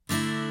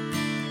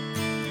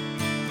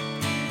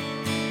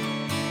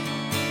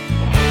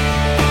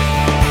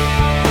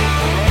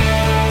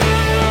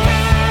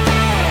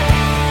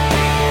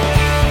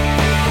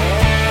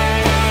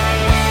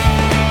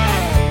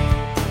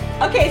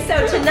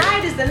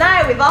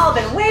night we've all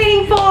been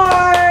waiting for.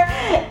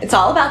 It's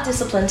all about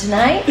discipline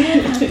tonight.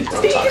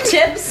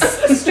 Tips,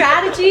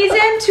 strategies,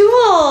 and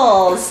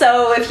tools.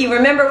 So if you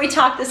remember, we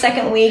talked the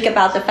second week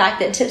about the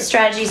fact that tips,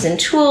 strategies, and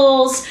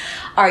tools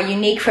are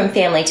unique from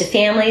family to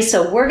family.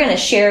 So we're going to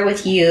share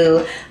with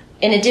you,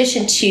 in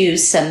addition to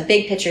some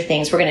big picture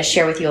things, we're going to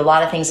share with you a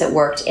lot of things that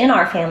worked in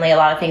our family, a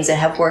lot of things that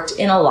have worked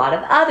in a lot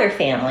of other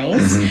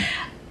families.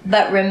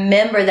 But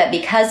remember that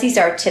because these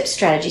are tips,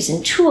 strategies,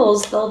 and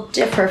tools, they'll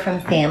differ from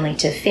family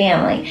to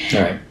family.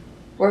 All right.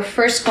 We're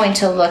first going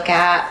to look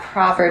at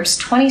Proverbs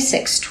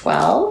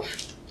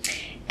 26:12.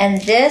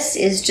 And this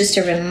is just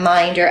a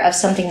reminder of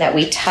something that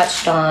we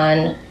touched on,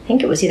 I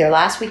think it was either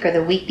last week or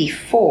the week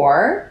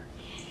before.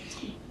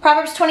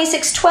 Proverbs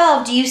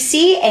 26:12, do you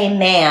see a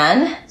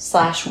man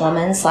 /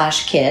 woman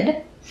 / kid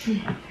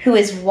who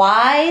is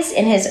wise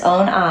in his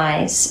own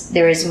eyes?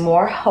 There is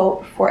more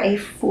hope for a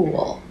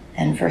fool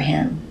than for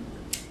him.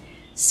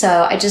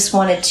 So I just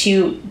wanted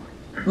to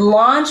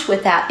launch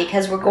with that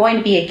because we're going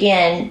to be,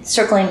 again,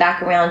 circling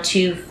back around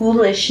to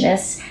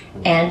foolishness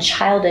and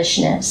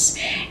childishness.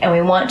 And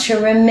we want to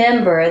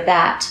remember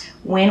that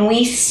when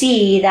we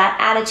see that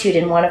attitude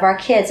in one of our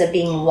kids of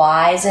being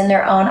wise in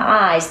their own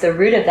eyes, the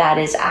root of that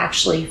is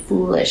actually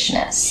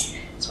foolishness.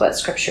 That's what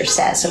Scripture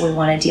says, so we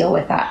want to deal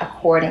with that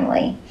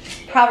accordingly.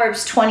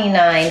 Proverbs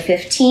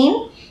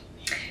 29:15.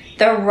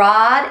 The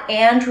rod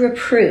and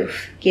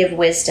reproof give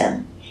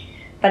wisdom,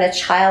 but a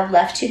child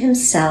left to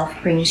himself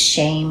brings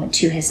shame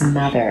to his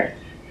mother.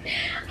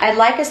 I'd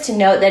like us to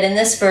note that in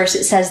this verse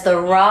it says the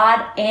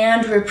rod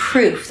and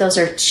reproof. Those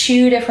are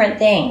two different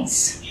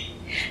things.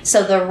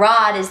 So the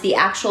rod is the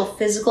actual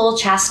physical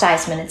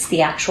chastisement. It's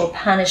the actual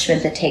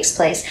punishment that takes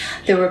place.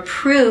 The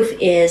reproof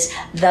is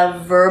the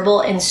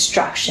verbal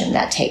instruction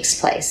that takes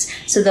place.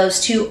 So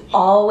those two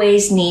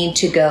always need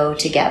to go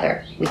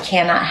together. We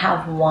cannot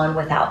have one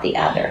without the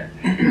other.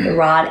 The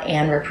rod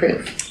and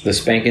reproof. The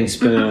spanking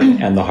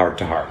spoon and the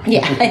heart-to-heart.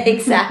 Yeah,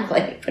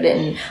 exactly. Put it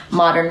in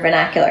modern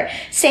vernacular.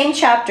 Same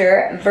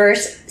chapter,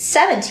 verse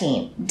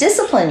 17.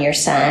 Discipline your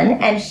son,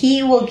 and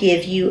he will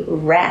give you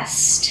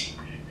rest.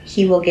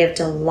 He will give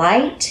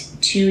delight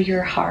to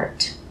your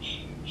heart.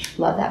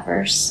 Love that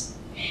verse.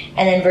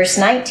 And then verse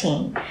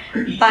 19.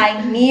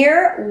 By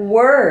mere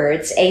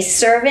words a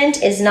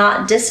servant is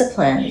not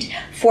disciplined,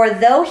 for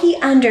though he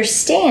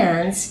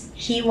understands,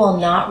 he will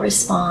not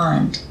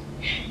respond.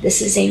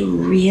 This is a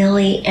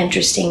really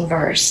interesting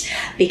verse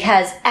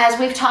because as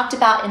we've talked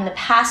about in the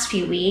past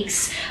few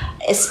weeks,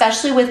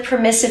 especially with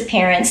permissive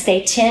parents,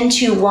 they tend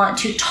to want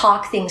to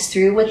talk things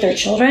through with their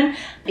children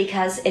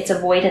because it's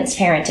avoidance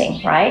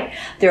parenting, right?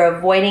 They're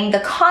avoiding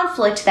the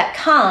conflict that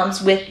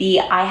comes with the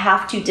I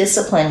have to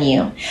discipline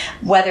you.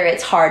 Whether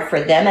it's hard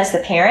for them as the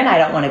parent, I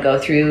don't want to go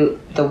through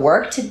the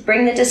work to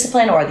bring the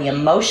discipline or the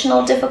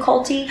emotional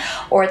difficulty,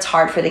 or it's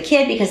hard for the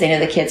kid because they know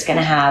the kid's going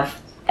to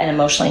have an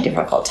emotionally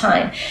difficult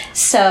time.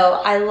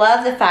 So I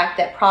love the fact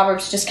that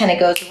Proverbs just kind of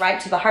goes right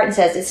to the heart and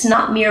says it's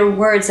not mere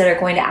words that are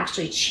going to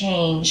actually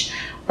change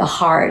the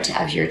heart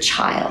of your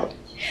child.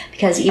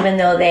 Because even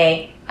though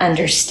they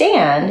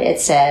understand, it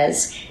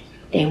says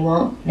they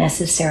won't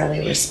necessarily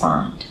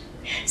respond.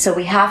 So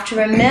we have to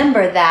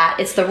remember that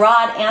it's the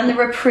rod and the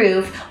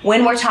reproof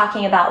when we're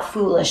talking about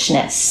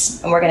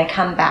foolishness. And we're going to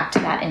come back to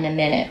that in a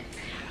minute.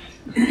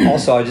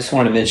 Also, I just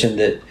want to mention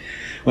that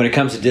when it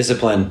comes to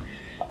discipline,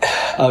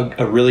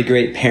 a really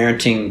great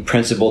parenting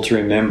principle to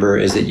remember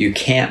is that you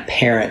can't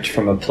parent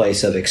from a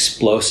place of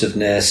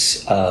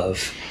explosiveness,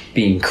 of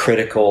being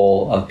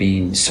critical, of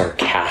being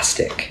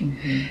sarcastic.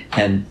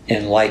 And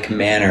in like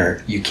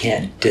manner, you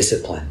can't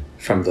discipline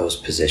from those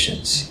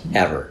positions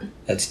ever.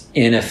 That's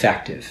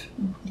ineffective.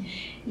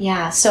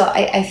 Yeah, so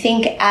I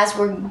think as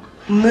we're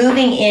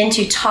moving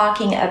into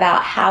talking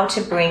about how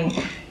to bring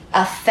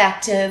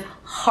effective,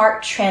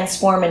 heart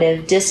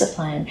transformative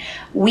discipline,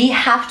 we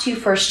have to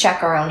first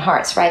check our own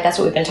hearts, right? That's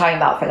what we've been talking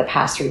about for the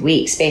past 3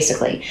 weeks,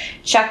 basically.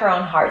 Check our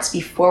own hearts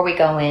before we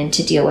go in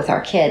to deal with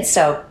our kids.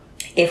 So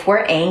if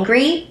we're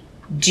angry,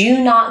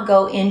 do not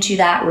go into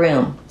that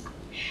room.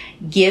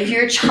 Give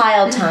your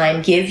child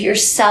time, give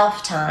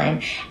yourself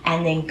time,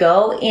 and then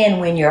go in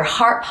when your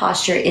heart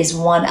posture is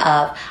one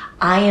of,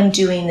 I am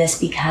doing this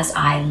because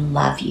I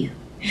love you.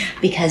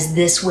 Because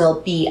this will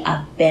be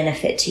a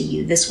benefit to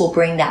you. This will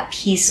bring that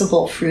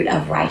peaceable fruit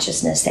of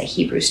righteousness that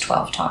Hebrews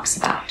 12 talks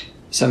about.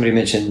 Somebody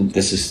mentioned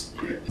this is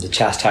the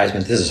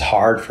chastisement. This is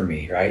hard for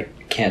me, right?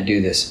 I can't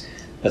do this.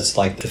 That's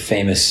like the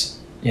famous,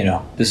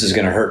 this is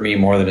going to hurt me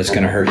more than it's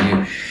going to hurt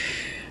you.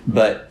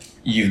 But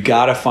you've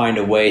got to find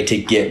a way to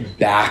get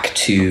back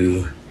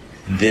to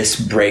this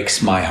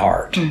breaks my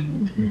heart.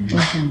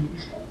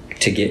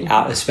 To get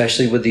out,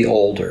 especially with the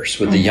olders.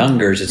 With the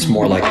youngers, it's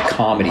more like a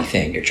comedy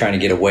thing. You're trying to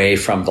get away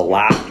from the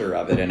laughter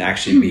of it and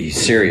actually be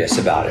serious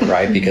about it,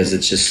 right? Because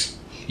it's just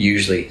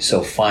usually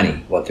so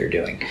funny what they're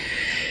doing.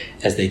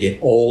 As they get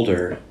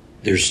older,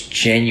 there's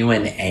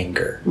genuine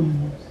anger.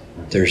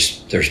 There's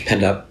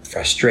pent up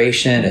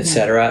frustration,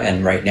 etc.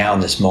 And right now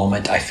in this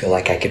moment, I feel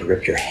like I could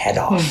rip your head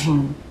off.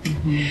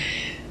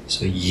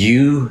 So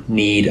you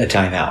need a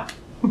timeout.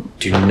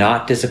 Do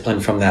not discipline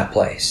from that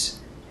place.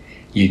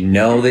 You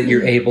know that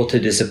you're able to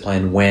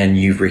discipline when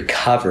you've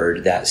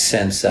recovered that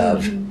sense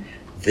of,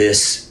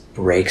 this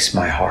breaks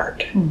my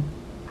heart.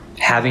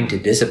 Having to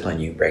discipline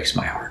you breaks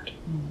my heart.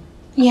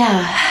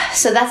 Yeah,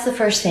 so that's the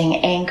first thing,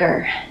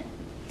 anger.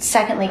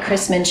 Secondly,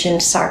 Chris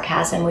mentioned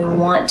sarcasm. We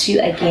want to,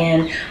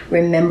 again,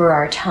 remember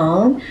our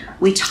tone.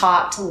 We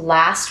talked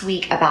last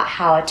week about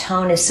how a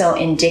tone is so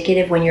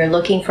indicative when you're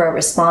looking for a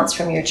response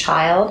from your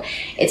child.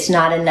 It's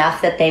not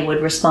enough that they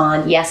would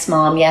respond, yes,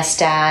 Mom, yes,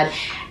 Dad,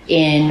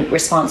 in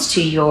response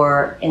to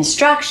your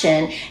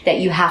instruction, that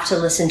you have to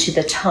listen to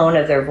the tone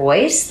of their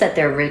voice that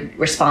they're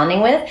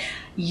responding with.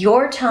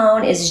 Your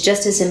tone is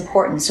just as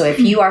important. So if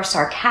you are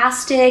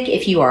sarcastic,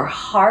 if you are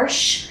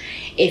harsh,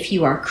 if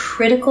you are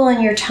critical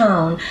in your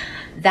tone,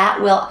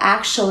 that will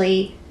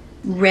actually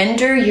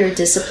render your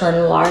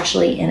discipline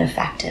largely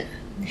ineffective.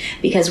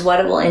 Because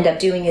what it will end up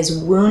doing is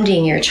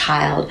wounding your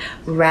child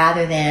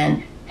rather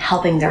than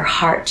helping their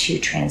heart to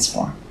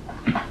transform.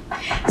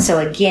 So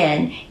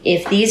again,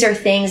 if these are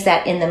things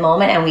that in the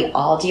moment, and we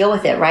all deal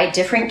with it, right?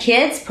 Different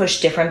kids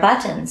push different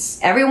buttons.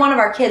 Every one of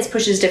our kids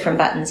pushes different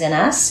buttons in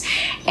us,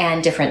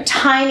 and different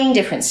timing,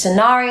 different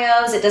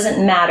scenarios. It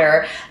doesn't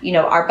matter. You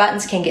know, our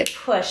buttons can get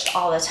pushed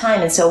all the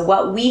time. And so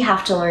what we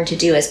have to learn to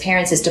do as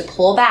parents is to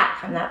pull back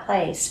from that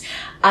place.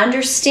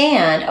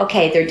 Understand,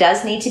 okay, there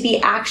does need to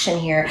be action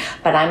here,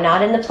 but I'm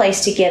not in the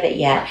place to give it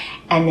yet.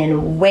 And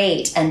then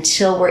wait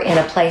until we're in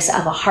a place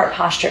of a heart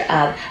posture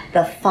of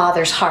the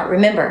Father's heart.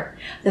 Remember,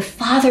 the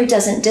Father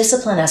doesn't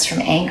discipline us from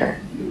anger,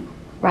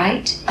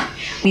 right?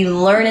 We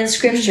learn in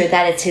Scripture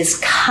that it's His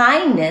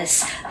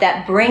kindness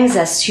that brings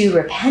us to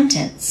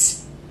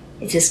repentance.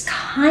 It's His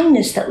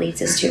kindness that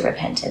leads us to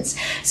repentance.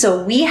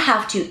 So we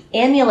have to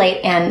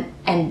emulate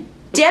and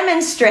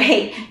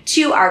demonstrate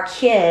to our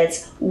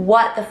kids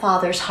what the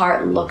Father's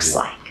heart looks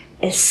like,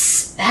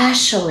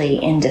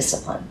 especially in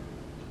discipline.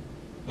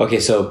 Okay,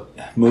 so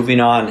moving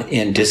on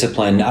in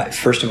discipline,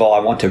 first of all, I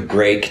want to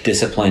break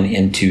discipline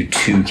into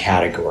two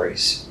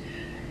categories.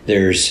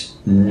 There's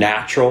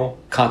natural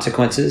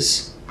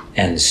consequences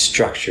and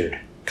structured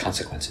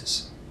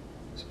consequences.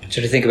 So I want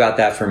you to think about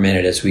that for a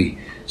minute as we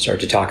start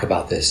to talk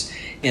about this.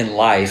 In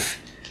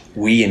life,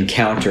 we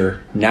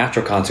encounter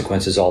natural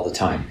consequences all the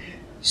time.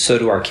 So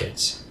do our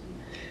kids.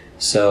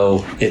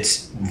 So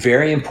it's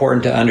very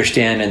important to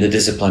understand in the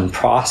discipline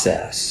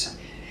process,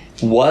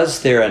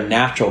 was there a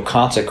natural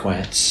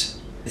consequence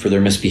for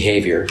their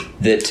misbehavior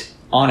that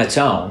on its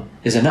own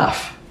is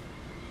enough?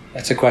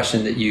 That's a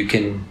question that you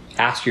can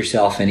ask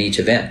yourself in each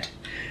event.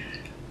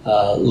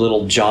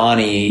 Little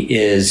Johnny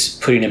is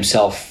putting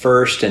himself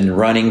first and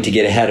running to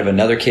get ahead of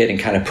another kid and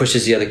kind of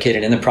pushes the other kid,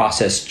 and in the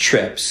process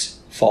trips,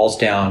 falls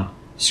down,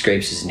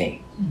 scrapes his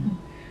knee.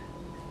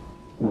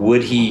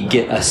 Would he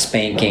get a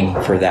spanking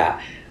for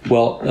that?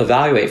 Well,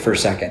 evaluate for a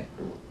second.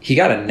 He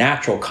got a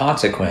natural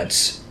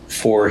consequence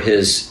for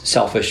his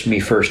selfish me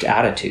first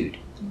attitude.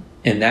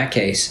 In that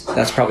case,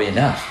 that's probably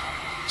enough.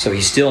 So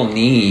he still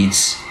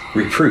needs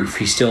reproof.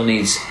 He still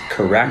needs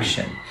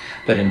correction.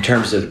 But in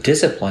terms of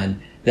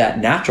discipline, that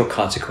natural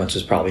consequence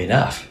was probably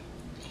enough.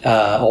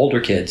 Older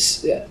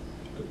kids,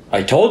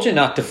 I told you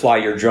not to fly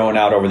your drone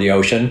out over the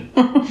ocean.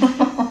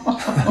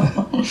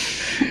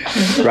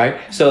 Right?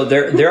 So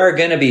there are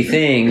going to be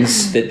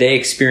things that they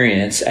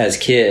experience as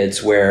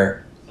kids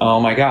where, oh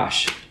my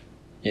gosh,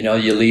 you know,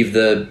 you leave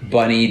the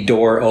bunny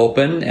door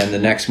open and the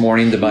next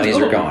morning the bunnies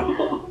are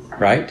gone.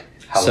 Right?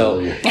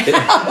 Hallelujah. So,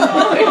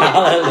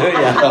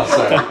 hallelujah. Oh,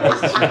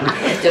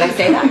 sorry. Did I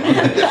say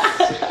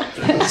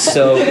that?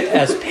 So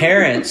as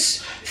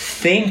parents,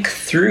 think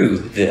through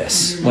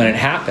this when it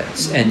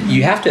happens. And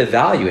you have to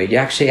evaluate. You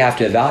actually have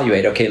to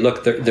evaluate, okay,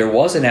 look, there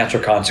was a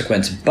natural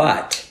consequence,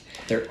 but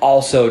there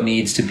also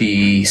needs to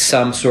be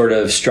some sort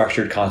of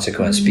structured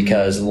consequence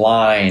because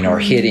lying or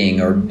hitting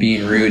or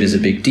being rude is a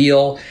big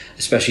deal,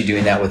 especially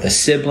doing that with a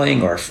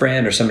sibling or a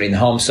friend or somebody in the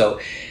home. So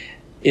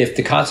if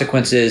the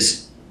consequence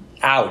is,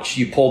 ouch,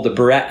 you pulled the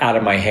barrette out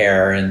of my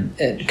hair and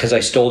because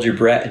I stole your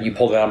barrette and you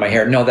pulled it out of my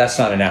hair. No, that's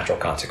not a natural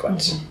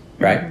consequence,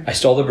 right? I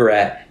stole the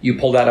barrette, you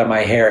pulled it out of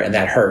my hair and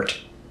that hurt.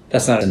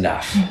 That's not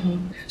enough.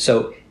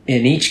 So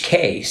in each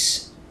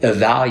case,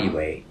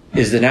 evaluate,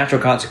 is the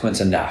natural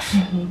consequence enough?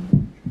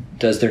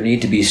 Does there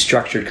need to be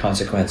structured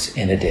consequence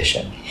in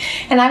addition?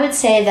 And I would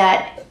say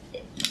that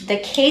the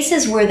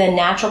cases where the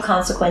natural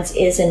consequence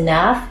is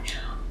enough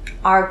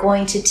are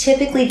going to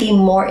typically be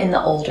more in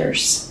the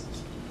olders,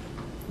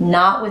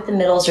 not with the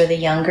middles or the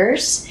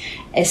youngers,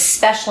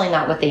 especially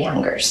not with the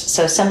youngers.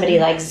 So somebody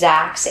like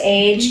Zach's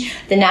age,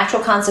 the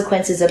natural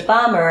consequence is a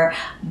bummer,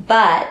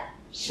 but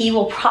he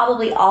will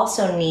probably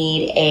also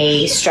need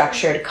a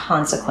structured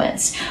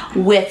consequence.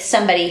 With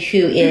somebody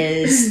who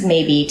is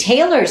maybe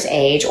Taylor's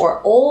age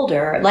or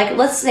older, like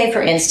let's say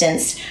for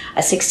instance, a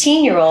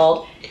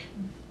 16-year-old,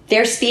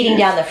 they're speeding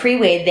down the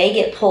freeway, they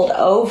get pulled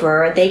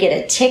over, they get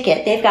a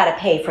ticket, they've got to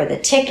pay for the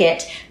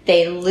ticket,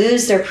 they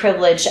lose their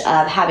privilege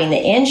of having the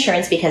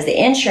insurance because the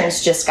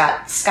insurance just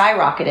got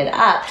skyrocketed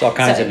up. There's all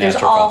kinds of there's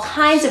all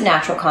kinds of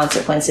natural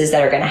consequences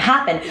that are going to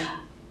happen.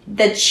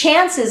 the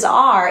chances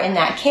are in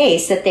that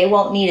case that they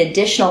won't need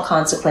additional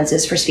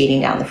consequences for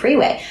speeding down the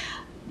freeway.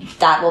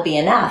 That will be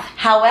enough.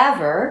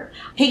 However,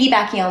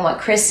 piggybacking on what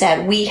Chris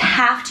said, we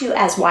have to,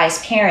 as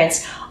wise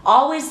parents,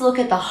 always look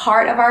at the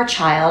heart of our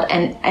child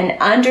and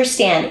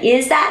understand,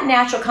 is that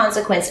natural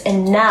consequence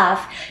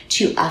enough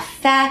to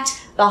affect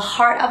the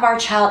heart of our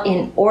child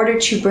in order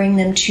to bring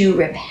them to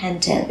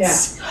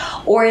repentance?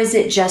 Yeah. Or is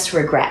it just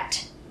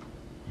regret?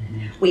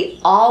 We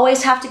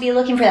always have to be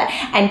looking for that.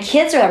 And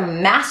kids are a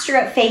master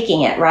at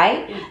faking it,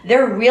 right?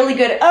 They're really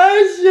good at,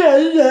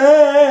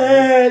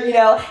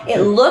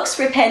 it looks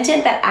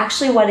repentant, but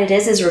actually what it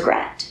is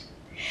regret.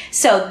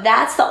 So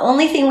that's the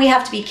only thing we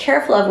have to be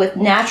careful of with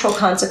natural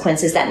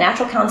consequences. That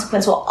natural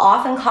consequence will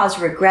often cause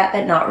regret,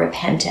 but not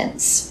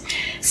repentance.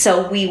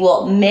 So we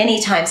will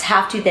many times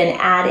have to then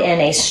add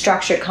in a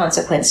structured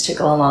consequence to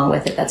go along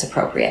with it that's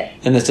appropriate.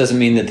 And this doesn't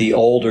mean that the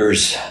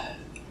olders,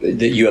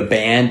 that you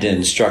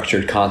abandon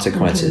structured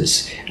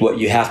consequences. Mm-hmm. What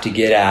you have to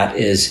get at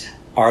is,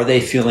 are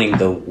they feeling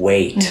the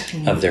weight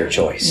of their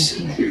choice?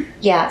 Mm-hmm.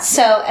 Yeah.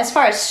 So as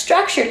far as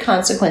structured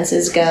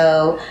consequences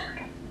go,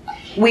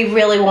 we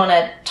really want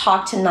to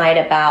talk tonight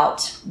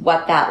about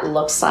what that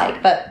looks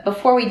like. But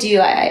before we do,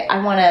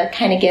 I want to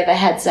kind of give a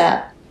heads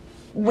up.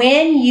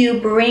 When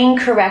you bring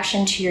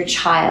correction to your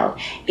child,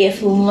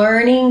 if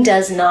learning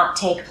does not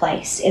take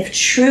place, if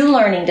true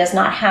learning does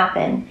not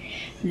happen,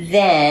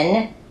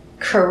 then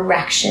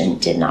correction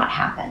did not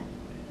happen.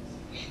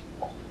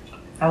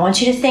 I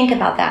want you to think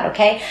about that,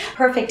 okay?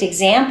 Perfect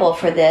example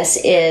for this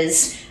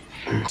is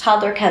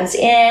toddler comes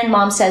in,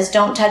 mom says,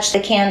 don't touch the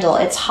candle,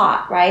 it's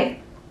hot, right?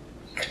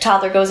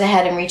 Toddler goes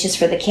ahead and reaches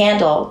for the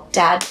candle.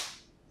 Dad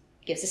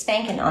gives a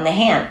spanking on the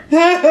hand.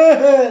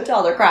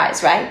 Toddler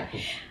cries, right?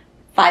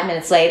 5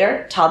 minutes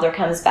later, toddler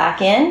comes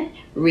back in,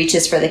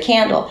 reaches for the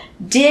candle.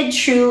 Did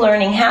true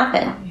learning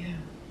happen?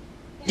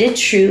 Did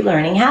true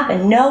learning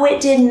happen? No,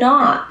 it did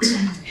not.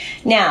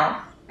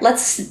 Now,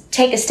 let's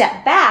take a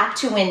step back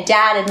to when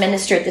Dad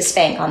administered the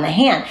spank on the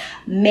hand.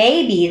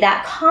 Maybe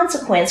that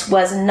consequence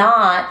was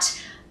not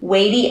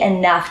weighty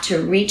enough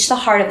to reach the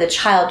heart of the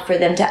child for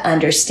them to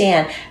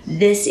understand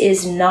this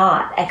is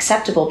not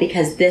acceptable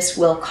because this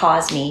will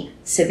cause me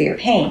severe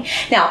pain.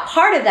 Now,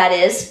 part of that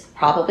is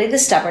probably the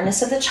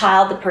stubbornness of the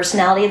child, the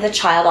personality of the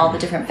child, all the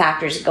different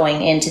factors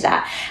going into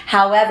that.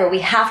 However, we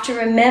have to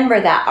remember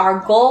that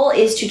our goal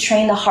is to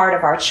train the heart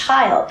of our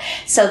child.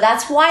 So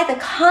that's why the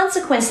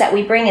consequence that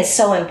we bring is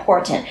so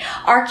important.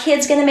 Are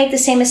kids going to make the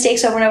same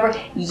mistakes over and over?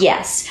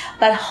 Yes.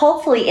 But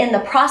hopefully in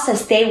the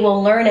process, they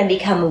will learn and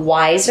become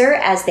wiser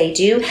as they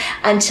do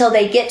until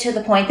they get to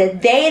the point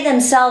that they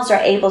themselves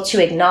are able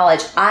to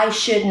acknowledge, I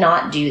should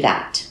not do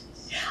that.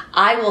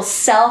 I will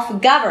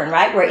self-govern,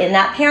 right? We're in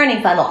that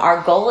parenting funnel.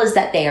 Our goal is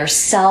that they are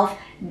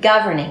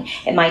self-governing.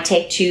 It might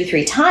take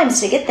 2-3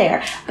 times to get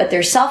there, but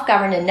they're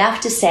self-governed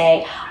enough to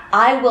say,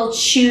 I will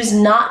choose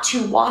not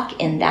to walk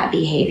in that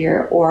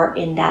behavior or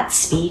in that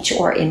speech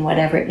or in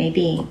whatever it may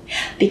be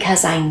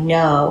because I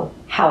know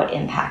how it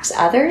impacts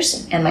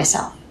others and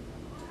myself.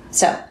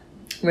 So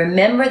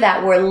remember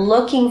that we're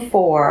looking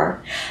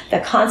for the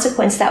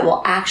consequence that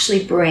will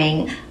actually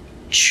bring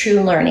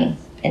true learning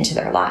into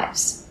their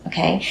lives.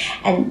 Okay,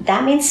 and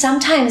that means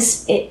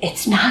sometimes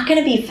it's not going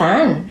to be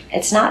fun.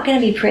 It's not going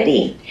to be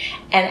pretty.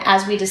 And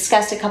as we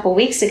discussed a couple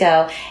weeks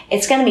ago,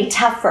 it's going to be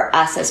tough for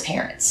us as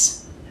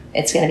parents.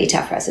 It's going to be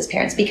tough for us as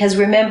parents because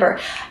remember,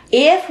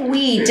 if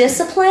we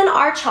discipline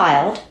our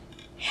child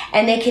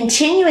and they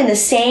continue in the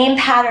same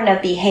pattern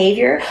of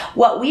behavior,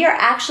 what we are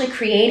actually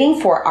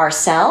creating for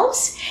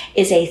ourselves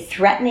is a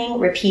threatening,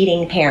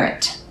 repeating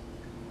parent.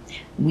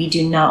 We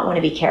do not want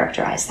to be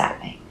characterized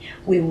that way.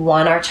 We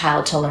want our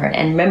child to learn.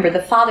 And remember,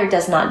 the Father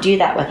does not do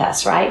that with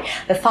us, right?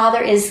 The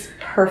Father is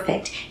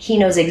perfect. He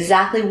knows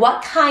exactly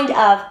what kind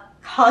of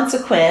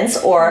consequence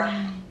or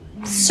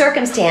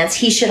circumstance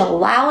He should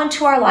allow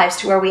into our lives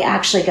to where we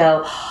actually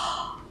go,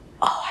 oh,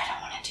 I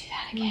don't want to do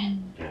that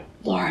again.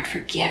 Lord,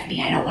 forgive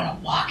me. I don't want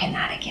to walk in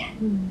that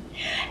again.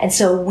 And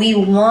so we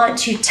want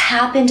to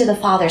tap into the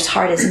Father's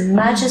heart as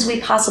much as we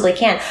possibly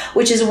can,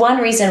 which is one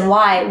reason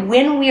why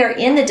when we are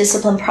in the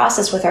discipline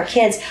process with our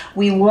kids,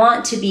 we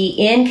want to be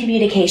in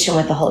communication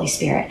with the Holy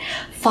Spirit.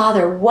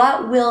 Father,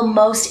 what will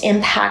most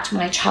impact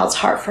my child's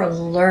heart for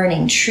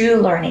learning,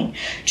 true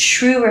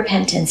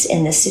repentance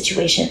in this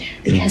situation?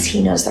 Because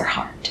He knows their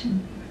heart.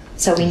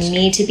 So we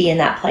need to be in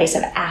that place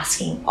of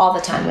asking all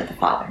the time with the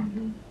Father.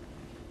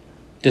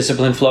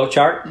 Discipline flow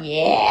chart?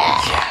 Yeah.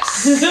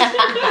 Yes.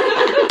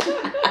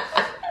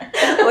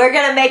 We're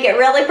going to make it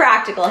really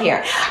practical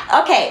here.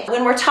 Okay,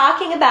 when we're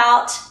talking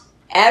about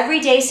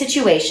everyday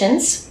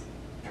situations,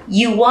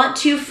 you want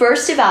to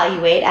first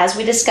evaluate, as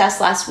we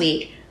discussed last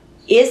week,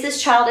 is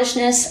this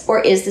childishness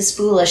or is this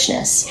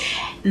foolishness?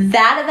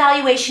 That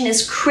evaluation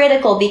is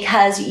critical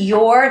because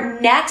your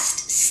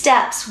next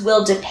steps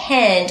will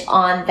depend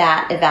on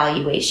that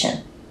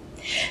evaluation.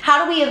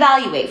 How do we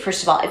evaluate,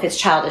 first of all, if it's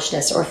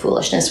childishness or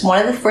foolishness? One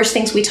of the first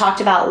things we talked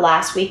about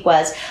last week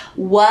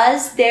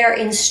was there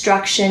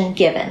instruction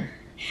given?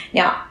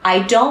 Now, I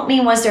don't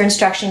mean was there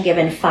instruction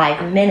given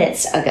 5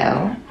 minutes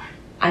ago.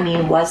 I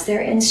mean, was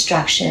there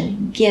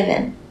instruction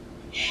given?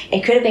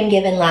 It could have been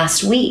given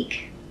last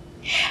week.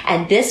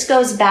 And this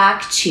goes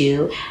back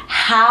to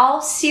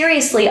how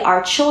seriously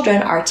our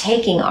children are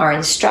taking our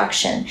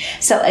instruction.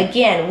 So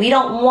again, we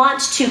don't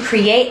want to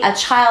create a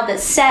child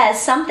that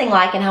says something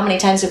like, and how many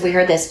times have we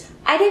heard this?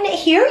 I didn't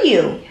hear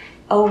you.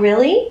 Oh,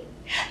 really?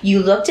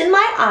 You looked in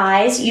my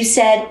eyes. You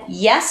said,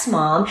 yes,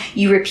 Mom.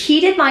 You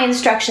repeated my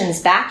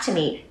instructions back to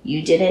me.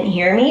 You didn't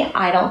hear me?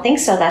 I don't think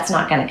so. That's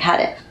not going to cut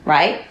it,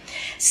 right?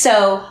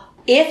 So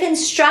if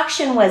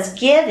instruction was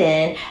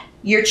given,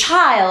 your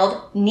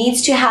child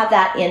needs to have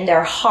that in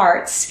their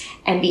hearts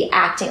and be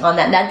acting on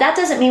that. Now, that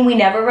doesn't mean we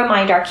never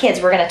remind our kids.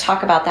 We're going to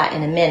talk about that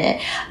in a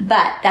minute.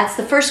 But that's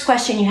the first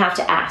question you have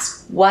to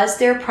ask. Was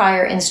there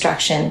prior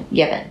instruction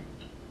given?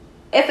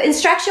 If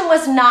instruction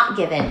was not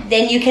given,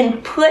 then you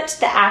can put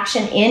the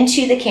action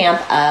into the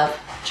camp of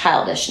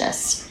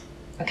childishness.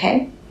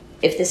 Okay?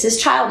 If this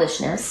is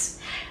childishness,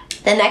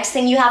 the next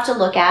thing you have to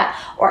look at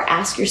or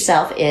ask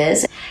yourself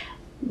is,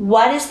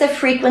 what is the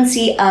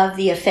frequency of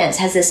the offense?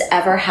 Has this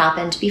ever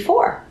happened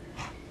before?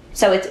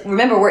 So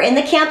remember, we're in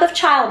the camp of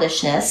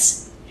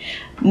childishness.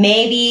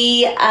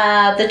 Maybe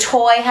the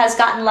toy has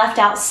gotten left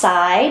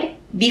outside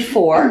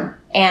before,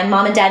 and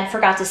Mom and Dad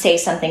forgot to say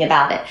something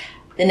about it.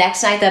 The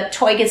next night, the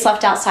toy gets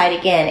left outside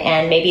again,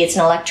 and maybe it's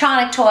an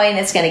electronic toy, and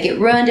it's going to get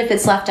ruined if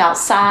it's left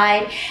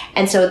outside.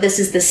 And so this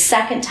is the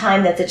second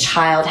time that the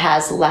child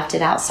has left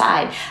it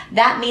outside.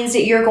 That means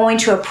that you're going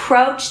to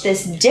approach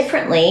this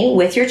differently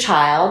with your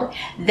child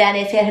than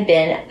if it had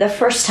been the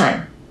first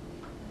time.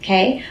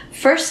 Okay?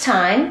 First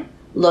time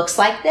looks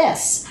like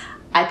this.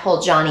 I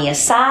pull Johnny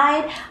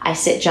aside, I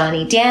sit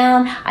Johnny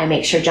down, I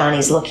make sure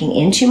Johnny's looking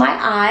into my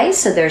eyes,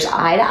 so there's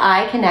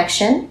eye-to-eye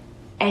connection.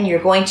 And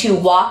you're going to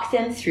walk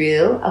them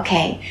through,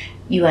 okay,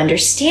 you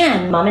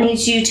understand. Mama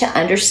needs you to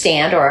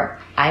understand, or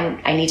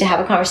I need to have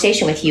a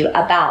conversation with you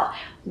about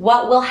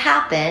what will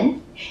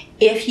happen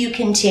if you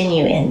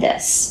continue in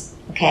this,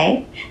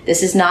 okay?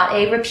 This is not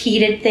a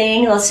repeated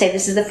thing. Let's say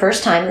this is the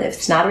first time. If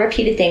it's not a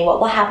repeated thing, what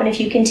will happen if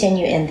you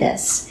continue in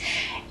this?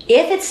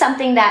 If it's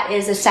something that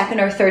is a second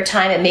or third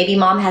time and maybe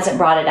Mom hasn't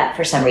brought it up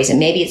for some reason,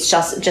 maybe it's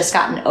just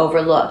gotten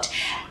overlooked,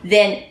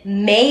 then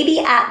maybe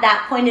at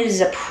that point it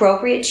is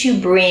appropriate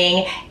to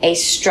bring a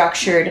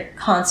structured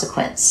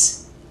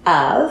consequence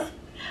of,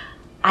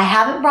 I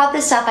haven't brought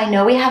this up, I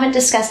know we haven't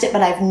discussed it,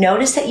 but I've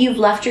noticed that you've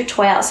left your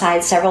toy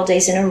outside several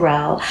days in a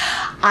row.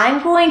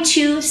 I'm going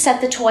to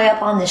set the toy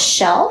up on the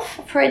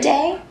shelf for a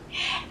day,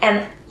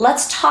 and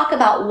let's talk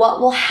about what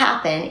will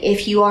happen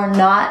if you are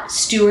not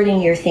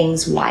stewarding your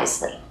things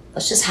wisely.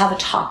 Let's just have a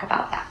talk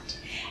about that.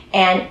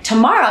 And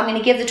tomorrow I'm going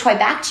to give the toy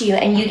back to you,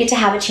 and you get to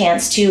have a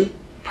chance to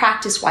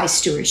practice wise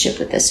stewardship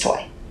with this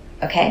toy.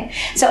 Okay?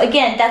 So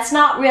again, that's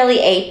not really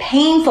a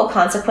painful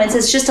consequence.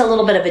 It's just a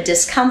little bit of a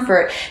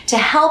discomfort to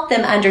help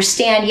them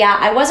understand, yeah,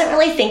 I wasn't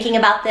really thinking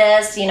about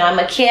this. You know, I'm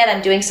a kid.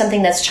 I'm doing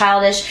something that's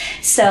childish.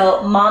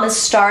 So Mom is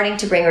starting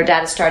to bring, or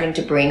Dad is starting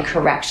to bring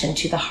correction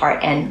to the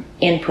heart and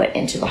input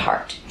into the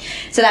heart.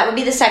 So that would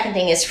be the second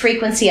thing, is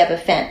frequency of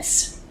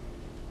offense.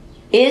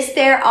 Is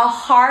there a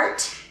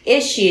heart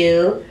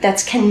issue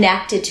that's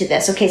connected to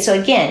this? Okay, so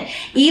again,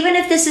 even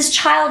if this is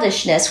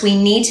childishness,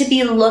 we need to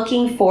be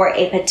looking for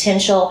a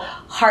potential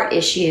heart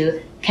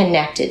issue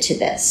connected to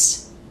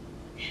this.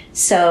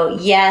 So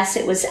yes,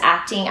 it was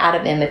acting out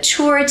of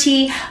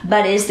immaturity,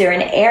 but is there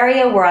an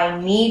area where I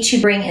need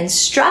to bring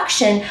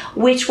instruction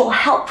which will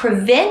help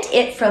prevent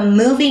it from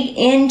moving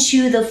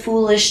into the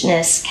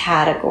foolishness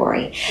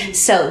category?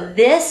 So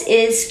this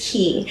is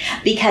key,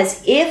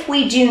 because if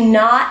we do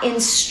not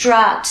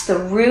instruct the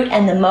root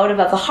and the motive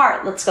of the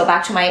heart, let's go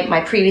back to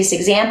my previous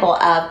example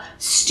of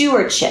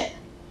stewardship.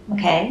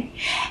 Okay?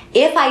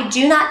 If I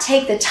do not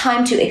take the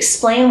time to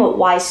explain what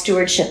wise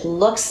stewardship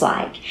looks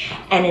like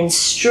and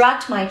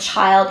instruct my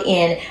child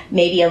in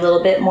maybe a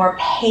little bit more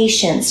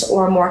patience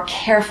or more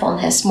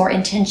carefulness, more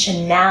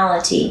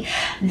intentionality,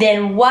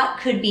 then what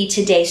could be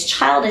today's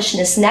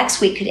childishness next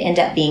week could end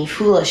up being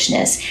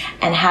foolishness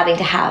and having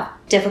to have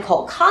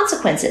difficult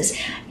consequences.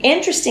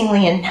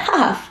 Interestingly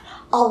enough,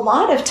 a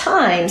lot of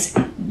times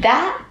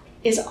that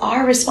is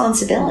our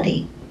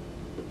responsibility,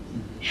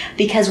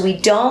 because we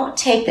don't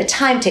take the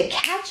time to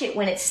catch it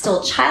when it's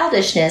still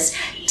childishness,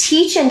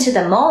 teach into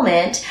the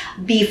moment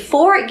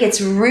before it gets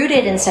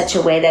rooted in such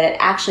a way that it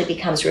actually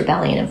becomes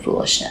rebellion and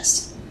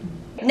foolishness.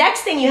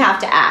 Next thing you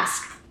have to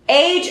ask,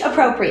 age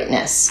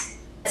appropriateness.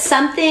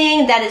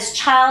 Something that is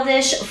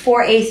childish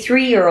for a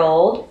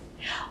 3-year-old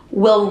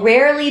will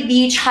rarely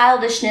be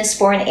childishness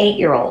for an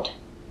 8-year-old.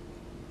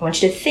 I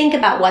want you to think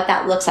about what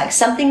that looks like.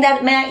 Something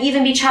that might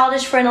even be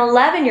childish for an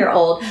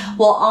 11-year-old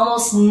will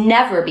almost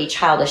never be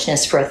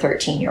childishness for a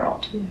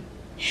 13-year-old.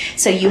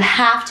 So you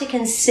have to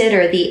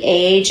consider the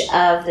age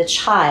of the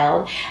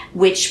child,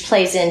 which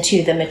plays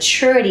into the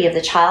maturity of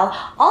the child.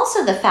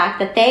 Also the fact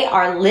that they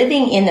are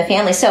living in the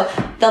family. So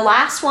the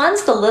last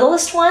ones, the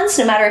littlest ones,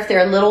 no matter if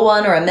they're a little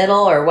one or a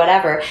middle or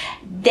whatever,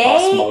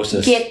 they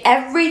get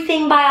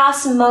everything by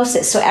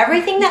osmosis. So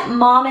everything that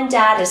Mom and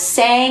Dad is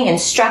saying,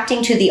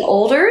 instructing to the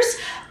olders,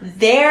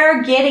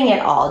 they're getting it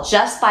all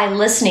just by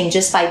listening,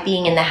 just by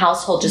being in the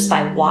household, just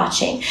by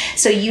watching.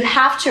 So you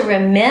have to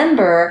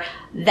remember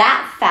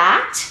that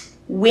fact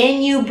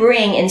when you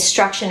bring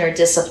instruction or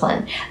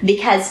discipline,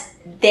 because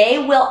they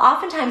will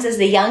oftentimes, as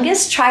the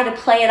youngest, try to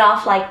play it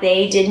off like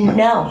they didn't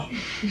know.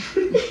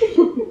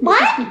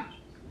 What?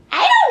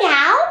 I don't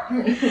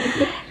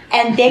know.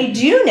 And they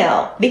do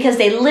know because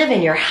they live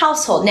in your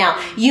household. Now,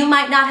 you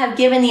might not have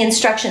given the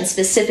instruction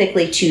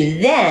specifically to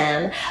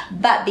them,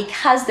 but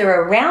because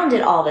they're around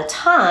it all the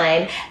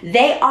time,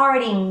 they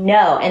already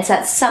know. And so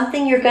that's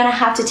something you're going to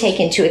have to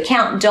take into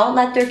account. Don't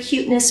let their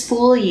cuteness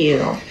fool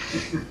you,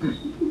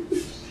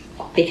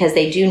 because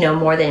they do know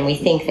more than we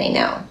think they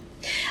know.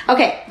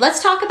 Okay,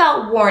 let's talk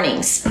about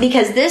warnings,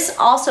 because this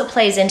also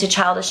plays into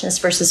childishness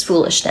versus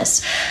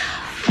foolishness.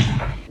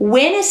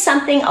 When is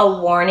something a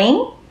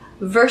warning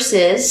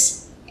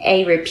versus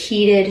a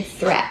repeated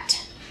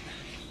threat?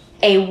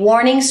 A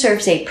warning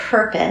serves a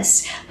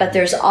purpose, but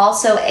there's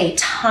also a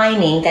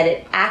timing that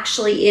it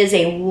actually is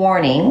a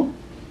warning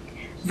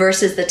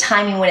versus the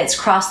timing when it's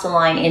crossed the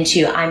line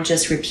into I'm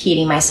just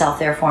repeating myself,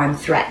 therefore I'm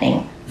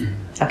threatening.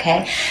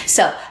 Okay,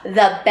 so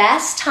the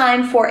best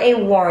time for a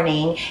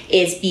warning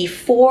is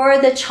before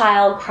the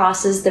child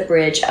crosses the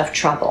bridge of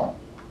trouble.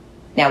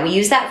 Now, we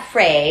use that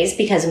phrase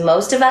because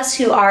most of us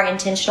who are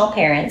intentional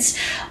parents,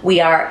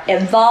 we are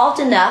involved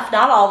enough,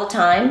 not all the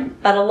time,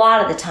 but a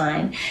lot of the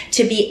time,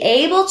 to be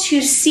able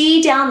to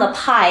see down the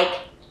pike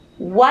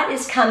what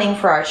is coming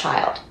for our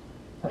child.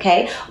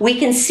 Okay, we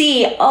can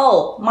see,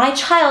 oh, my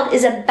child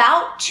is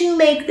about to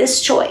make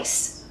this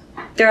choice.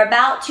 They're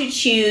about to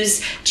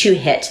choose to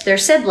hit their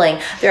sibling.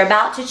 They're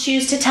about to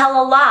choose to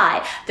tell a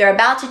lie. They're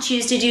about to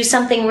choose to do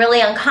something really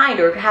unkind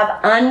or have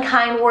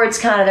unkind words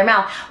come out of their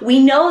mouth.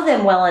 We know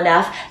them well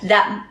enough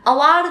that a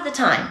lot of the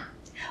time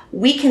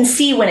we can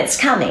see when it's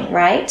coming,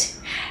 right?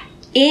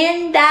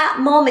 In that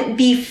moment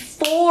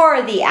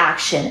before the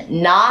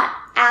action, not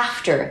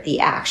after the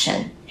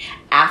action.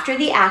 After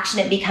the action,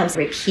 it becomes a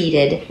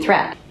repeated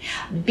threat.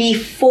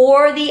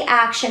 Before the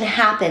action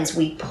happens,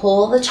 we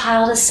pull the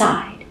child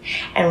aside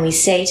and we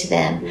say to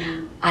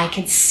them, I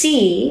can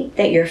see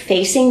that you're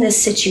facing this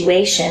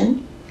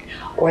situation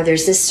or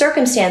there's this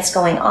circumstance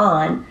going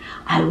on.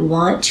 I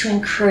want to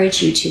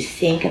encourage you to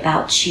think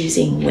about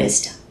choosing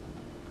wisdom.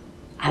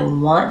 I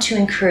want to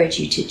encourage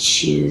you to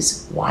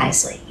choose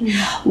wisely.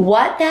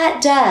 What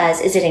that does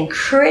is it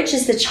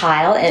encourages the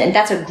child, and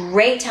that's a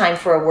great time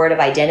for a word of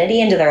identity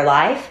into their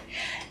life.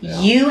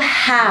 You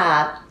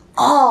have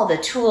all the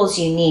tools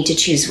you need to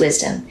choose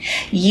wisdom.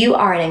 You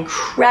are an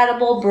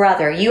incredible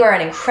brother. You are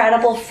an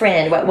incredible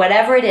friend.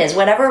 Whatever it is,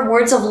 whatever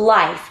words of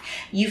life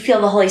you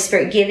feel the Holy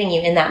Spirit giving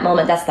you in that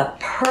moment, that's the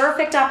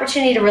perfect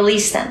opportunity to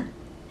release them.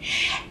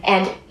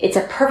 And it's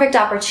a perfect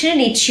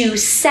opportunity to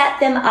set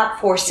them up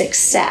for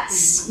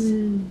success.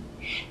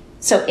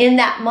 So in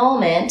that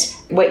moment,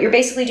 what you're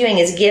basically doing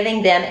is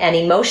giving them an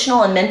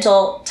emotional and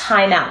mental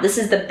timeout. This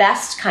is the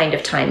best kind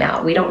of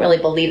timeout. We don't really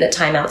believe that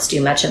timeouts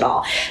do much at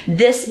all.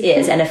 This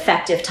is an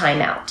effective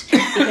timeout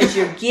because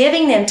you're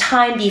giving them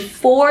time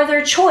before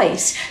their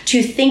choice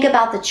to think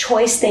about the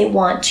choice they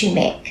want to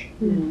make.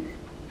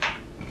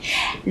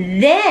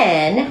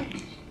 Then,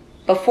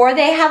 before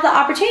they have the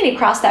opportunity to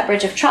cross that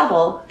bridge of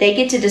trouble, they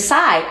get to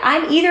decide,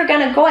 I'm either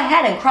going to go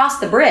ahead and cross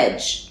the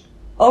bridge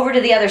over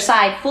to the other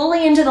side,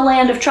 fully into the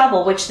land of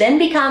trouble, which then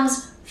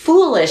becomes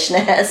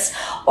foolishness,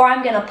 or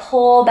I'm going to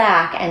pull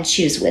back and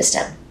choose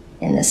wisdom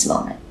in this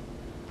moment.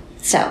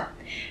 So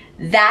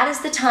that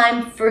is the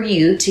time for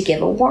you to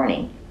give a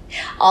warning.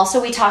 Also,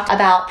 we talked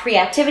about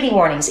pre-activity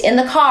warnings in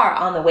the car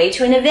on the way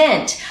to an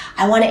event.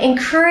 I want to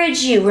encourage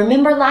you.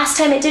 Remember last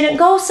time it didn't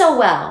go so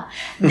well.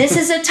 This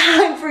is a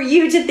time for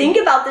you to think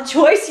about the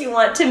choice you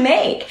want to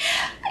make.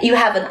 You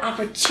have an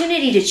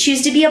opportunity to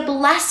choose to be a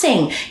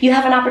blessing. You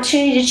have an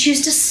opportunity to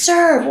choose to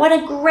serve. What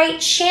a great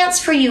chance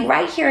for you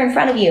right here in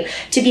front of you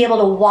to be able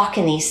to walk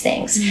in these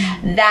things.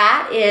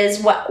 That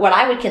is what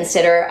I would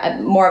consider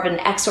more of an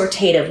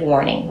exhortative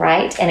warning,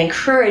 right? An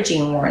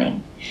encouraging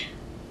warning.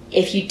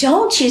 If you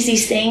don't choose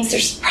these things,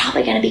 there's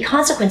probably going to be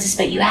consequences,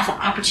 but you have the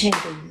opportunity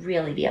to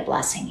really be a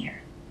blessing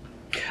here.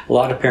 A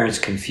lot of parents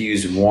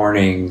confuse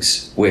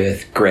warnings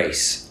with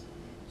grace.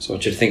 So I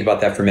want you to think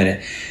about that for a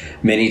minute.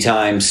 Many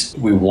times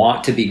we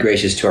want to be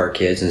gracious to our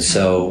kids, and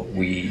so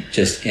we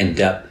just end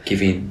up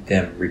giving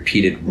them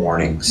repeated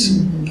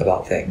warnings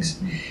about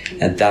things.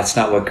 And that's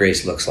not what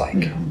grace looks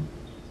like.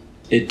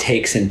 It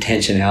takes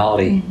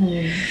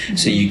intentionality.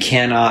 So you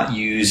cannot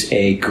use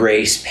a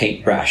grace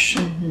paintbrush.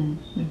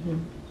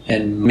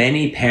 And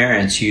many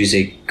parents use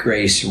a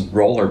grace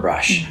roller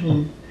brush.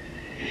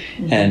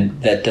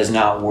 And that does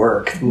not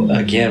work.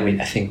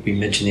 Again, I think we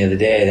mentioned the other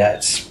day,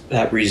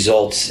 that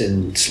results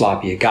in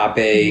sloppy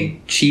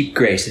agape, cheap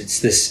grace.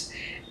 It's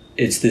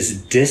this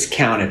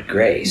discounted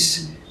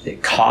grace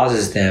that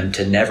causes them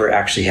to never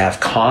actually have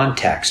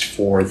context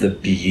for the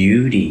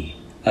beauty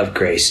of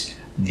grace,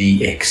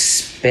 the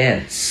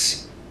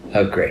expense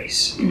of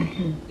grace.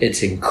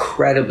 It's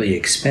incredibly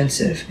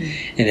expensive.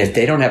 And if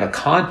they don't have a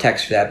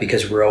context for that,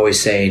 because we're always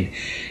saying,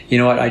 you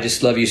know what, I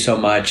just love you so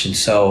much, and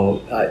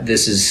so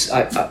this is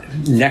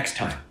next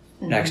time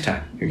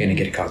you're going to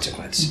get a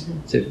consequence.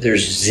 So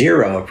there's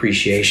zero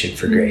appreciation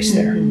for grace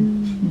there.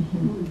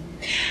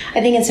 I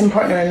think it's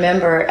important to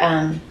remember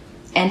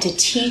and to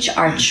teach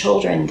our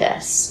children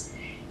this,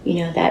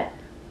 that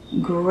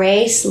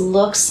grace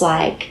looks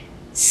like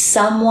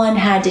someone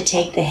had to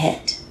take the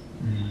hit.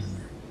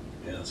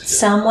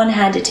 Someone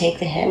had to take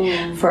the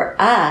hit. For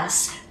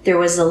us, there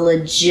was a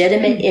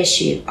legitimate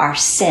issue, our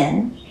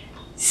sin,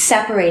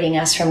 separating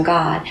us from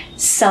God.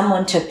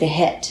 Someone took the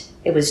hit.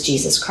 It was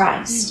Jesus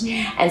Christ.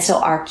 And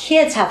so our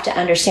kids have to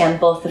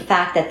understand both the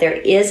fact that there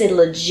is a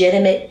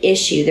legitimate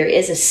issue, there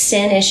is a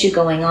sin issue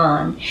going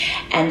on,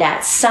 and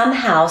that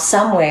somehow,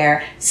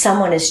 somewhere,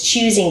 someone is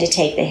choosing to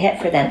take the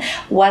hit for them.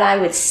 What I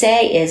would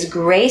say is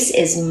grace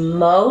is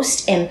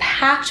most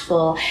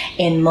impactful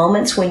in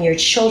moments when your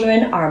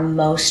children are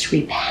most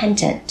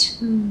repentant.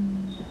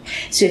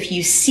 So if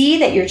you see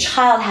that your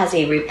child has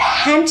a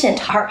repentant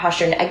heart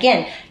posture, and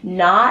again,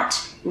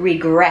 not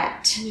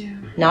regret.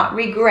 Not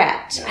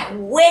regret. I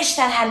wish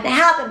that hadn't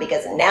happened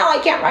because now I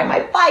can't ride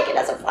my bike. It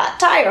has a flat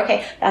tire.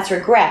 Okay, that's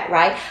regret,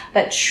 right?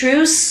 But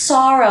true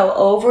sorrow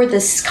over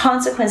the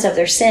consequence of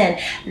their sin,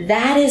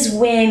 that is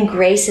when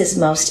grace is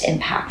most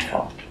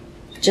impactful,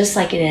 just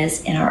like it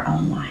is in our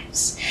own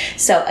lives.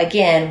 So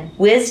again,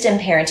 wisdom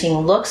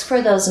parenting looks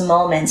for those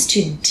moments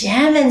to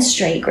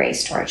demonstrate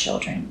grace to our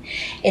children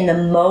in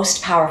the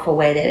most powerful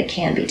way that it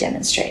can be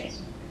demonstrated.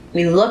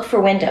 We look for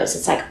windows.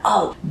 It's like,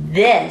 oh,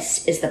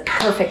 this is the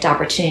perfect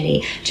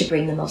opportunity to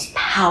bring the most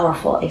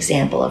powerful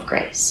example of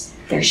grace.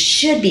 There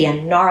should be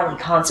a gnarly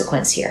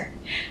consequence here.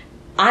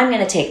 I'm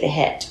going to take the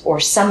hit, or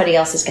somebody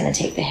else is going to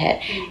take the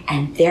hit,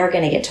 and they're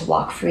going to get to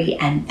walk free,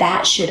 and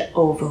that should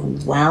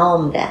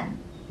overwhelm them.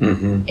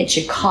 It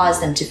should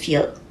cause them to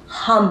feel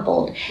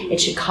humbled.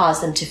 It should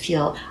cause them to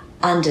feel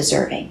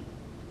undeserving,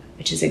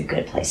 which is a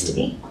good place to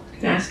be.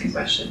 Can I ask a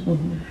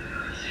question?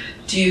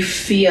 Do you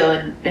feel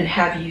and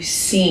have you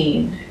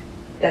seen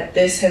that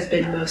this has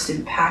been most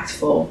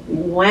impactful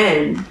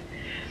when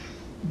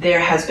there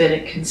has been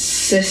a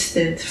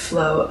consistent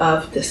flow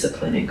of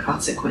discipline and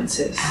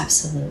consequences?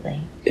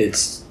 Absolutely.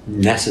 It's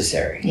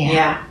necessary.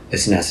 Yeah.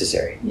 It's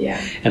necessary.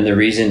 Yeah. And the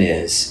reason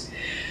is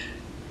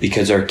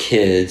because our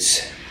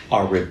kids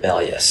are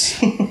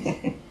rebellious.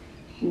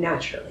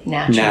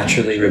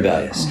 Naturally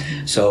rebellious.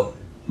 So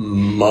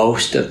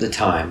most of the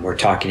time we're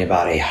talking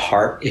about a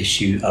heart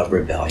issue of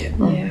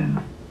rebellion.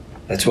 Yeah.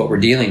 That's what we're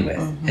dealing with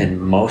in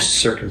most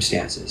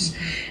circumstances.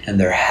 And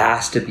there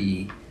has to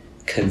be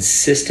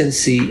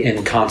consistency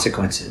in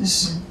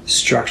consequences,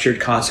 structured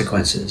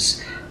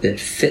consequences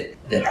that fit,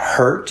 that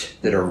hurt,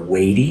 that are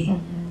weighty,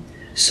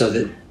 so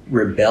that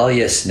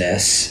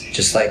rebelliousness,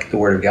 just like the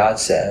Word of God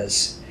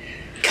says,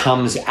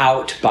 comes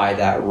out by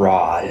that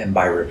rod and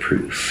by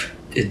reproof.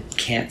 It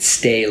can't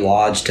stay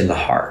lodged in the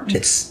heart.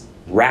 It's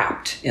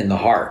wrapped in the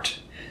heart.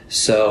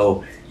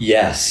 So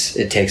yes,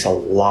 it takes a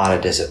lot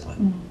of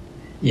discipline.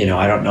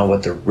 I don't know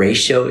what the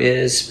ratio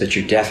is, but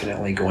you're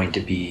definitely going to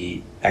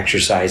be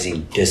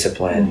exercising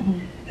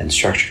discipline and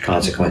structured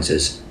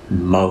consequences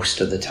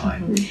most of the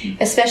time.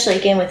 Especially,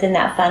 again, within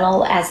that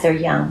funnel as they're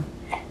young.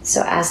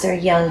 So as they're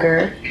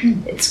younger,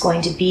 it's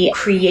going to be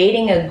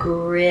creating a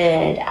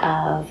grid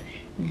of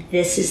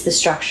this is the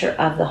structure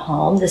of the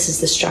home, this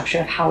is the structure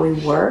of how we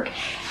work,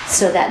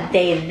 so that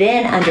they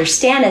then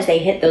understand as they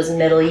hit those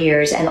middle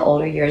years and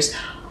older years,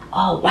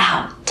 oh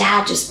wow,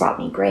 Dad just brought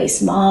me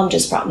grace, Mom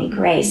just brought me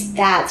grace.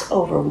 That's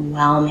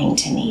overwhelming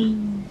to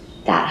me.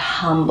 That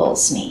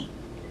humbles me.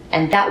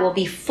 And that will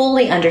be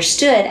fully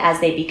understood as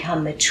they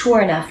become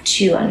mature enough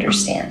to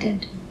understand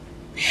it.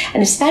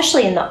 And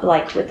especially in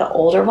with the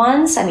older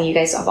ones, I mean, you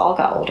guys have all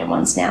got older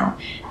ones now,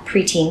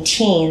 preteen,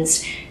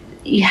 teens,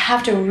 you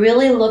have to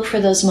really look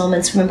for those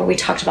moments. Remember, we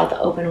talked about the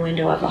open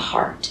window of the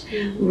heart.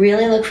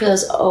 Really look for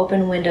those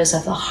open windows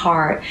of the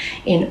heart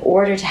in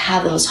order to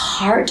have those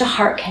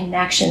heart-to-heart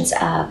connections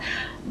of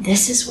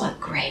this is what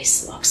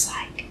grace looks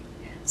like,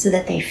 so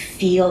that they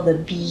feel the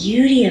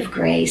beauty of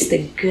grace,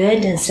 the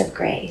goodness of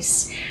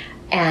grace,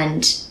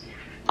 and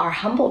are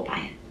humbled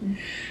by it.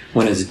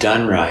 When it's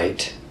done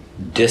right,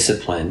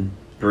 discipline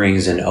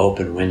brings an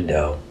open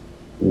window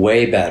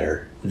way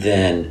better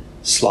than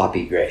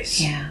sloppy grace.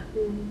 Yeah.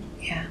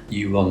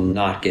 You will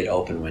not get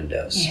open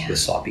windows with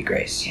sloppy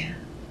grace. Yeah.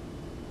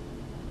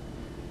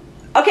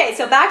 Okay,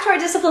 so back to our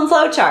discipline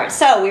flow chart.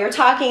 So we were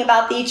talking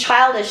about the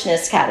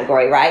childishness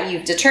category, right?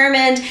 You've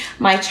determined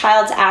my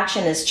child's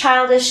action is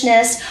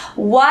childishness.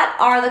 What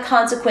are the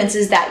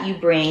consequences that you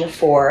bring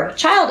for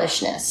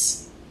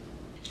childishness?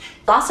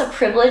 Loss of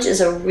privilege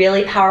is a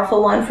really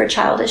powerful one for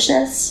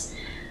childishness.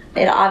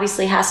 It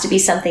obviously has to be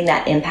something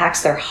that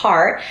impacts their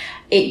heart.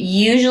 It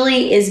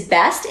usually is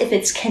best if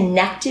it's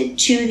connected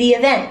to the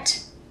event.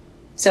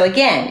 So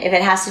again, if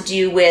it has to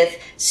do with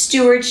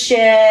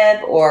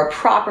stewardship or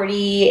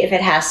property, if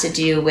it has to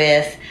do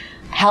with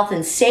health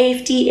and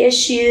safety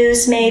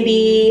issues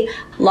maybe,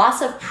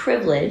 loss of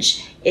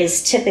privilege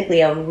is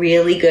typically a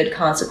really good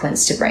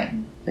consequence to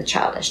bring with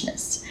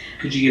childishness.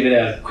 Could you give it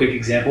a quick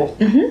example?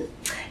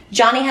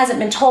 Johnny hasn't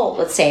been told,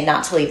 let's say,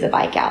 not to leave the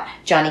bike out.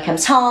 Johnny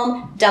comes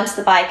home, dumps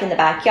the bike in the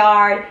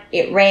backyard,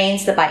 it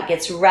rains, the bike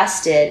gets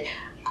rusted.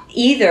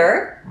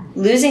 Either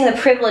losing the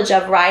privilege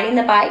of riding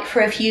the bike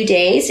for a few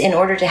days in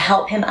order to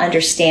help him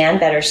understand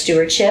better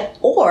stewardship,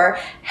 or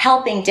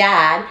helping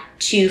dad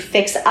to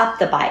fix up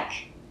the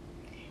bike.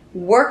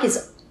 Work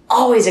is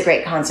always a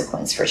great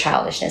consequence for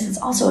childishness. It's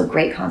also a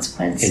great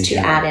consequence to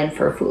add in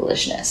for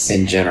foolishness.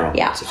 In general.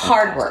 Yeah,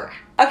 hard work.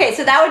 Okay,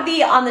 so that would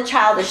be on the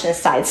childishness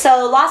side.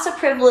 So loss of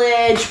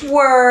privilege,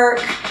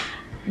 work,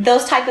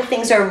 those type of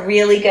things are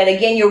really good.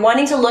 Again, you're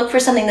wanting to look for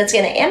something that's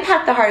going to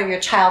impact the heart of your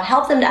child,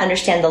 help them to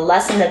understand the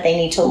lesson that they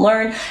need to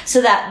learn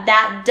so that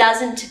that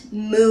doesn't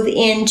move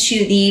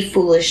into the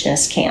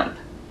foolishness camp.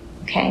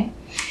 Okay?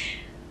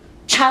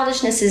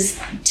 Childishness is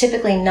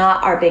typically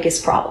not our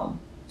biggest problem.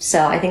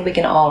 So I think we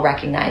can all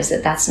recognize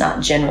that that's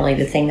not generally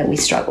the thing that we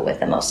struggle with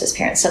the most as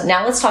parents. So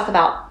now let's talk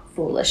about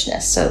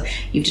foolishness. So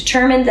you've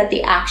determined that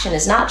the action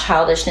is not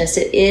childishness,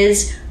 it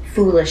is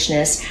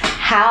foolishness.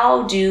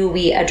 How do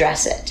we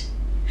address it?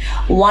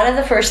 One of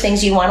the first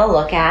things you want to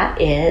look at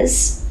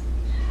is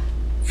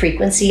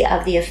frequency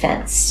of the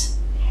offense.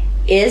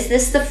 Is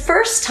this the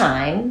first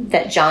time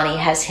that Johnny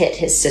has hit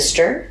his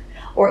sister,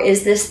 or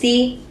is this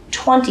the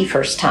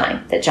 21st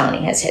time that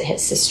Johnny has hit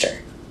his sister?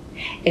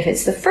 If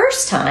it's the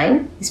first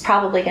time, he's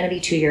probably going to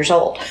be 2 years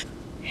old.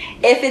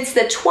 If it's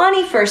the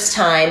 21st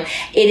time,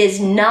 it is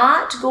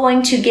not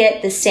going to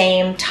get the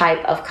same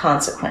type of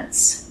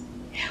consequence.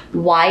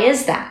 Why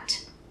is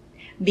that?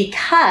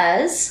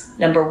 Because,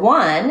 number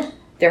one,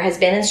 there has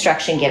been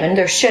instruction given.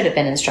 There should have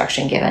been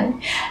instruction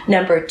given.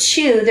 Number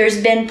two,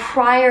 there's been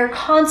prior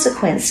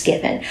consequence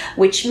given,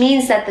 which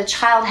means that the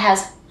child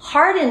has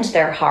hardened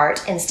their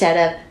heart instead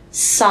of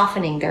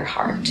softening their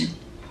heart.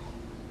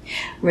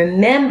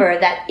 Remember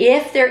that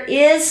if there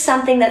is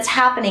something that's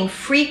happening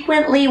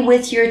frequently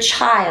with your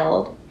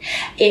child,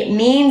 it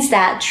means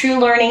that true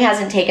learning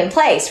hasn't taken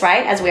place,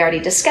 right? As we already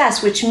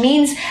discussed, which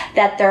means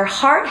that their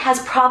heart has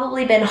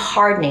probably been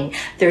hardening.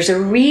 There's a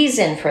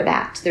reason for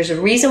that. There's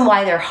a reason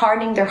why they're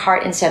hardening their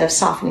heart instead of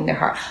softening their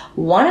heart.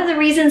 One of the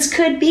reasons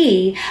could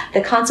be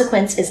the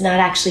consequence is not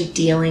actually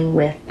dealing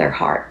with their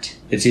heart.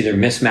 It's either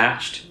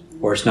mismatched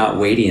or it's not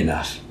weighty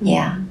enough.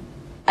 Yeah.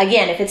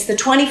 Again, if it's the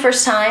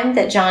 21st time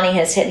that Johnny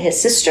has hit his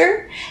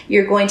sister,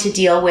 you're going to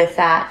deal with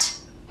that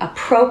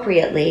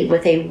appropriately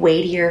with a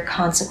weightier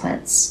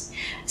consequence.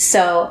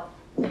 So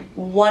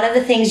one of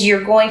the things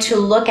you're going to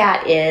look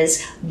at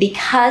is,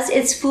 because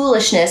it's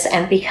foolishness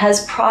and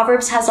because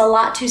Proverbs has a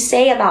lot to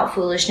say about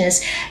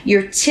foolishness,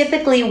 you're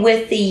typically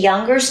with the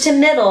youngers to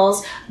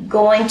middles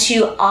going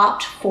to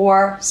opt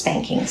for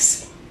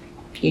spankings.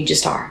 You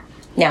just are.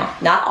 Now,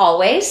 not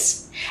always.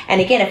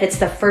 And again, if it's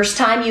the first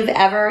time you've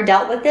ever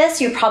dealt with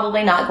this, you're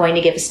probably not going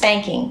to give a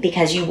spanking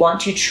because you want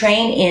to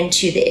train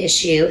into the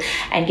issue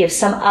and give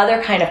some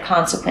other kind of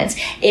consequence.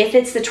 If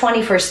it's the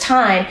 21st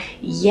time,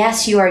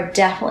 yes, you are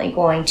definitely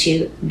going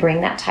to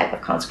bring that type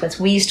of consequence.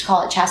 We used to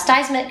call it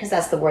chastisement because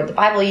that's the word the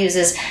Bible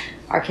uses.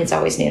 Our kids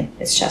always knew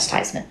it's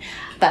chastisement,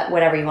 but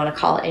whatever you want to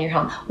call it in your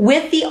home.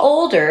 With the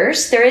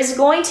olders, there is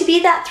going to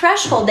be that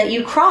threshold that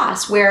you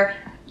cross where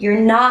you're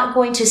not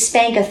going to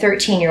spank a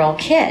 13-year-old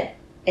kid.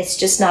 It's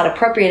just not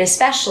appropriate,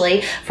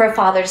 especially for a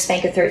father to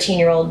spank a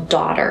 13-year-old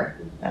daughter.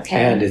 Okay.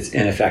 And it's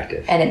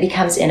ineffective. And it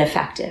becomes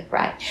ineffective,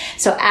 right?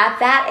 So at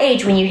that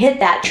age, when you hit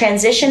that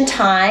transition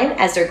time,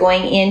 as they're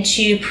going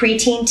into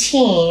preteen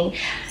teen,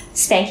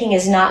 spanking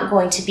is not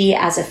going to be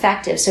as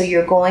effective. So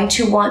you're going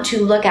to want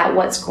to look at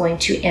what's going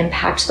to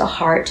impact the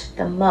heart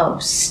the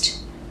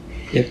most.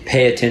 You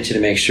pay attention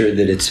to make sure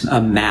that it's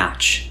a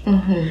match.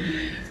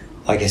 Mm-hmm.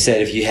 Like I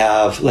said, if you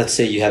have, let's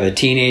say you have a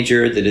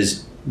teenager that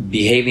is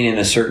behaving in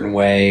a certain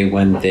way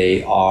when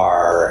they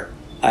are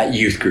at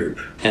youth group,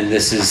 and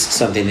this is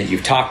something that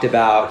you've talked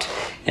about,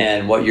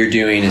 and what you're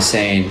doing is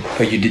saying,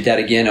 oh, you did that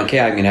again? Okay,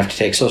 I'm going to have to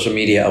take social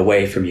media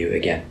away from you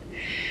again.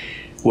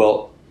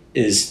 Well,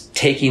 is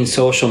taking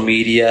social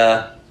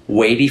media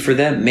weighty for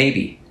them?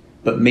 Maybe.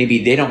 But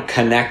maybe they don't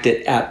connect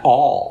it at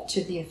all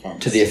to the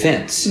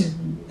offense.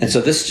 Mm-hmm. And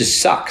so this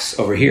just sucks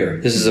over here.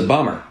 This is a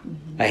bummer.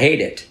 Mm-hmm. I hate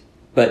it.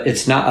 But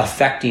it's not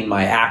affecting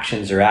my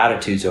actions or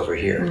attitudes over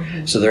here.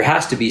 Mm-hmm. So there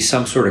has to be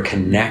some sort of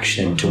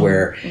connection to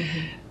where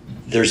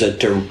there's a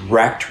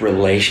direct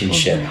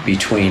relationship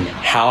between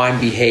how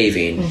I'm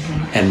behaving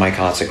and my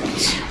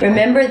consequence.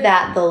 Remember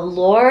that the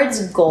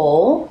Lord's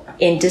goal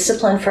in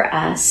discipline for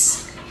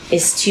us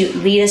is to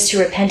lead us to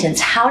repentance.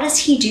 How does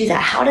he do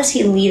that? How does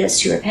he lead us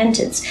to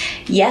repentance?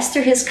 Yes,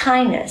 through his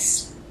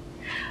kindness,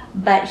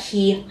 but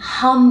he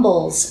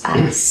humbles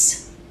us.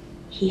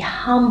 He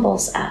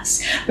humbles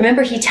us.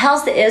 Remember, he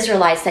tells the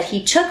Israelites that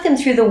he took them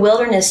through the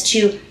wilderness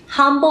to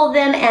humble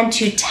them and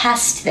to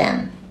test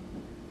them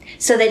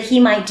so that he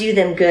might do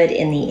them good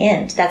in the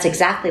end. That's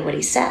exactly what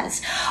he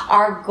says.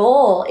 Our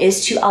goal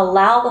is to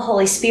allow the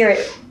Holy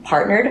Spirit,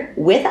 partnered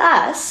with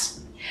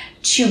us,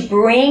 to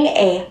bring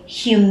a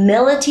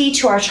humility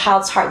to our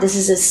child's heart. This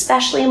is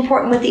especially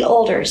important with the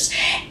olders.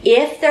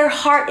 If their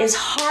heart is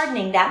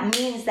hardening, that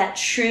means that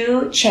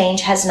true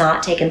change has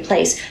not taken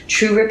place.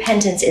 True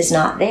repentance is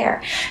not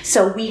there.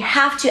 So we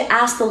have to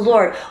ask the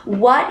Lord,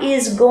 what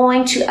is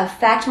going to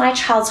affect my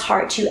child's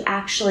heart to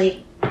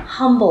actually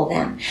humble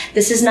them?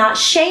 This is not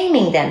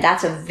shaming them.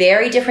 That's a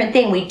very different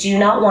thing. We do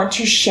not want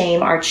to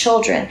shame our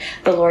children.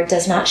 The Lord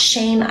does not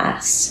shame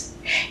us.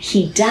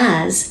 He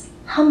does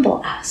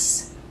humble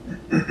us.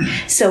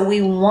 So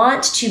we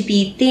want to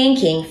be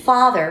thinking,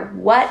 Father,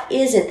 what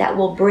is it that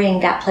will bring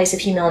that place of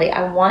humility?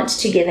 I want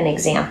to give an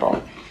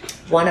example.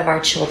 One of our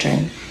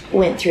children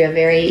went through a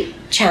very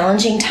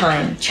challenging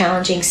time,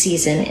 challenging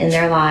season in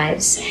their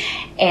lives,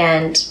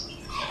 and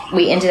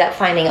we ended up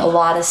finding a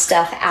lot of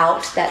stuff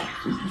out, that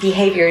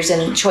behaviors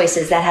and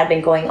choices that had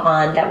been going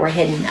on that were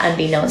hidden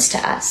unbeknownst to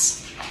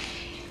us.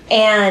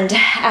 And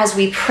as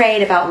we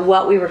prayed about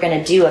what we were going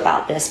to do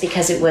about this,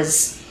 because it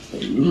was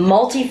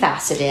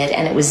multifaceted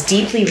and it was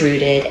deeply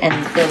rooted,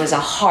 and there was a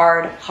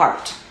hard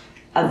heart,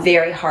 a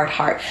very hard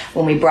heart.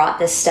 When we brought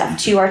this stuff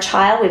to our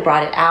child, we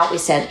brought it out. We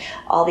said,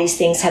 all these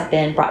things have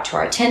been brought to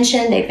our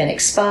attention. They've been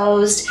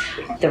exposed.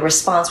 The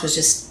response was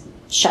just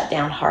shut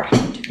down, hard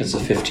heart. It's a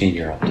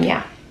 15-year-old.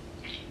 Yeah.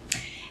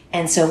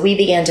 And so we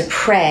began to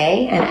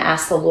pray and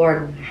ask the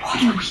Lord, what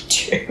do we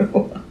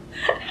do?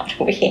 How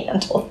do we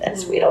handle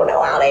this? We don't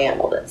know how to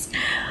handle this.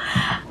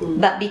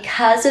 But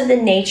because of the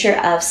nature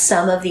of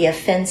some of the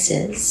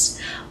offenses,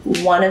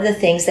 one of the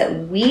things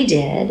that we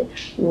did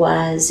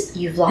was,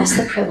 you've lost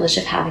the privilege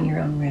of having your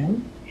own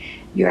room.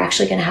 You're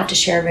actually going to have to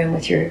share a room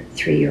with your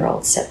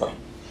 3-year-old sibling.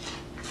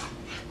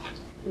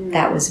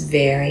 That was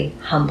very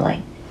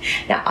humbling.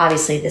 Now,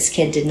 obviously, this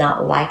kid did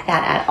not like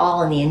that at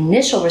all, and the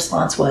initial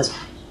response was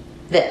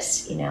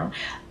this,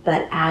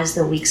 But as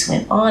the weeks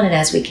went on, and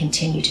as we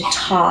continued to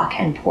talk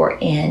and pour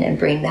in and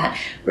bring that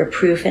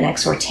reproof and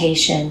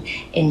exhortation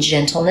in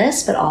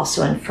gentleness, but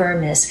also in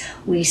firmness,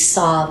 we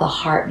saw the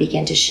heart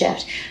begin to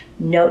shift.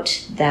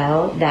 Note,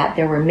 though, that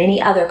there were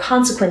many other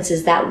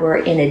consequences that were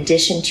in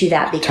addition to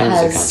that,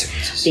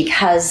 because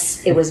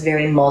it was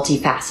very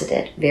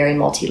multifaceted, very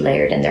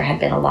multi-layered, and there had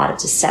been a lot of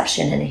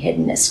deception and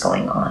hiddenness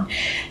going on.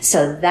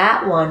 So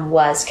that one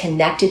was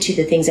connected to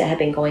the things that had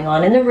been going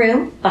on in the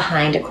room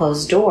behind a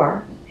closed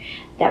door,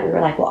 that we were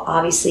like, well,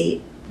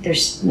 obviously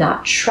there's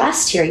not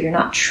trust here. You're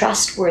not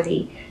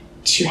trustworthy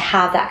to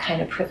have that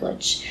kind of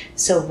privilege.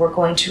 So we're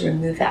going to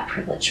remove that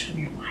privilege from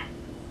your life.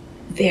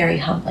 Very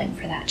humbling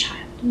for that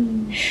child.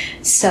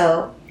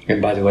 So, and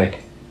by the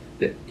way,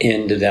 the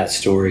end of that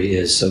story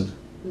is some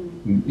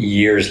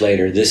years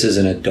later, this is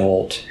an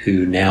adult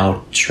who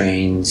now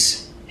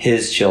trains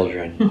his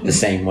children the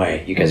same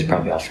way. You guys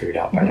probably all figured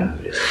out by now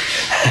who it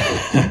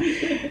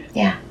is.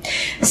 Yeah.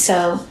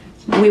 So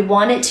we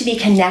want it to be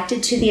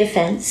connected to the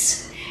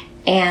offense,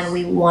 and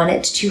we want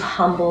it to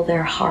humble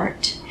their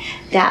heart.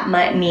 That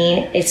might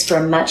mean it's for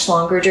a much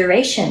longer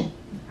duration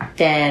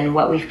than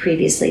what we've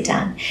previously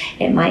done.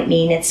 It might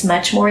mean it's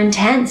much more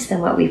intense than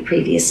what we've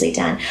previously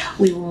done.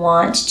 We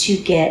want to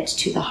get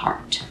to the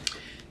heart.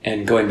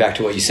 And going back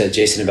to what you said,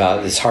 Jason,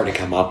 about it's hard to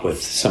come up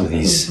with some of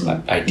these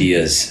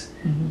ideas.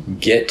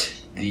 Get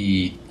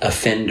the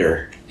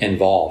offender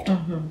involved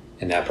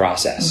in that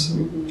process.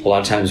 A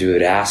lot of times we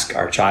would ask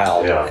our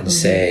child and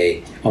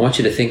say, I want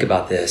you to think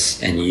about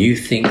this, and you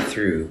think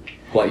through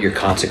what your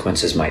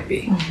consequences might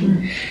be.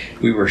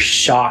 We were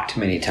shocked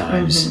many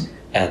times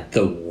at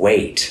the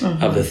weight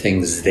of the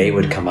things they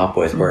would come up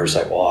with, where it's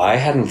like, well, I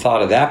hadn't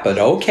thought of that, but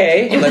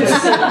okay.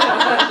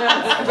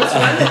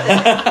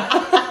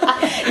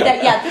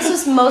 This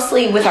was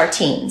mostly with our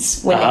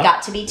teens, when it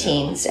got to be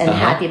teens and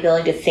had the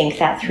ability to think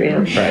that through.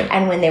 Right.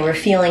 And when they were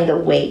feeling the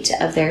weight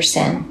of their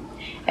sin.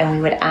 And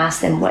we would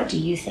ask them, what do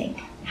you think?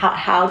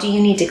 How do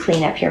you need to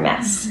clean up your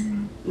mess?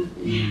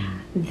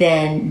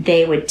 Then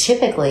they would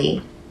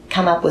typically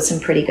come up with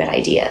some pretty good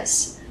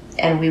ideas.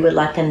 And we would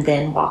let them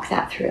then walk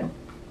that through.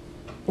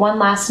 One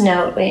last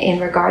note in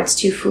regards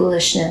to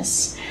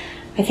foolishness.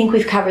 I think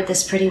we've covered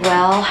this pretty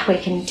well. We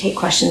can take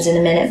questions in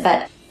a minute,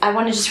 but I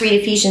want to just read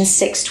Ephesians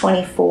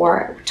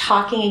 6:24,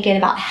 talking again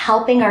about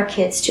helping our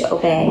kids to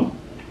obey.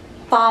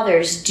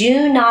 Fathers,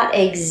 do not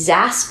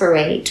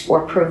exasperate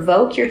or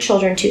provoke your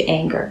children to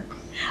anger,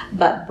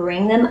 but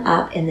bring them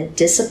up in the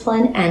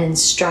discipline and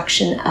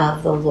instruction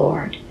of the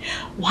Lord.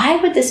 Why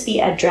would this be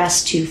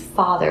addressed to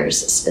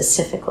fathers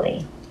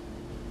specifically?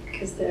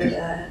 Because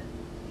they're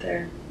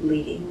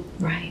leading.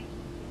 Right.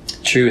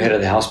 True head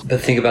of the house.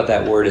 But think about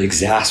that word,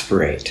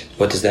 exasperate.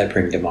 What does that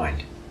bring to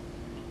mind?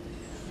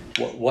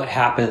 What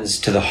happens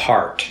to the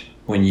heart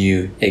when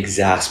you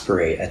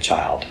exasperate a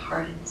child?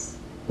 Hardens.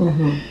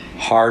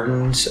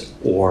 Hardens,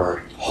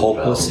 or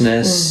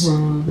hopelessness,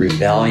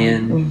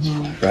 rebellion,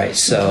 right?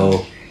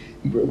 So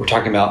we're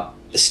talking about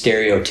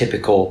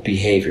stereotypical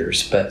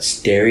behaviors, but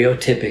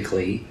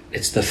stereotypically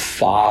it's the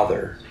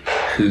father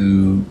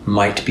who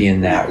might be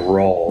in that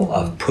role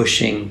of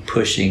pushing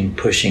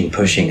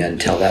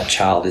until that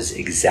child is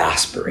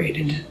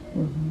exasperated.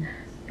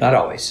 Not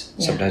always.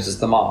 Sometimes it's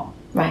the mom.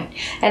 Right.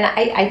 And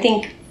I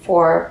think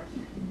for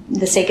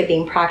the sake of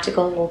being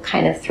practical, we'll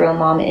kind of throw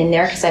mom in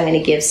there because I'm going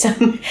to give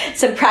some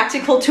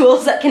practical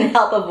tools that can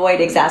help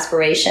avoid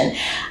exasperation.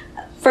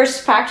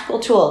 First practical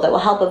tool that will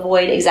help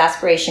avoid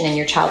exasperation in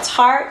your child's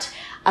heart,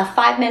 a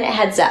 5-minute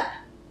heads up.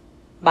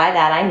 By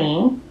that I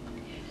mean,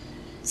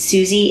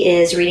 Susie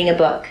is reading a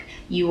book.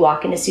 You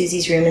walk into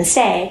Susie's room and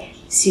say,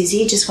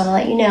 Susie, just want to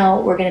let you know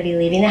we're going to be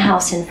leaving the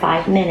house in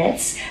 5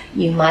 minutes.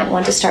 You might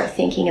want to start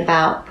thinking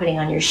about putting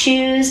on your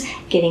shoes,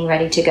 getting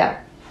ready to go.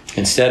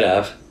 Instead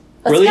of,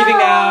 Let's we're leaving go.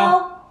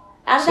 now.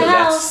 Out of So the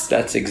house.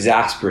 that's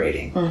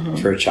exasperating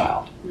for a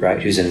child, right?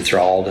 Who's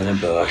enthralled in a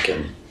book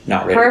and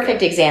not ready.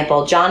 Perfect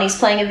example. Johnny's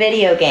playing a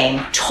video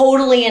game,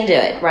 totally into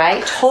it,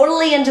 right?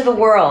 Totally into the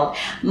world.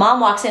 Mom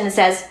walks in and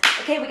says,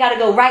 okay, we got to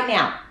go right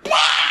now.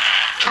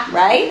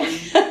 Right?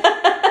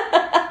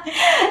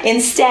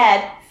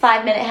 Instead,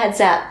 5-minute heads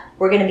up.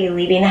 We're going to be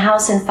leaving the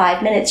house in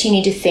 5 minutes. You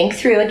need to think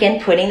through,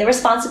 again, putting the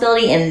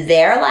responsibility in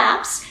their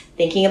laps,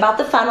 thinking about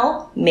the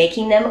funnel,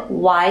 making them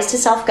wise to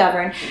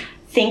self-govern.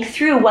 Think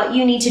through what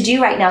you need to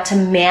do right now to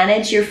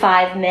manage your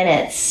 5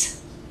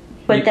 minutes.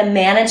 Put the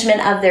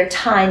management of their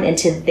time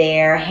into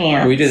their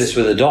hands. We do this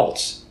with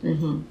adults.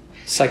 Mm-hmm.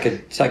 It's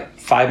like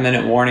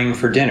 5-minute warning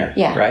for dinner,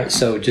 Yeah. right?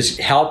 So just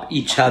help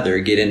each other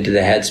get into the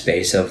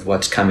headspace of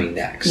what's coming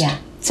next. Yeah.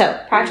 So,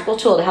 practical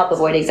tool to help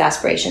avoid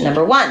exasperation,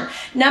 number 1.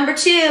 Number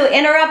 2,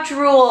 interrupt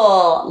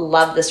rule.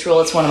 Love this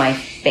rule. It's one of my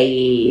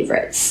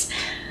favorites.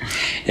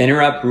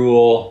 Interrupt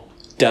rule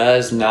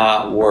does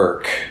not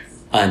work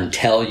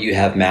until you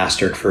have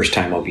mastered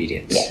first-time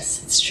obedience.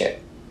 Yes, it's true.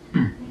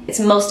 It's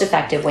most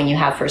effective when you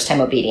have first-time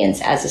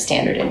obedience as a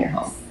standard in your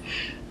home.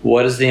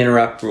 What is the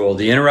interrupt rule?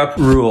 The interrupt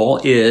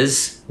rule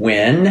is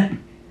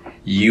when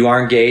you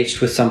are engaged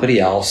with somebody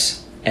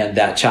else and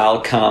that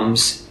child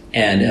comes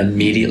and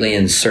immediately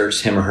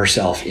inserts him or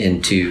herself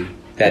into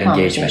that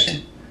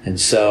engagement. And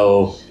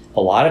so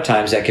a lot of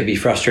times that can be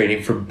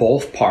frustrating for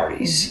both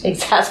parties.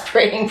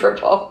 Exasperating for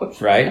both.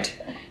 Right?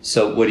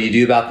 So what do you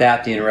do about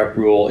that? The interrupt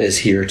rule is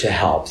here to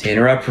help. The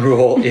interrupt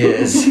rule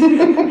is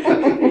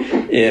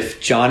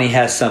if Johnny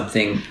has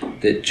something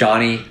that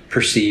Johnny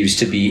perceives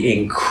to be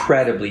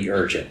incredibly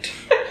urgent.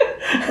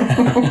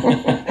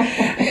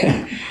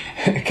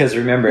 Because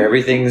remember,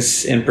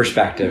 everything's in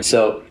perspective.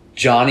 So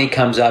Johnny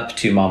comes up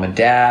to mom and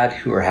dad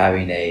who are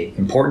having an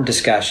important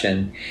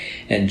discussion,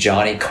 and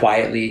Johnny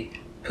quietly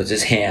puts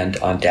his hand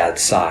on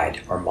dad's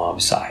side or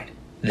mom's side.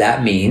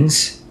 That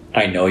means,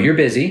 I know you're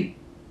busy.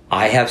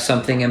 I have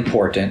something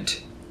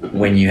important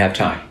when you have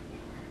time.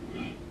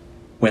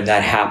 When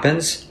that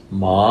happens,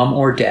 mom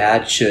or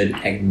dad should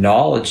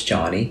acknowledge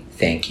Johnny,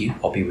 thank you,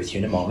 I'll be with you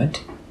in a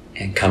moment,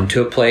 and come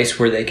to a place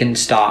where they can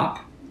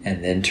stop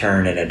and then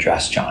turn and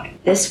address Johnny.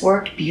 This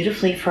worked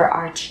beautifully for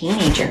our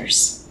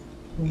teenagers.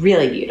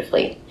 Really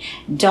beautifully.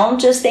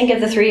 Don't just think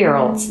of the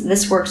 3-year-olds.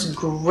 This works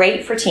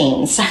great for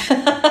teens.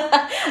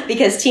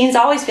 Because teens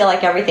always feel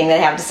like everything they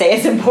have to say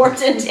is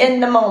important in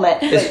the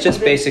moment. It's just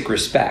basic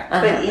respect.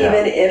 But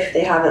even if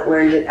they haven't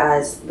learned it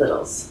as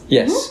littles,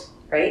 Yes.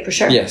 right? For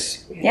sure.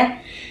 Yes. Yeah.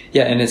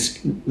 Yeah, and it's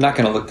not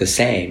going to look the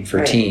same for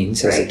Right.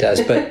 teens as it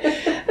does, but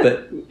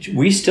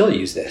we still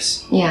use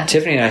this. Yeah.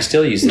 Tiffany and I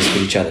still use this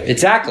with each other.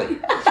 Exactly.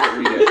 That's what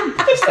we do.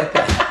 Just like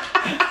that.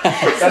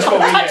 That's what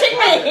we Touching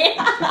me.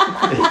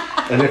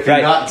 And if you're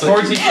Right. not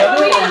Towards each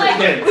other or the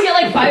kids? We get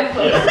like 5 of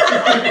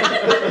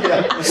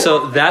them.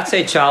 So that's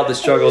a child that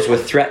struggles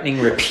with threatening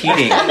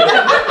repeating.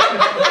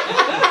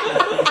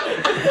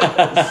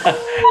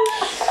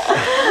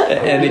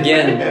 And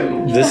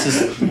again, this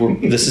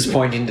is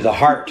pointing to the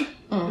heart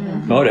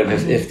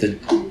motive. If the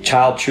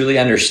child truly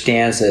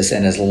understands this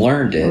and has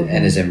learned it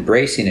and is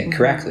embracing it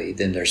correctly,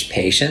 then there's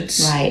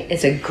patience. Right.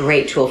 It's a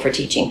great tool for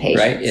teaching patience.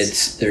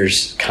 Right?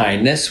 There's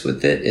kindness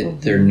with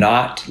it. They're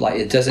not like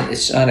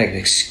it's not an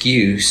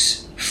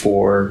excuse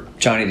for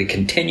Johnny to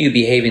continue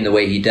behaving the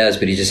way he does,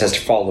 but he just has to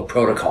follow the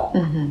protocol.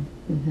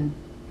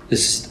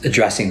 This is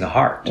addressing the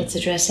heart. It's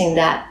addressing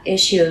that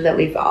issue that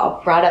we've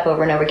all brought up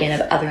over and over again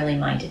of otherly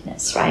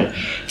mindedness, right?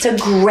 It's a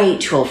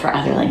great tool for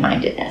otherly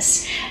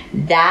mindedness.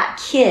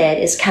 That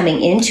kid is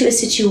coming into a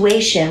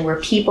situation where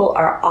people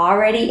are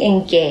already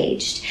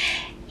engaged.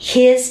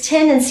 His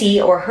tendency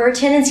or her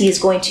tendency is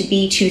going to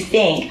be to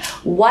think,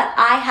 what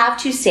I have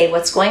to say,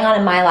 what's going on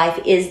in my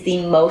life is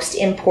the most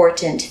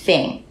important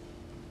thing.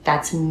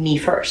 That's me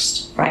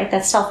first, right?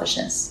 That's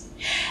selfishness.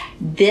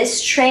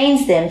 This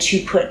trains them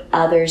to put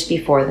others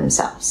before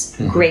themselves.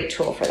 Great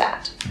tool for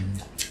that.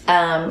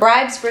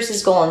 Bribes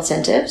versus goal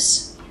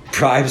incentives.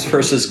 Bribes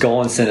versus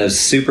goal incentives,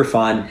 super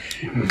fun.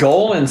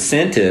 Goal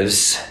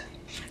incentives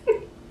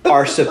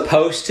are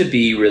supposed to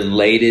be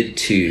related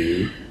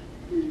to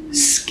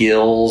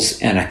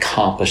skills and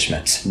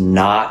accomplishments,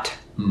 not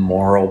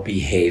moral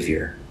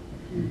behavior.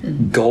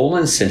 Goal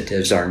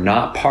incentives are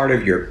not part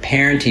of your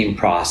parenting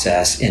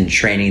process in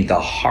training the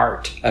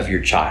heart of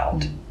your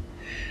child.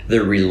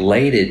 They're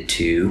related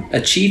to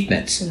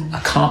achievements,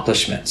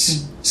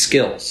 accomplishments,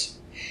 skills.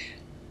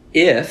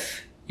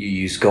 If you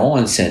use goal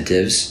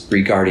incentives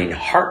regarding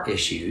heart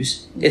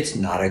issues, it's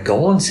not a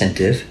goal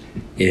incentive,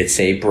 it's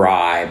a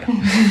bribe. I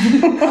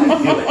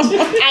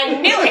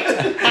knew it.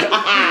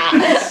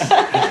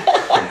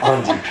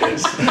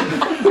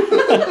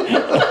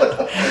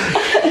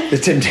 The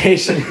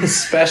temptation,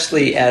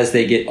 especially as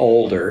they get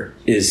older,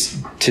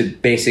 is to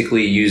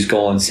basically use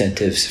goal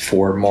incentives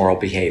for moral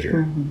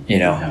behavior. You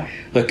know,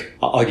 look,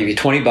 I'll give you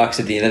 $20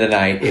 at the end of the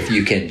night if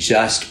you can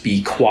just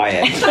be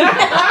quiet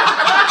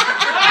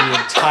the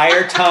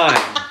entire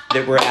time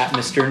that we're at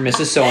Mr. and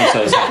Mrs.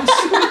 So-and-so's house.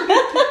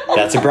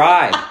 That's a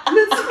bribe.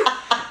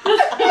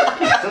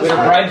 With a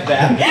bribe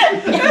back.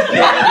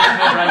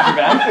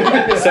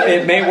 So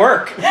it may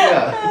work.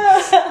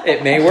 Yeah.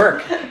 It may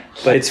work,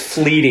 but it's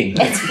fleeting.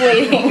 It's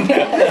fleeting.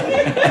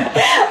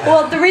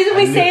 Well, the reason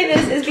we say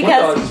this is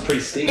because It's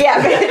pretty steep. yeah,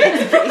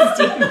 it's pretty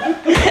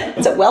steep.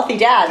 It's a wealthy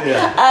dad.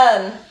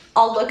 Yeah.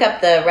 I'll look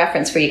up the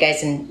reference for you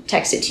guys and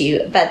text it to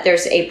you. But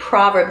there's a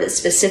proverb that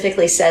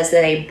specifically says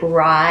that a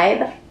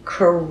bribe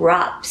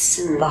corrupts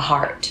the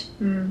heart.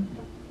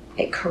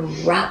 It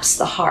corrupts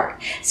the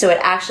heart. So it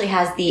actually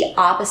has the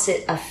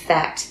opposite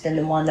effect than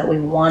the one that we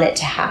want it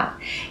to have.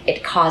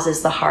 It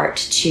causes the heart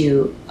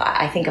to,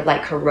 I think of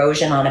like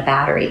corrosion on a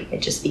battery.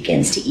 It just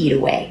begins to eat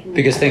away.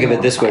 Because think of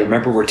it this way.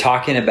 Remember, we're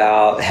talking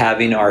about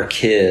having our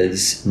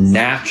kids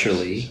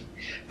naturally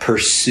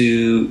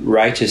pursue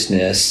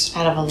righteousness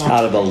Out of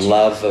a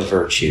love of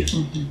virtue.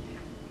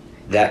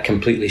 That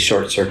completely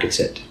short circuits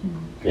it.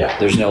 Yeah.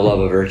 There's no love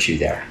of virtue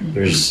there.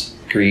 There's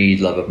greed,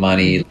 love of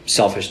money,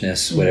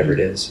 selfishness, whatever it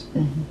is.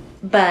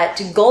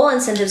 But goal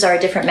incentives are a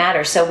different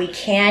matter. So we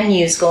can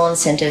use goal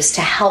incentives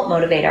to help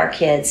motivate our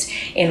kids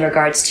in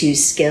regards to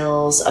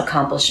skills,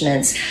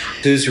 accomplishments.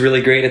 Who's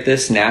really great at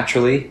this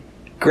naturally?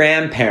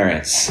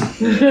 Grandparents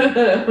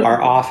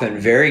are often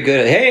very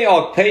good at, hey,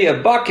 I'll pay you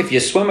 $1 if you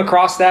swim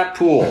across that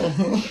pool.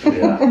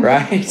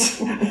 Right?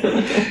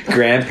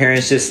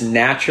 Grandparents just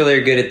naturally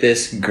are good at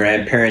this.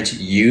 Grandparents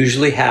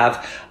usually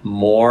have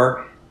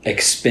more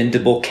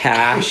expendable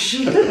cash.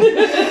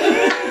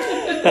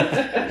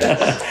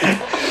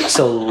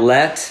 So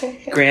let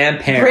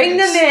grandparents Bring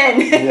them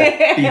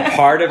in. be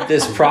part of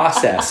this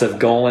process of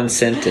goal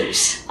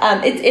incentives.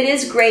 It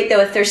is great though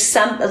if there's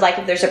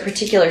if there's a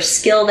particular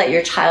skill that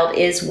your child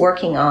is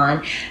working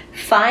on,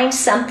 find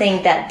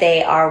something that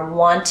they are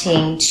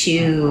wanting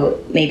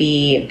to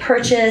maybe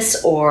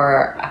purchase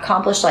or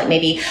accomplish. Like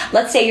maybe,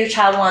 let's say your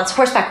child wants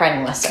horseback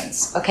riding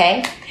lessons,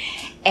 okay?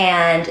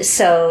 And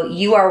so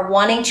you are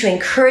wanting to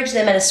encourage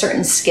them in a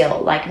certain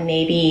skill, like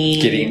maybe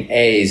Getting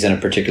A's in a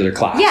particular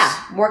class. Yeah,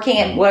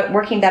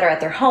 working better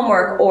at their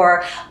homework,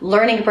 or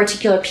learning a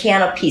particular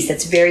piano piece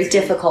that's very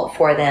difficult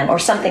for them, or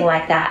something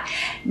like that.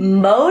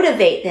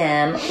 Motivate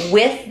them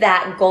with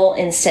that goal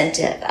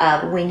incentive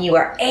of, when you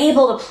are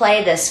able to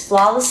play this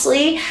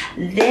flawlessly,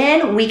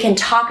 then we can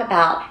talk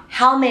about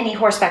how many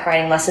horseback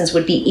riding lessons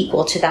would be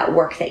equal to that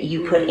work that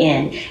you put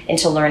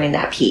into learning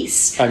that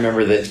piece. I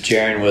remember that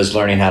Jaron was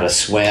learning how to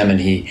swim, and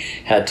he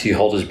had to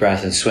hold his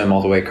breath and swim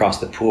all the way across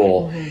the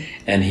pool,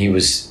 and it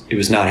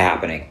was not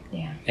happening.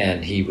 Yeah.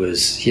 And he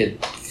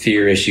had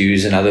fear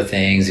issues and other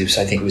things.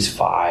 I think he was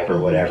 5 or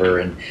whatever,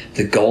 and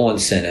the goal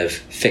incentive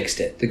fixed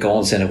it. The goal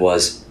incentive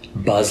was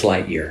Buzz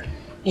Lightyear.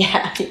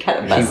 Yeah, you got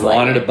a Buzz He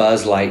wanted a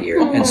Buzz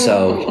Lightyear, and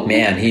so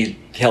he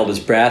held his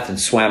breath and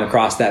swam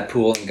across that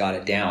pool and got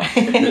it down.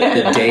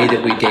 The day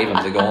that we gave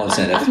him the goal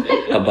incentive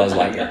of Buzz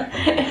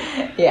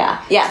Lightyear.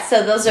 Yeah.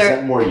 So those Is are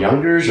that more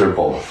youngers or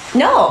both?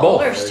 Both.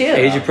 olders too.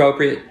 Age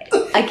appropriate.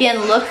 Again,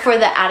 look for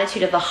the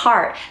attitude of the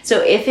heart.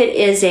 So if it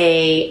is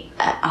a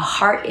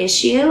heart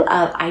issue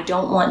of, I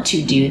don't want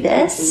to do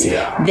this,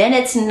 then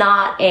it's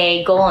not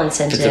a goal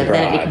incentive, It's a then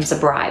it bribe. becomes a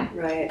bribe.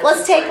 Right.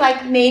 Let's take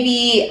like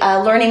maybe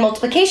learning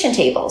multiplication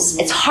tables.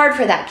 It's hard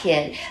for that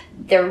kid.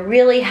 They're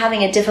really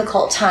having a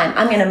difficult time.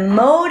 I'm going to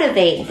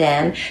motivate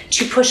them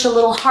to push a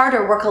little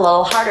harder, work a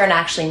little harder, and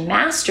actually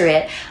master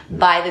it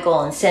by the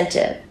goal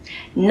incentive.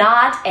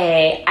 Not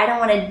I don't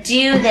want to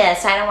do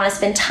this, I don't want to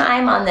spend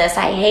time on this,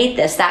 I hate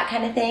this, that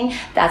kind of thing.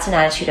 That's an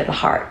attitude of the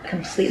heart.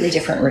 Completely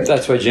different route.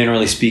 That's why,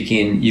 generally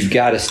speaking, you've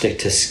got to stick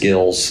to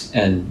skills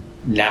and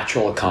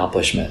natural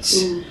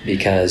accomplishments,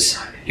 because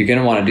you're going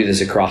to want to do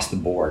this across the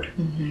board.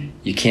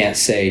 You can't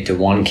say to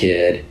one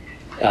kid,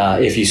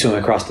 if you swim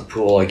across the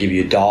pool, I give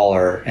you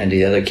 $1, and to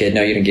the other kid,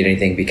 no, you don't get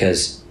anything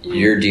because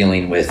you're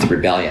dealing with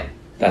rebellion.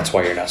 That's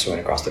why you're not swimming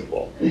across the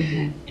pool.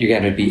 You're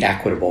going to be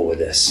equitable with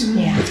this,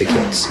 with the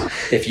kids.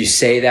 If you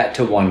say that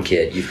to one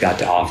kid, you've got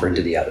to offer it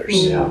to the others.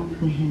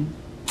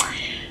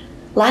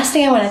 Last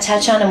thing I want to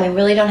touch on, and we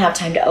really don't have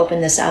time to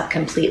open this up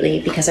completely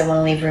because I want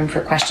to leave room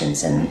for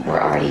questions and we're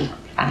already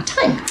out of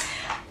time.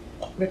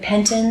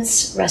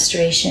 Repentance,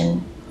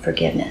 restoration,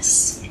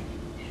 forgiveness.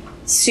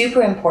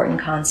 Super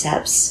important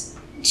concepts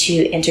to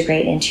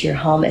integrate into your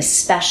home,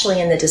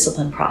 especially in the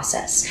discipline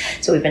process.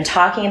 So we've been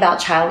talking about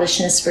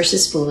childishness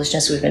versus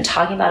foolishness. We've been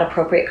talking about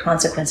appropriate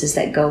consequences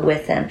that go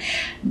with them.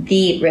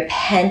 The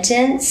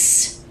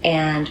repentance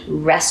and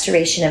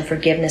restoration and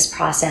forgiveness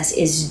process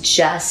is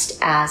just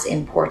as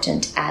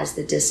important as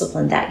the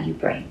discipline that you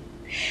bring.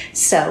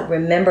 So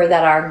remember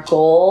that our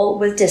goal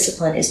with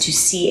discipline is to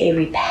see a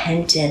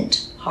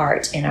repentant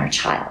heart in our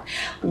child.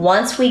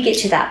 Once we get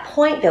to that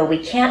point, though, we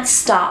can't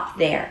stop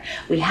there.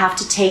 We have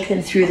to take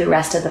them through the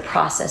rest of the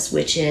process,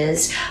 which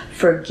is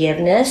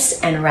forgiveness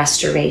and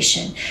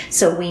restoration.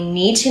 So we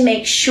need to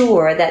make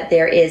sure that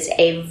there is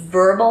a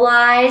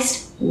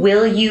verbalized,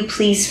 will you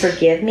please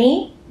forgive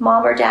me,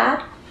 mom or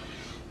dad?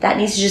 That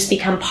needs to just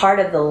become part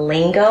of the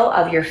lingo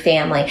of your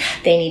family.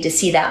 They need to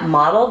see that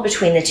modeled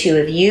between the two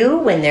of you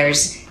when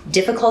there's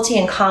difficulty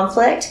and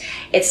conflict.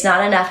 It's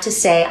not enough to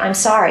say, I'm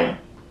sorry.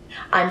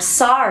 I'm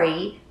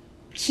sorry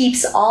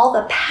keeps all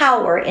the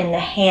power in the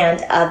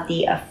hand of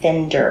the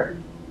offender.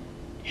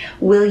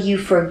 Will you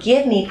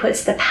forgive me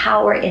puts the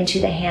power into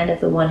the hand of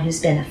the one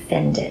who's been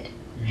offended.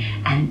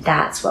 And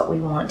that's what we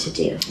want to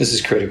do. This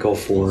is critical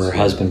for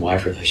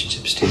husband-wife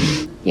relationships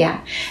too.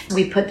 Yeah.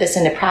 We put this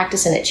into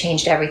practice and it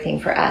changed everything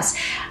for us.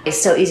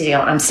 It's so easy to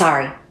go, I'm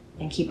sorry,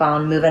 and keep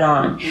on moving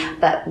on.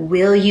 But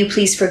will you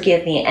please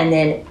forgive me? And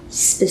then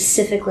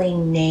specifically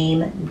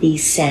name the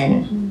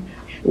sin.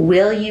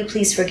 Will you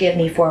please forgive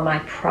me for my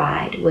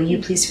pride? Will you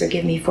please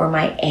forgive me for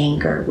my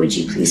anger? Would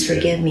you please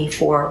forgive me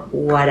for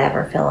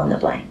whatever, fill in the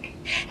blank?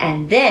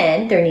 And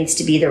then there needs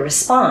to be the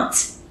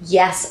response,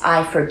 yes,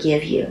 I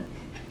forgive you.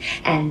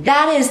 And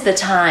that is the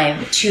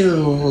time to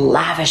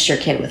lavish your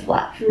kid with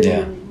love.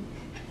 Yeah.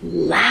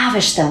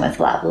 Lavish them with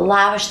love.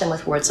 Lavish them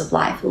with words of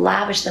life.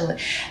 Lavish them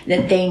with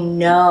that they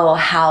know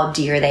how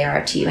dear they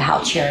are to you,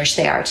 how cherished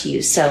they are to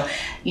you. So,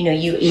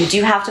 you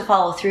do have to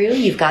follow through.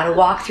 You've got to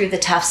walk through the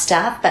tough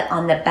stuff, but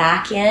on the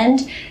back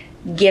end,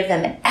 give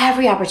them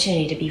every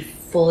opportunity to be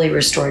fully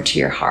restored to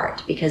your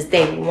heart because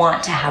they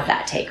want to have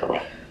that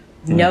takeaway.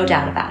 No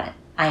doubt about it.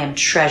 I am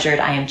treasured.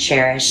 I am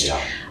cherished.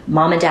 Yeah.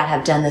 Mom and dad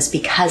have done this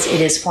because it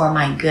is for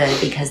my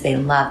good, because they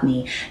love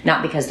me,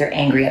 not because they're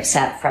angry,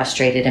 upset,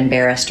 frustrated,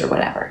 embarrassed, or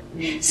whatever.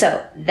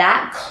 So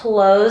that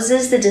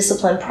closes the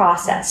discipline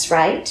process,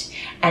 right?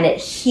 And it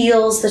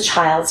heals the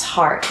child's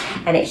heart,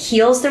 and it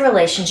heals the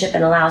relationship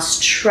and allows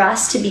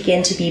trust to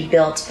begin to be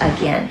built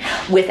again.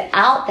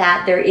 Without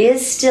that, there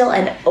is still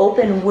an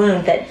open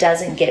wound that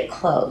doesn't get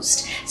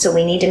closed. So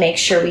we need to make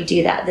sure we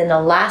do that. Then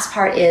the last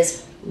part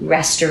is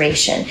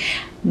restoration.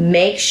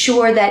 Make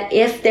sure that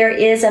if there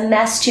is a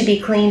mess to be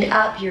cleaned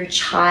up, your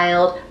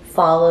child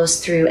follows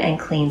through and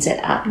cleans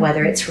it up,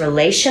 whether it's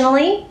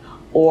relationally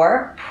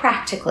or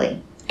practically.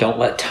 Don't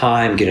let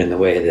time get in the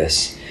way of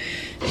this.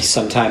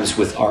 Sometimes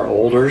with our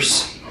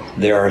olders,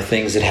 there are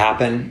things that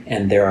happen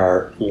and there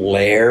are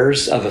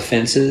layers of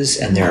offenses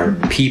and there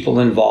are people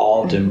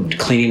involved, and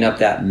cleaning up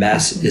that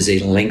mess is a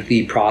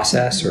lengthy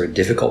process or a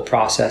difficult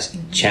process,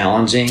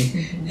 challenging,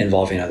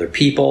 involving other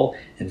people,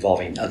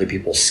 involving other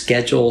people's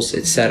schedules,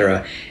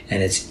 etc.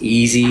 And it's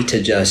easy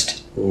to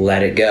just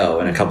let it go.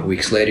 And a couple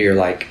weeks later, you're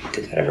like,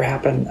 did that ever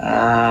happen?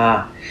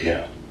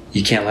 Yeah.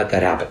 You can't let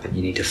that happen.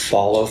 You need to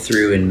follow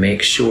through and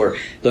make sure.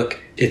 Look,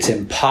 it's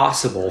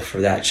impossible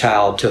for that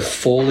child to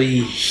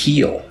fully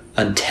heal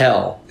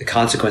until the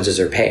consequences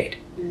are paid.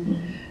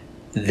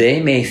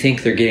 They may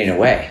think they're getting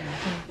away,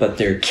 but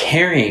they're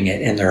carrying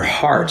it in their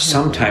heart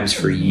sometimes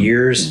for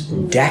years,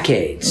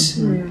 decades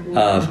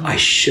of, I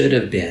should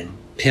have been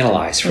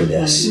penalized for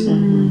this,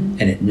 and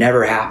it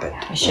never happened.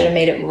 I should have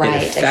made it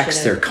right. It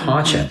affects their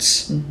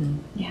conscience.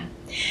 Yeah.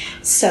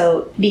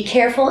 So be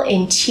careful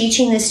in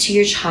teaching this to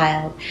your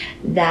child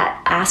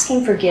that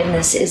asking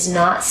forgiveness is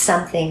not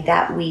something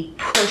that we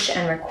push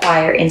and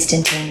require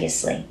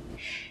instantaneously.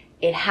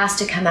 It has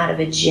to come out of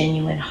a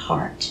genuine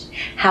heart.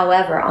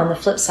 However, on the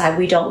flip side,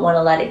 we don't want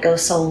to let it go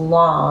so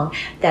long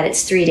that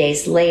it's 3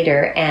 days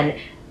later and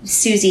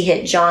Susie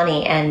hit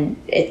Johnny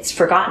and it's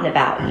forgotten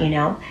about,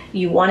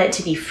 You want it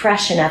to be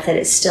fresh enough that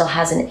it still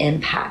has an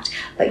impact,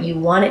 but you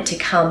want it to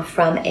come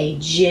from a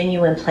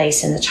genuine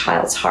place in the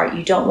child's heart.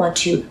 You don't want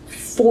to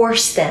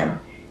force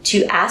them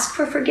to ask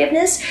for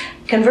forgiveness.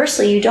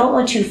 Conversely, you don't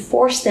want to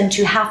force them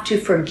to have to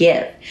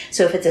forgive.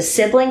 So if it's a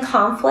sibling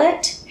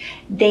conflict,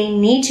 they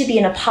need to be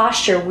in a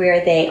posture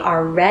where they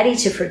are ready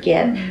to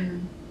forgive.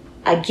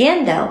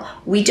 Again, though,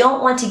 we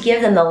don't want to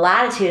give them the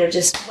latitude of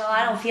just, well,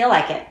 I don't feel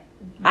like it.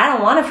 I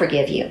don't want to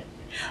forgive you.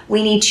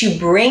 We need to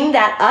bring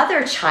that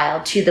other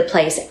child to the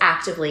place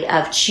actively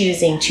of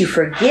choosing to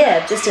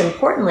forgive, just as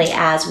importantly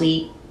as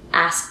we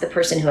ask the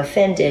person who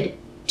offended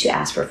to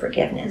ask for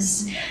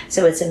forgiveness.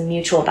 So it's a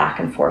mutual back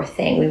and forth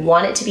thing. We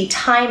want it to be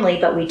timely,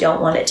 but we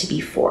don't want it to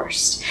be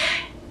forced.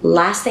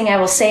 Last thing I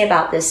will say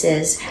about this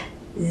is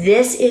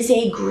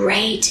a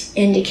great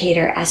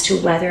indicator as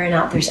to whether or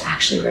not there's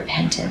actually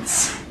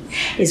repentance,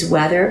 is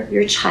whether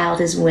your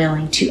child is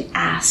willing to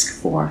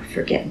ask for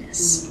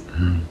forgiveness.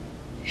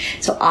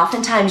 So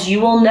oftentimes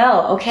you will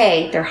know,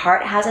 okay, their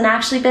heart hasn't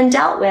actually been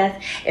dealt with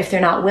if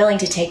they're not willing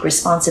to take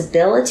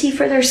responsibility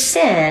for their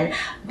sin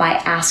by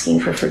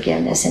asking for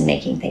forgiveness and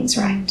making things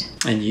right.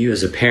 And you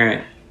as a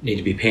parent need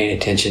to be paying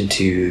attention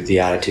to the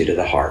attitude of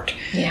the heart.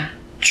 Yeah.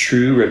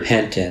 True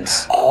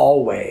repentance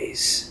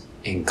always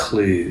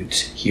includes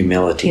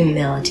humility.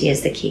 Humility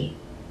is the key.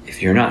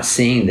 If you're not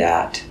seeing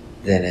that,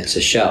 then it's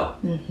a show.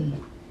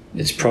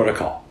 It's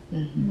protocol.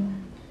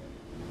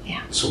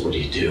 So what do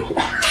you do?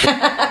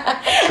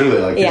 Truly,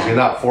 like, 'cause Yeah. you're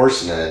not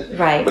forcing it,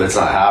 Right. but it's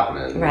not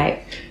happening.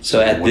 Right.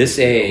 So at this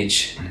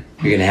age,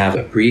 you're going to have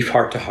a brief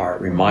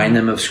heart-to-heart, remind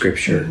them of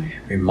Scripture,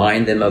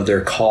 remind them of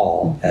their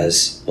call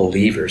as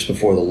believers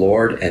before the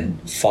Lord and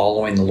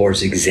following the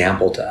Lord's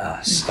example to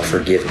us of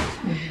forgiving,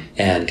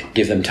 and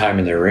give them time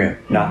in their room,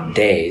 not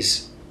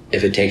days.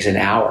 If it takes an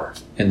hour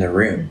in the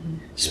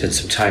room, spend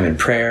some time in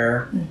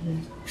prayer,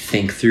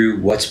 think through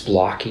what's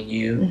blocking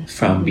you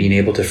from being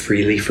able to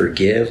freely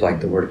forgive, like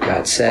the Word of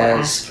God Ask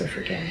says, for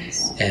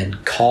forgiveness.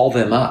 and call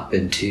them up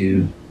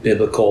into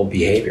biblical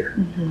behavior.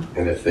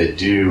 And if they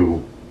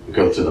do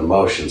go through the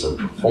motions and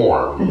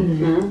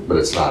perform, but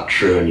it's not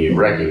true, and you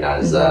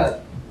recognize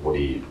that, what do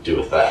you do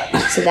with that?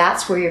 So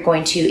that's where you're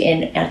going to,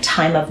 in a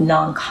time of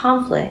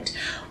non-conflict,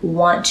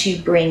 want to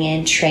bring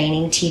in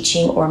training,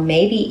 teaching, or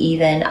maybe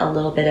even a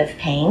little bit of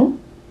pain,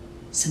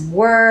 some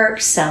work,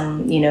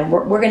 some,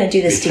 we're going to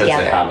do this Because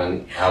together. they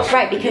haven't.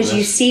 Right, because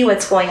you see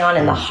what's going on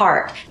in the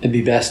heart. It'd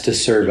be best to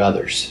serve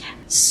others.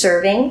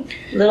 Serving,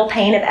 little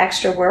pain of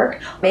extra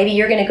work. Maybe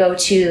you're going to go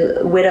to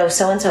widow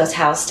so-and-so's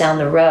house down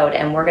the road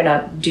and we're going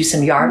to do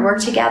some yard work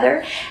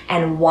together.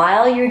 And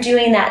while you're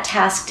doing that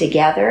task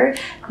together,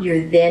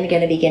 you're then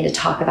going to begin to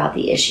talk about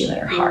the issue in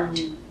her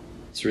heart.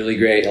 It's really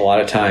great a lot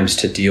of times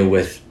to deal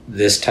with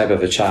this type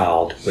of a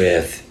child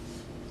with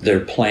their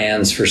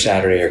plans for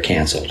Saturday are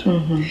canceled.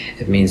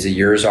 It means that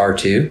yours are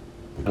too,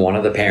 one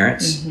of the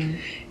parents,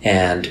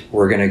 and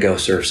we're going to go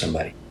serve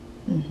somebody.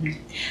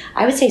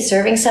 I would say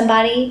serving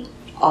somebody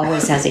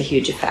always has a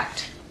huge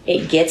effect.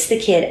 It gets the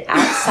kid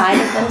outside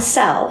of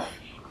themselves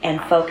and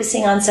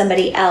focusing on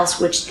somebody else,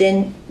 which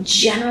then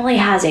generally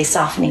has a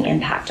softening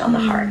impact on the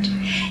heart.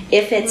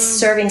 If it's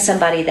serving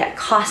somebody that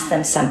costs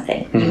them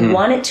something, you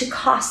want it to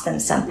cost them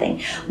something,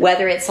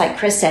 whether it's, like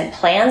Chris said,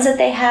 plans that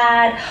they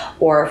had,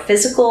 or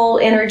physical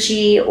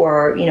energy,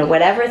 or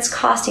whatever it's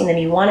costing them,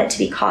 you want it to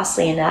be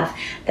costly enough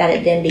that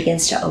it then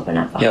begins to open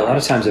up the Yeah, a heart. lot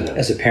of times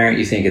as a parent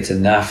you think it's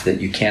enough that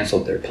you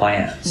canceled their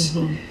plans.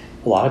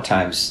 A lot of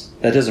times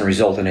that doesn't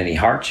result in any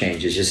heart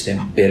change, it just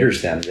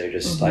embitters them. They're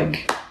just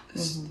like,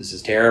 this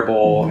is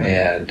terrible,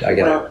 and I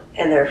gotta... Well,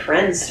 and their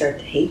friends start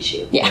to hate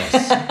you.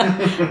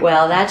 Yeah.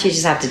 Well, that you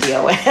just have to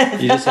deal with.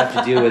 You just have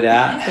to deal with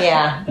that.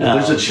 Yeah.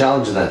 There's a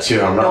challenge in that too.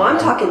 No, I'm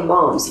talking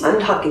moms. I'm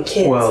talking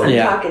kids. Well, I'm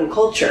yeah. talking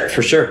culture.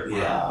 For sure.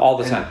 Yeah. All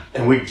the time.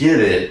 And we get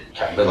it,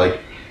 but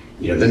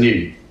then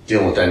you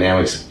dealing with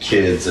dynamics of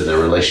kids and their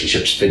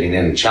relationships fitting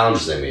in and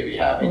challenges they may be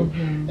having.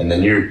 And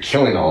then you're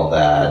killing all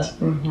that,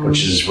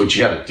 which is what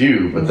you got to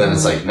do. But then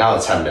it's like, now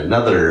it's having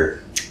another,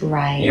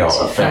 Right.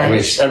 effect. I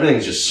mean,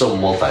 everything's just so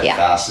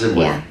multifaceted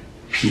with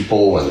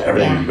people and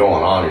everything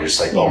going on. You're just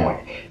like, oh my,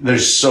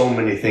 there's so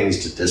many things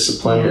to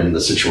discipline in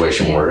the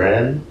situation we're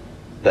in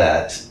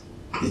that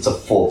it's a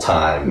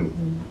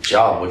full-time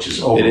job, which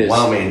is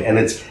overwhelming, and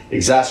it's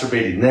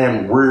exacerbating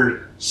them.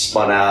 We're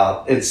spun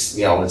out. It's,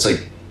 it's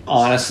like,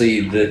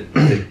 Honestly,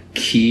 the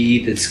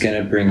key that's going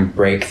to bring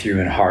breakthrough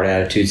in heart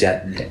attitudes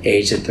at the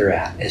age that they're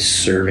at is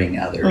serving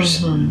others.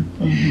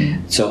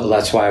 So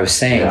that's why I was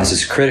saying this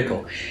is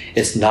critical.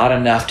 It's not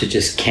enough to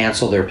just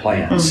cancel their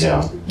plans.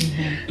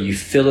 You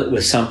fill it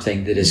with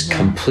something that is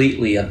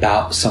completely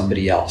about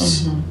somebody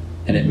else.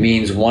 And it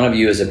means one of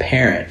you as a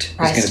parent is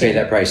going to pay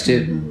that price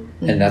too.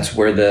 And that's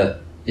where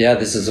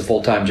this is a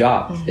full-time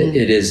job.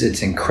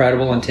 It's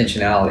incredible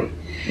intentionality.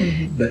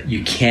 But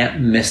you can't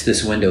miss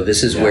this window.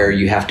 This is where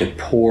you have to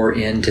pour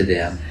into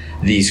them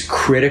these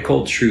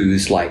critical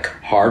truths like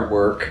hard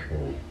work,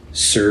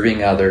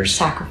 serving others,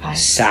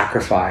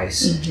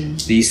 sacrifice.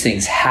 These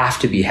things have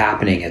to be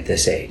happening at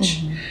this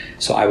age.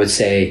 So I would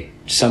say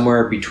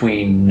somewhere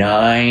between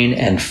 9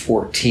 and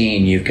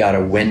 14, you've got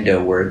a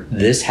window where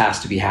this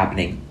has to be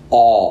happening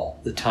all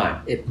the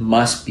time. It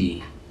must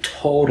be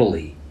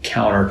totally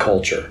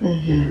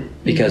counterculture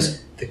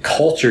because the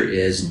culture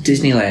is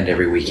Disneyland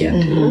every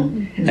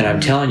weekend. And I'm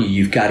telling you,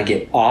 you've got to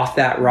get off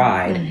that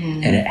ride,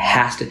 and it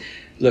has to...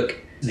 Look,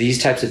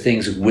 these types of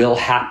things will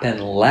happen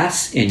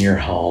less in your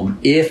home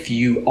if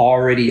you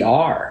already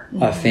are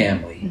a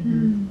family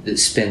that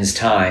spends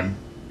time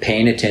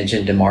paying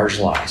attention to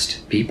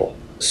marginalized people,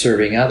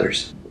 serving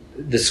others.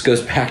 This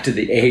goes back to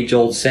the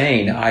age-old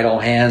saying, idle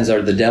hands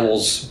are the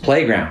devil's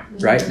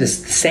playground, right? This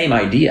is the same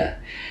idea.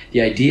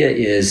 The idea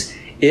is,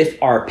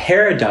 if our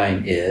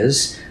paradigm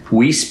is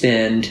we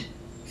spend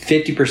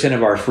 50%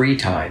 of our free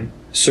time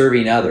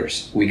serving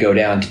others. We go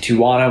down to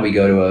Tijuana, we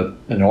go to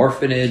an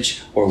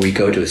orphanage, or we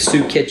go to a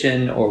soup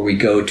kitchen, or we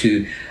go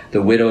to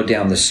the widow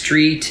down the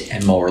street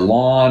and mow her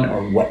lawn,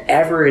 or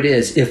whatever it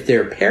is. If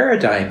their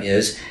paradigm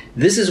is,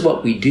 this is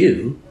what we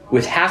do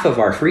with half of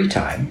our free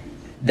time,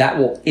 that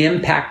will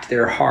impact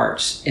their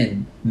hearts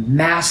in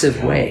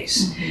massive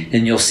ways.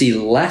 And you'll see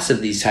less of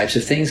these types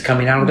of things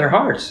coming out of their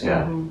hearts.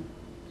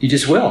 You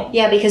just will.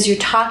 Yeah, because you're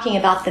talking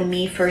about the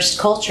me first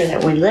culture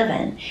that we live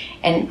in.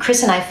 And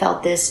Chris and I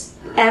felt this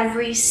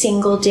every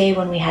single day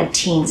when we had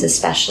teens,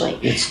 especially.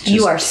 It's just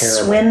you are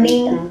terrible.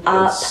 swimming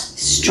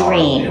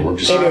upstream.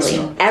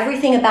 Literally.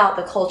 Everything about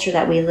the culture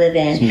that we live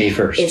in It's me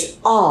first. is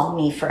all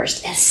me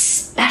first,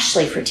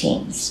 especially for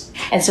teens.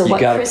 And so You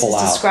what gotta Chris pull is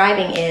out.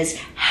 describing is,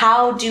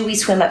 how do we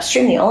swim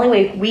upstream? The only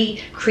way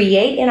we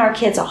create in our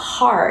kids a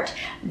heart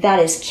that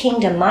is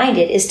kingdom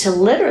minded is to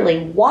literally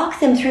walk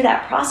them through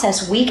that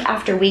process week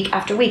after week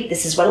after week.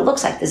 This is what it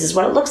looks like. This is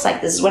what it looks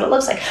like. This is what it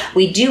looks like.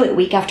 We do it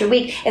week after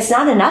week. It's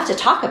not enough to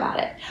talk about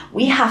it.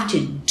 We have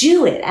to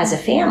do it as a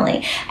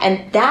family.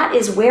 And that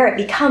is where it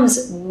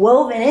becomes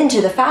woven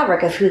into the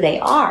fabric of who they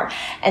are.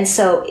 And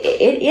so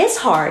it is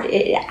hard.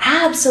 It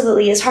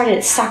absolutely is hard, and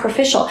it's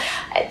sacrificial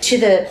to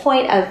the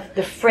point of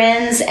the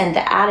friends and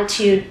the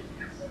attitude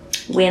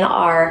when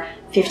our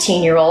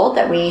 15-year-old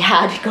that we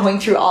had going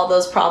through all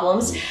those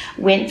problems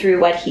went through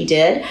what he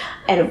did,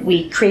 and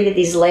we created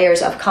these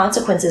layers of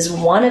consequences.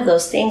 One of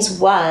those things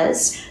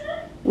was,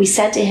 we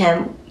said to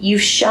him,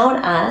 you've shown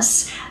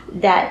us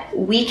that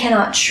we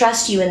cannot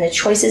trust you in the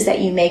choices that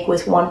you make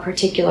with one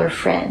particular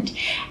friend.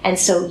 And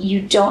so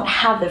you don't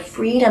have the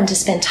freedom to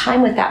spend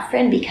time with that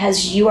friend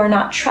because you are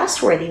not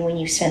trustworthy when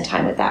you spend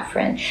time with that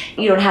friend.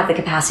 You don't have the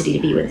capacity to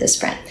be with this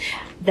friend.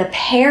 The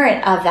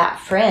parent of that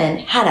friend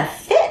had a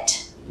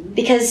fit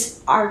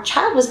because our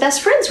child was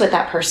best friends with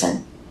that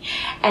person.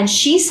 And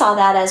she saw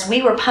that as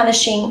we were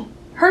punishing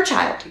her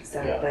child.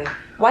 Exactly.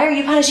 Why are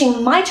you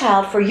punishing my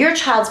child for your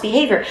child's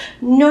behavior?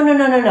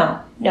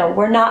 No. No,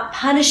 we're not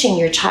punishing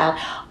your child.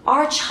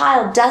 Our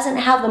child doesn't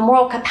have the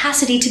moral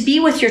capacity to be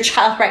with your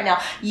child right now.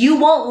 You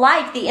won't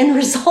like the end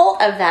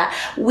result of that.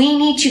 We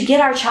need to get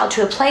our child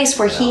to a place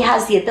where he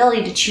has the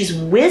ability to choose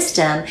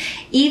wisdom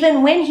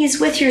even when he's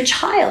with your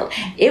child.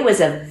 It was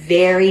a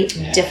very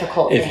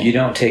difficult If thing. you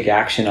don't take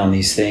action on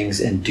these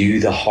things and do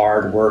the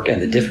hard work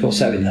and the difficult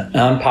stuff and the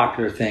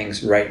unpopular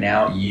things right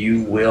now,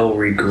 you will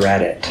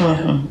regret it.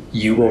 Mm-hmm.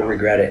 You will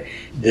regret it.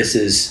 This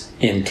is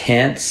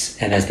intense,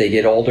 and as they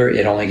get older,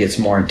 it only gets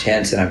more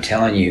intense. And I'm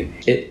telling you,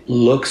 it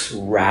looks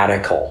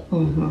radical.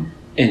 Mm-hmm.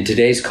 In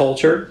today's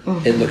culture,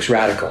 it looks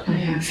radical.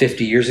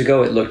 50 years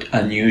ago, it looked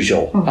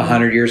unusual.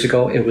 100 years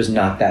ago, it was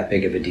not that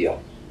big of a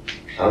deal.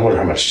 I wonder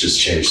how much just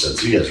changed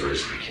since you guys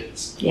raised your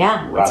kids.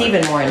 Yeah, it's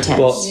even more intense.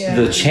 Well,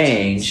 the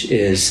change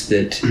is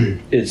that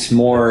it's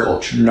more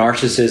Culture.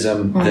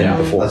 narcissism than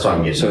before. That's what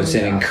I'm getting So it's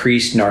an at.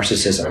 increased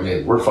narcissism. I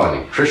mean, we're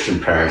finding Christian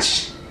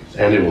parents,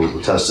 and it will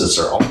attest this,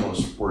 are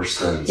almost worse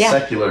than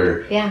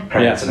secular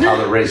parents and how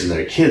they're raising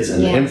their kids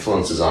and the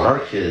influences on our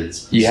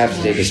kids. You have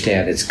to take a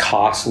stand. It's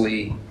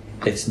costly.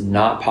 It's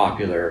not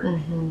popular.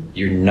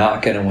 You're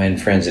not going to win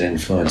friends and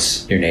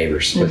influence your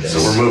neighbors with this. So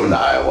we're moving to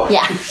Iowa.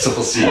 Yeah. So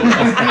we'll see.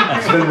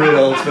 It's been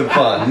real. It's been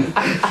fun.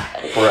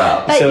 We're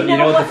out. But So you you know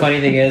know what the what?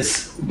 funny thing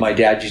is? My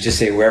dad used to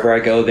say, wherever I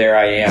go, there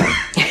I am.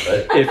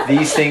 If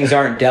these things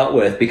aren't dealt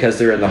with because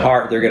they're in the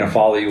heart, they're going to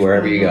follow you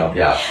wherever you go.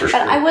 Yeah, for sure.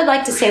 But I would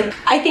like to say,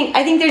 I think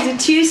there's a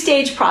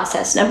two-stage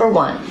process. Number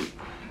one,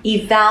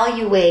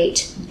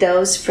 evaluate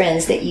those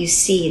friends that you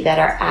see that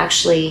are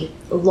actually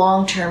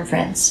long-term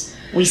friends.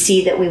 We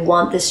see that we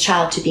want this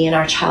child to be in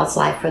our child's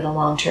life for the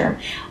long term.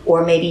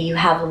 Or maybe you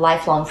have a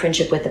lifelong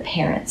friendship with the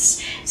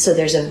parents. So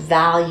there's a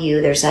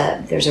value, there's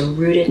a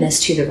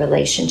rootedness to the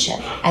relationship.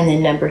 And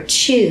then number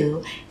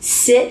two,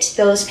 sit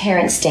those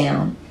parents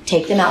down,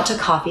 take them out to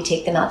coffee,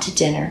 take them out to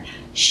dinner,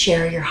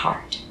 share your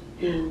heart.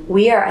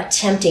 We are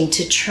attempting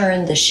to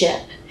turn the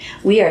ship.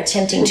 We are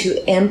attempting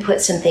to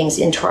input some things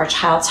into our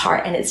child's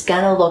heart, and it's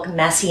going to look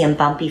messy and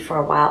bumpy for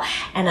a while.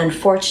 And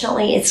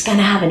unfortunately, it's going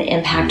to have an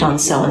impact on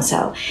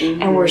so-and-so.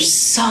 And we're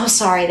so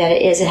sorry that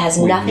it is. It has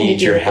nothing to need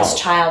do your with this help.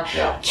 child.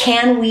 Yeah.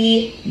 Can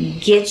we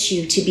get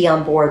you to be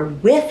on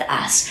board with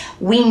us?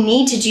 We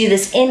need to do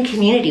this in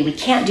community. We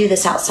can't do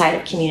this outside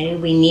of community.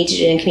 We need to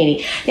do it in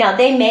community. Now,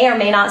 they may or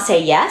may not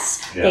say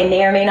yes. Yeah. They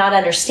may or may not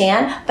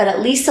understand, but at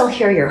least they'll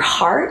hear your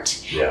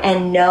heart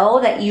and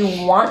know that you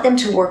want them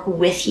to work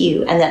with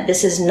you and that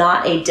this is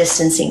not a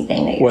distancing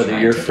thing that you're Whether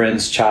trying your to.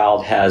 friend's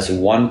child has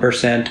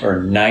 1%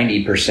 or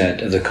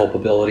 90% of the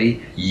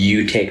culpability,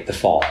 you take the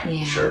fall.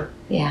 Yeah. Sure.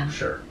 Yeah.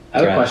 Sure. I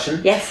have a Right. question.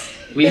 Yes.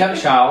 We have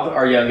a child,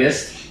 our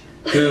youngest,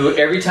 who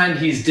every time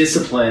he's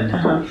disciplined,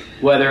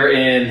 whether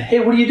in, hey,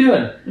 what are you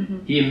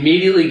doing? He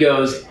immediately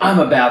goes, I'm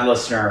a bad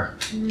listener,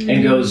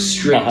 and goes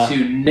straight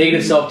to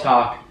negative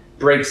self-talk,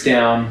 breaks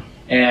down,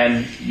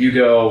 and you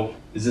go,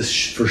 is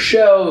this for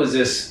show? Is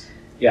this,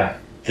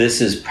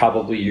 This is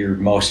probably your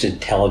most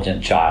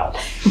intelligent child.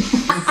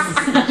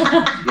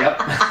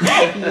 yep.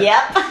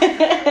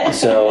 Yep.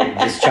 So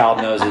this child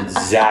knows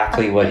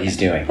exactly what he's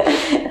doing.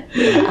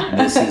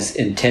 This is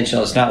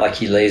intentional. It's not like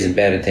he lays in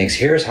bed and thinks,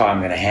 here's how I'm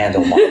going to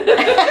handle mom.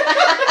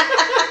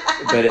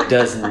 But it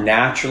does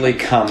naturally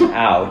come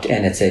out,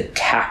 and it's a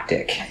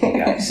tactic, you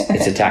guys.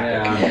 It's a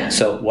tactic. Yeah.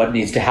 So what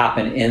needs to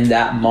happen in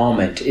that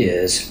moment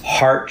is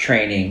heart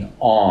training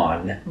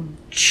on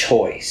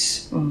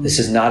choice. This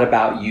is not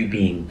about you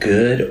being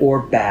good or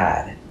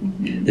bad.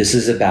 This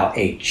is about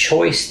a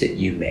choice that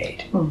you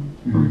made.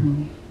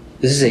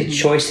 This is a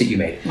choice that you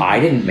made. I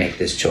didn't make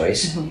this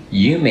choice.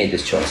 You made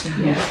this choice.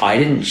 I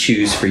didn't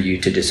choose for you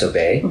to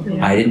disobey.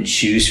 I didn't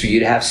choose for you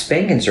to have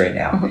spankings right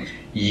now.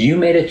 You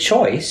made a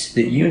choice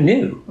that you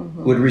knew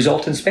would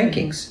result in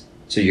spankings.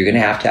 So you're going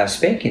to have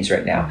spankings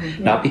right now.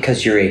 Not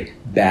because you're a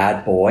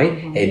bad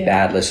boy, a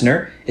bad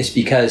listener. It's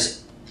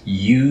because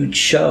you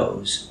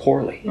chose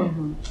poorly.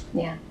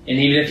 Yeah. And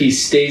even if he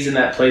stays in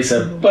that place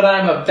of, but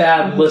I'm a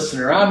bad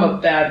listener, I'm a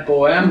bad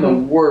boy, I'm the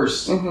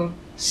worst,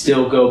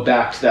 still go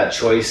back to that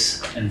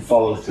choice and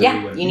follow through.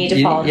 Yeah, you need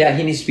to follow through. Yeah,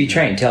 he needs to be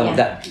trained. Tell him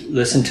that,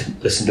 listen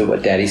to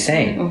what Daddy's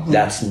saying.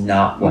 That's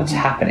not what's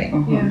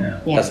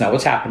happening. That's not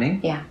what's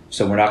happening. Yeah.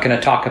 So we're not going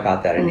to talk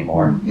about that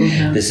anymore.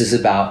 This is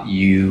about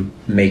you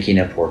making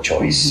a poor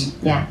choice.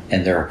 Yeah.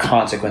 And there are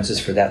consequences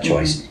for that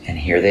choice. And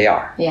here they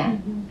are. Yeah.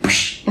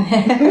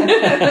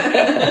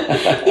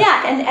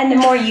 Yeah, and the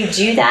more you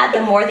do that,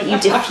 the more that you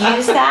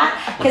diffuse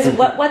that. Because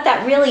what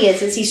that really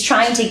is he's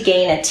trying to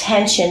gain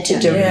attention to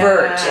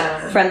divert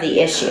from the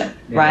issue,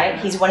 right?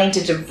 He's wanting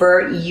to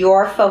divert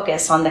your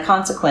focus on the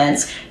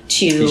consequence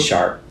to... He's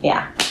sharp.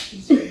 Yeah.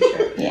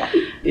 Yeah.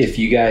 If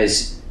you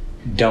guys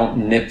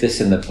don't nip this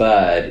in the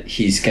bud,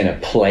 he's going to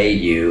play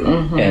you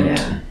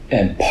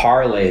and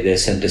parlay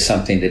this into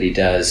something that he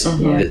does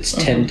that's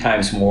 10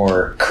 times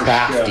more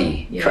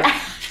crafty.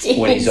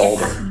 When he's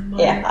older.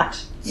 Yeah.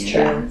 It's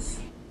true.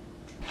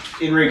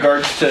 In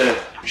regards to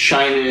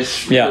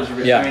shyness,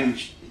 I mean,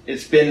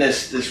 it's been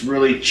this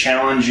really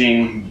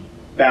challenging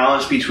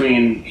balance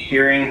between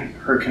hearing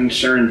her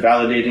concern,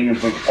 validating,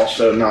 but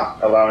also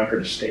not allowing her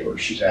to stay where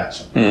she's at.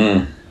 So,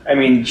 I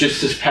mean,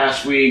 just this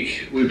past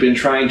week, we've been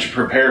trying to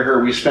prepare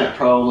her. We spent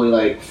probably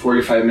like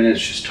 45 minutes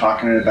just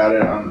talking about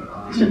it on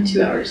It's been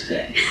 2 hours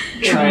today.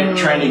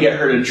 trying to get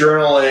her to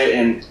journal it,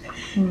 and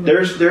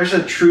there's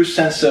a true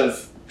sense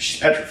of she's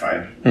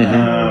petrified.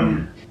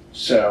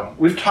 So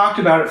we've talked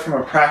about it from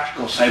a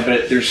practical side,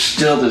 but there's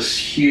still this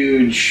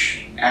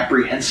huge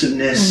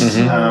apprehensiveness.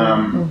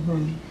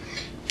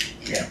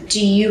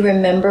 Do you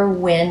remember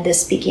when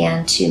this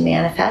began to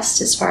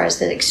manifest as far as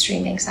the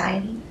extreme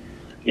anxiety?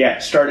 Yeah,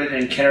 it started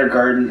in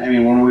kindergarten. I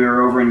mean, when we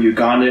were over in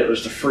Uganda, it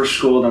was the first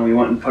school. Then we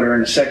went and put her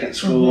in a second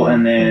school,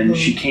 and then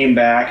she came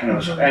back, and it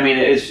was. I mean,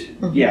 it's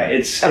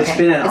it's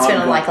been it's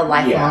been like a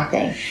lifelong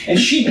thing. And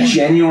she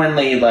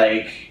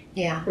genuinely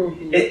Yeah.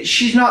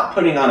 She's not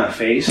putting on a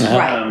face.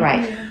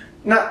 Right.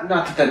 Not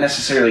that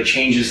necessarily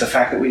changes the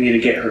fact that we need to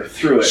get her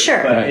through it.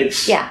 Sure. But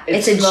it's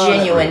a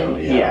genuine,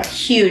 really,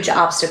 huge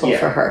obstacle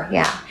for her.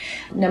 Yeah.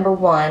 Number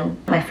one,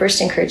 my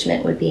first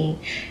encouragement would be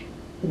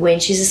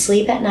when she's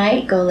asleep at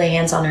night, go lay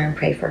hands on her and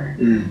pray for her.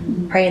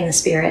 Pray in the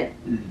Spirit.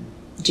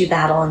 Do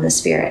battle in the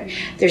Spirit.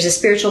 There's a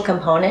spiritual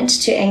component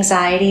to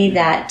anxiety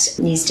that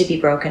needs to be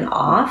broken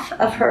off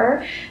of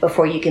her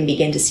before you can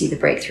begin to see the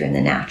breakthrough in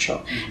the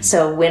natural.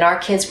 So when our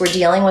kids were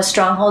dealing with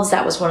strongholds,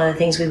 that was one of the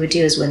things we would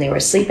do is when they were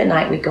asleep at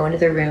night, we'd go into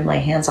their room, lay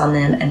hands on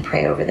them, and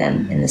pray over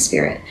them in the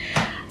Spirit.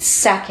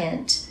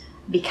 Second,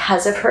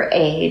 because of her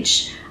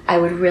age, I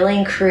would really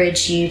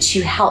encourage you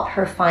to help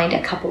her find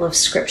a couple of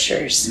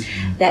scriptures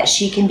that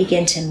she can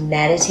begin to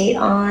meditate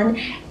on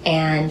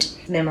and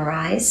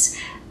memorize.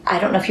 I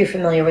don't know if you're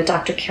familiar with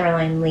Dr.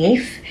 Caroline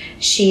Leaf.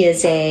 She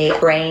is a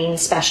brain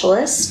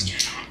specialist.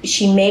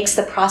 She makes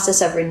the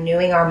process of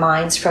renewing our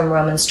minds from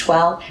Romans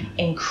 12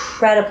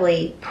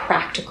 incredibly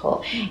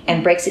practical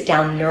and breaks it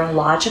down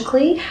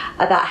neurologically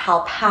about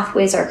how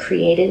pathways are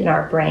created in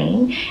our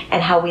brain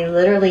and how we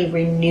literally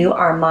renew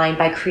our mind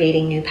by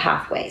creating new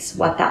pathways,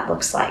 what that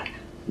looks like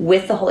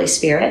with the Holy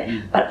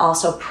Spirit, but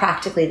also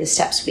practically the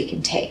steps we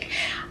can take.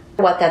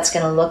 What that's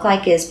going to look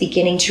like is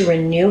beginning to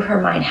renew her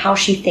mind, how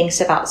she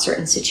thinks about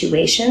certain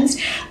situations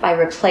by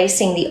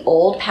replacing the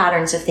old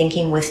patterns of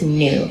thinking with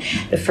new.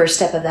 The first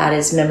step of that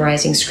is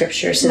memorizing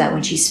scripture so that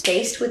when she's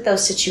faced with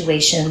those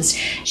situations,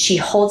 she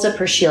holds up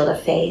her shield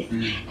of faith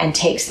and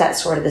takes that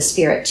sword of the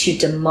Spirit to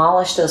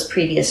demolish those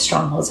previous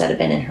strongholds that have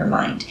been in her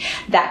mind.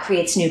 That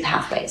creates new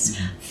pathways.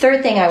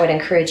 Third thing I would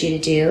encourage you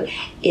to do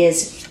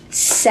is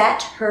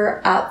set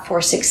her up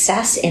for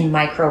success in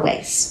micro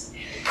ways.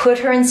 Put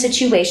her in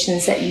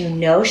situations that you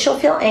know she'll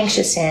feel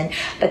anxious in,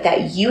 but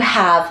that you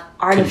have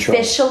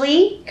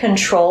artificially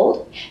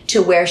controlled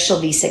to where she'll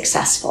be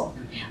successful.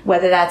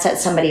 Whether that's at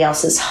somebody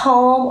else's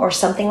home or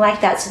something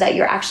like that, so that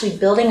you're actually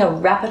building a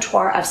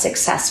repertoire of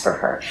success for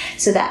her,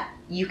 so that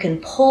you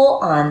can pull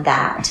on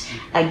that,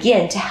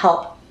 again, to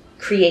help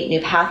create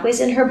new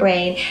pathways in her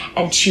brain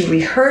and to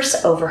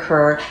rehearse over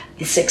her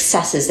the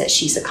successes that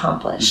she's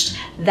accomplished.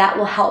 That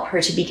will help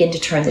her to begin to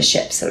turn the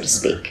ship, so to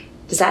speak.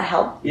 Does that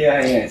help?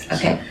 Yeah.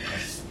 Okay.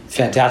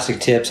 Fantastic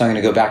tips. I'm going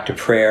to go back to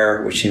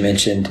prayer, which you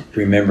mentioned,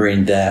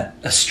 remembering that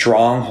a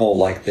stronghold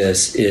like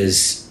this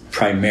is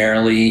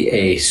primarily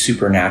a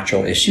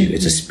supernatural issue.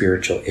 It's a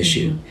spiritual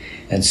issue.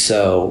 And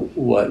so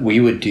what we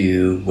would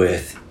do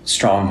with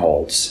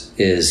strongholds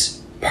is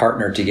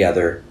partner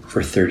together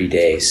for 30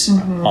 days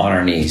on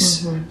our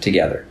knees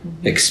together,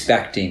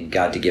 expecting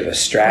God to give us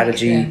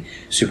strategy,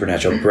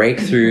 supernatural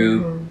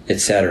breakthrough,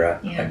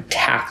 etc.,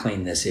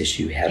 tackling this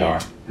issue head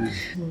on.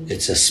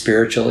 It's a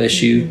spiritual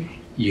issue.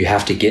 you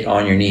have to get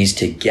on your knees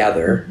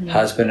together,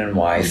 husband and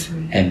wife,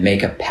 and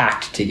make a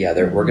pact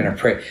together. We're going to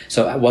pray.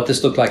 So what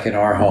this looked like in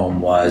our home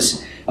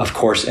was, of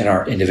course, in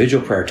our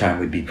individual prayer time,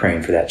 we'd be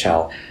praying for that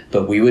child,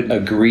 but we would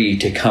agree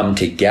to come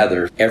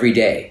together every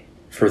day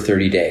for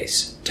 30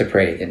 days to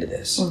pray into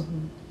this.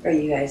 Are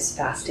you guys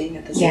fasting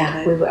at the same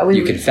time?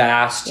 You can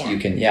fast. You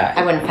can,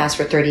 I wouldn't fast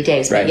for 30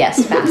 days, but Right.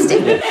 yes,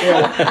 fasting.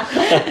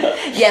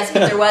 Yes,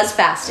 but there was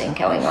fasting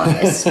going on,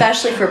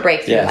 especially for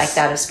breakthrough Yes. like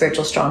that of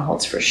spiritual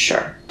strongholds, for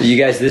sure. You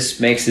guys, this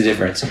makes a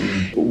difference.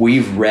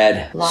 We've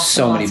read Lots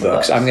so and many lots of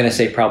books. books. I'm going to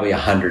say probably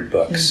 100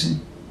 books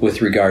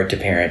with regard to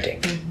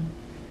parenting.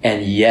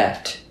 And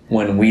yet,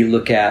 when we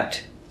look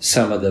at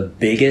some of the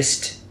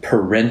biggest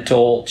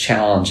parental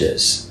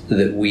challenges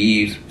that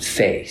we've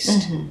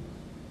faced,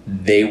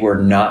 they were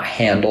not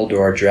handled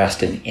or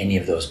addressed in any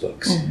of those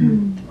books.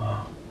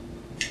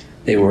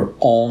 They were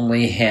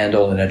only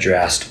handled and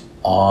addressed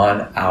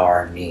on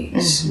our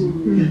knees,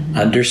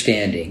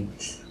 understanding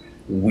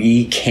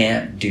we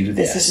can't do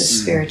this. This is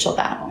a spiritual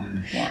battle.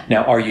 Yeah.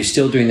 Now, are you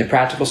still doing the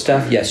practical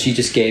stuff? Yes, she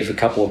just gave a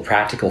couple of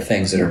practical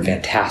things that are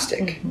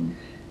fantastic.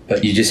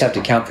 But you just have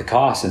to count the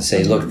cost and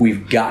say, look,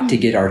 we've got to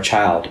get our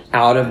child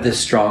out of this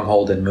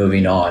stronghold and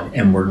moving on,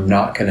 and we're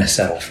not going to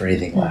settle for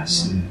anything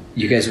less.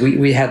 You guys,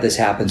 we had this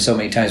happen so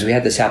many times. We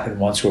had this happen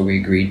once where we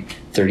agreed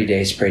 30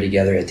 days to pray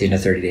together. At the end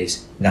of 30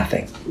 days,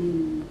 nothing.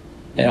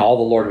 And all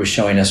the Lord was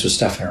showing us was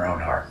stuff in our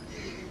own heart.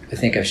 I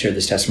think I've shared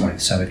this testimony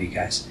with some of you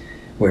guys,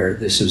 where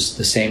this was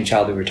the same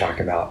child that we were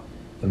talking about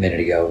a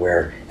minute ago,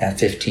 where at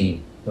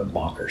 15 went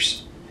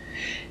bonkers.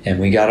 And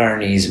we got on our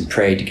knees and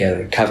prayed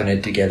together,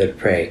 covenanted together to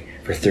pray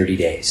for 30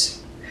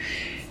 days.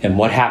 And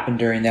what happened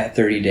during that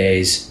 30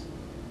 days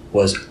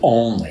was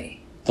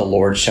only the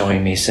Lord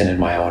showing me sin in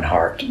my own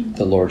heart,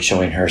 the Lord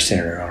showing her sin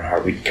in her own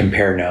heart. We'd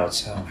compare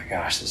notes. Oh my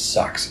gosh, this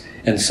sucks.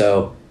 And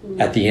so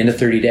at the end of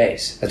 30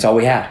 days, that's all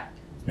we had.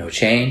 No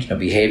change, no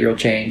behavioral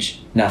change,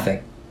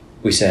 nothing.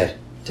 We said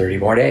 30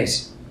 more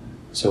days.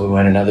 So we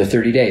went another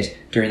 30 days.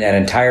 During that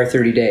entire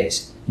 30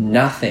 days,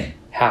 nothing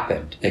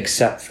happened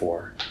except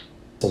for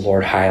the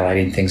Lord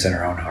highlighting things in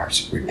our own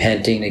hearts.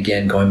 Repenting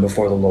again, going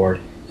before the Lord.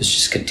 It's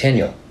just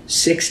continual.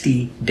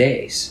 60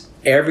 days.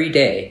 Every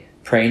day,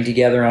 praying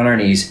together on our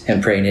knees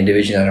and praying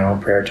individually on our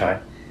own prayer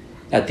time.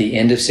 At the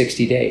end of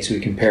 60 days, we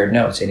compared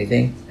notes.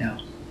 Anything? No.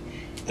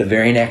 The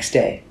very next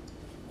day,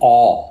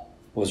 all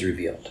was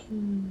revealed.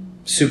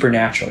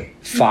 Supernaturally.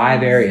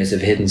 5 areas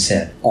of hidden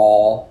sin.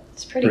 All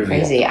It's pretty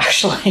revealed. crazy,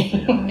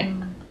 actually.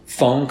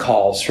 Phone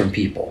calls from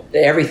people.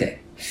 Everything.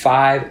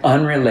 5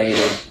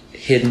 unrelated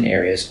hidden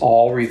areas,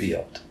 all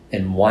revealed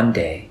in one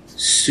day,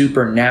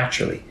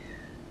 supernaturally.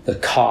 The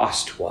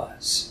cost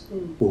was,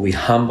 will we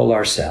humble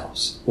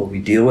ourselves? Will we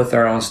deal with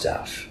our own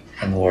stuff?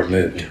 And the Lord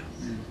moved.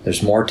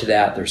 There's more to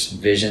that. There's some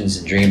visions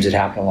and dreams that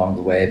happen along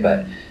the way,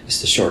 but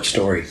it's the short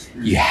story.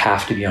 You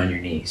have to be on your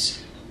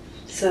knees.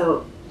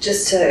 So,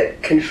 just to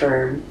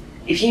confirm,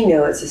 if you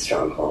know it's a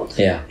stronghold,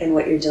 Yeah. and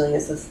what you're dealing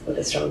with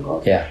a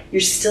stronghold, Yeah.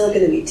 you're still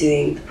going to be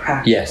doing the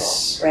practical,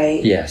 Yes.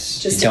 right? Yes.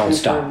 Just to Don't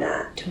confirm stop.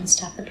 that. Don't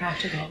stop the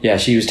practical. Yeah,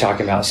 she was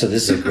talking about, so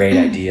this is a great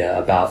idea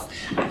about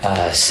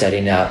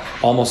setting up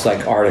almost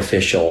like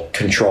artificial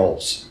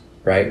controls,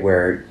 right?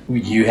 Where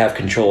you have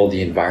control of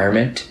the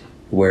environment,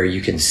 where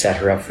you can set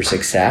her up for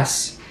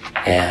success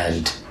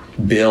and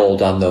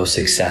build on those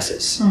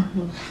successes.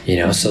 You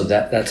know, so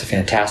that's a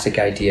fantastic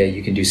idea.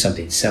 You can do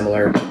something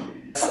similar.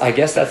 I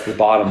guess that's the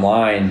bottom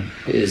line,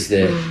 is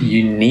that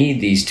you need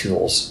these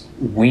tools.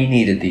 We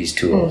needed these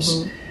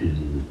tools.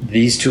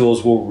 These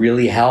tools will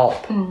really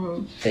help.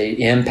 They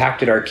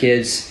impacted our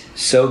kids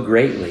so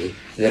greatly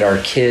that our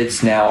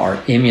kids now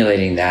are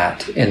emulating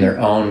that in their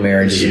own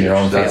marriages and their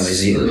own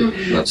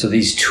families. So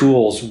these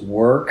tools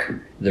work,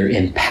 they're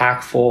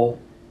impactful,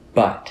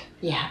 but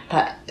Yeah,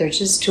 but they're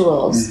just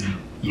tools.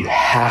 you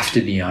have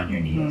to be on your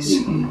knees.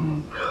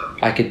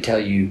 I could tell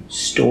you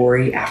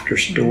story after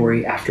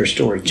story after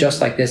story,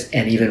 just like this,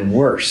 and even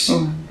worse.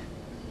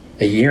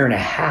 A year and a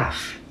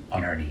half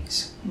on our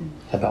knees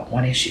about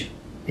one issue.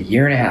 A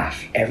year and a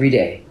half every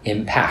day,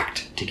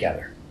 impact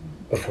together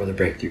before the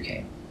breakthrough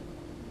came.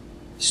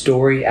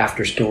 Story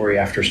after story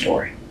after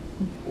story.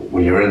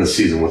 When you were in the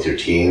season with your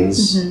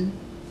teens,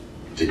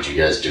 did you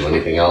guys do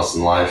anything else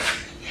in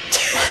life?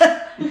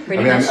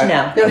 Pretty much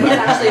no. No, he's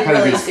actually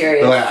really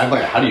serious. I'm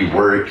like, how do you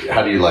work?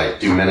 How do you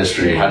do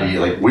ministry? How do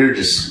you we're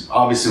just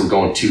obviously we're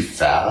going too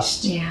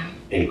fast. Yeah.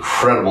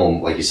 Incredible,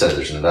 like you said,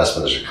 there's an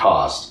investment, there's a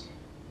cost.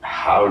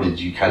 How did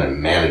you kind of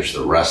manage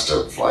the rest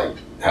of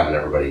having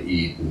everybody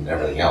eat and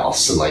everything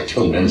else and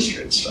doing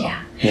ministry and stuff?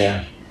 Yeah.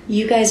 Yeah.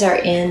 You guys are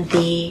in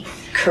the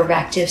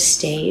corrective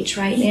stage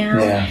right now.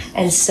 Yeah.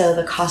 And so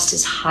the cost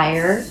is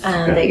higher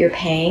that you're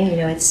paying. You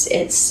know, it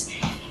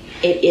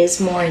is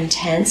more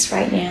intense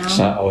right now. It's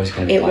not always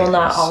going to be It like will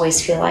not this.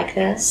 always feel like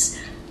this.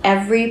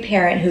 Every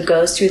parent who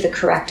goes through the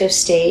corrective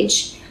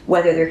stage,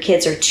 whether their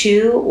kids are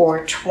 2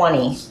 or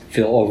 20,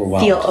 Feel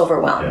overwhelmed. feel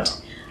overwhelmed.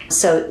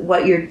 So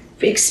what you're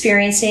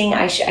experiencing,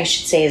 I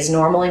should say, is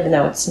normal, even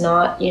though it's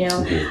not, you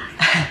know.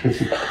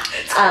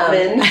 It's not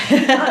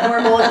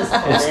normal.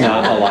 It's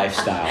not a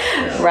lifestyle.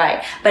 Yeah.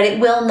 Right. But it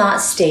will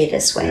not stay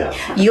this way.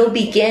 Yeah. You'll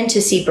begin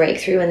to see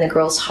breakthrough in the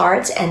girls'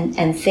 hearts,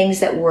 and things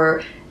that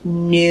were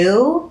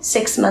new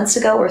 6 months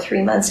ago or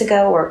 3 months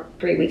ago or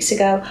 3 weeks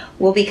ago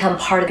will become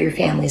part of your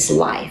family's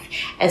life.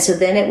 And so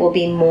then it will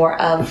be more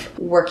of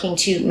working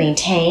to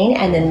maintain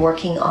and then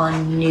working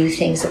on new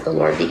things that the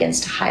Lord begins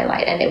to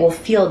highlight, and it will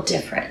feel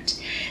different.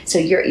 So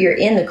you're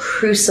in the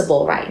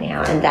crucible right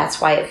now, and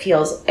that's why it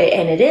feels,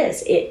 and it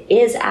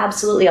is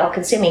absolutely all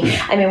consuming.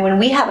 I mean, when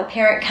we have a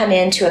parent come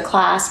into a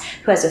class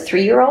who has a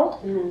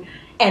 3-year-old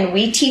and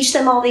we teach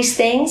them all these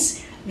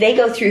things, they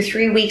go through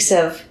 3 weeks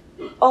of,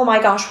 oh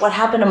my gosh, what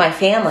happened to my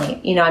family?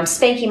 You know, I'm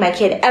spanking my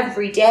kid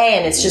every day,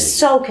 and it's just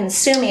so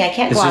consuming. I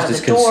can't go out of the door.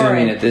 It's just as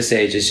consuming at this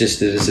age. It's just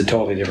that it's a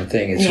totally different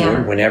thing. It's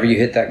whenever you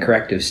hit that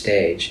corrective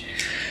stage.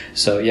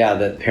 So yeah,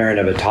 the parent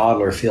of a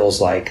toddler feels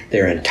like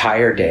their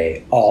entire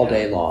day, all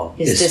day long,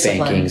 is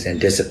spankings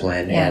and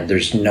discipline, and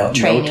there's no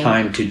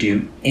time to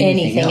do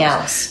anything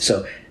else.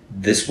 So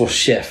this will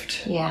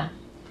shift. Yeah,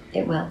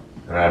 it will.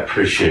 And I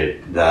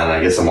appreciate that. And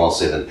I guess I'm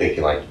also even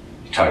thinking, like,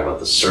 you're talking about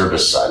the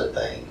service side of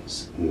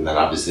things. And then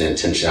obviously the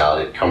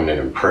intentionality of coming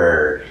in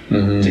prayer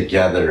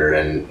together.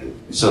 And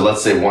so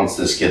let's say once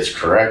this gets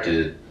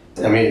corrected,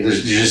 I mean, you're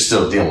just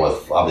still dealing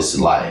with,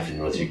 obviously, life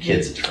and with your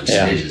kids at different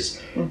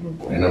stages.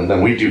 And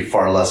then we do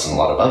far less than a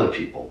lot of other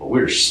people, but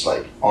we're just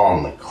like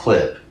on the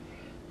clip.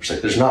 It's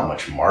like there's not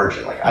much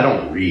margin. Like, I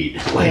don't read.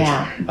 Like,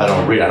 I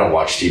don't read. I don't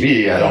watch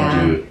TV. I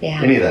don't do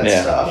any of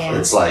that stuff.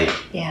 It's like,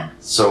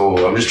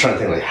 so I'm just trying to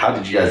think, like, how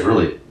did you guys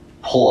really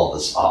pull all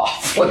this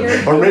off?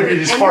 Like, or maybe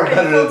you're just far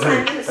better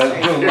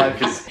at doing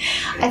life.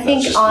 I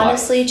think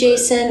honestly,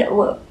 Jason,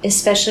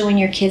 especially when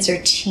your kids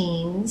are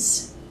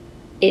teens,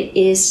 it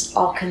is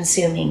all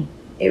consuming.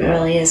 It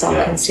really is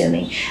all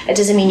consuming. It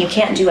doesn't mean you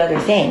can't do other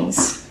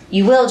things.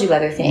 You will do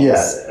other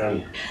things.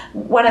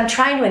 What I'm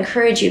trying to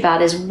encourage you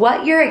about is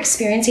what you're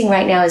experiencing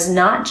right now is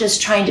not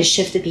just trying to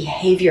shift the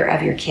behavior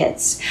of your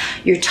kids.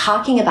 You're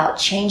talking about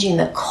changing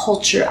the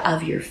culture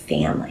of your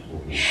family.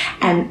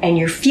 And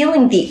you're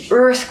feeling the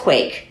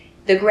earthquake.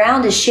 The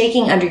ground is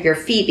shaking under your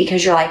feet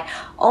because you're like,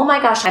 oh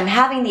my gosh, I'm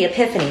having the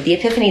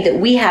epiphany that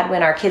we had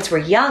when our kids were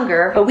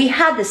younger, but we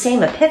had the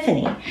same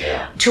epiphany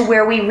to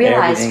where we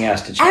realized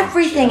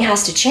everything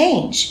has to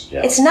change.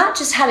 It's not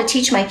just how to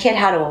teach my kid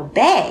how to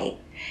obey.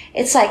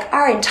 It's like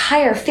our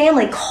entire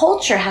family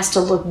culture has to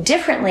look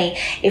differently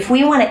if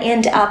we want to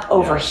end up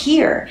over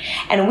here.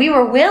 And we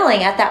were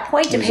willing at that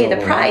point to pay the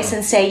price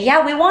and say,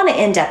 yeah, we want to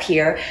end up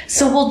here,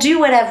 so we'll do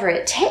whatever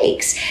it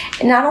takes.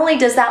 And not only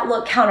does that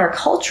look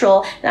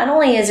countercultural, not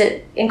only is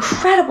it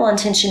incredible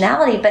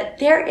intentionality, but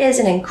there is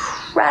an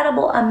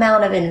incredible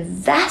amount of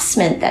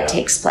investment that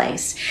takes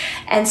place.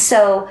 And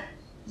so,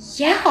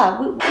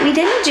 we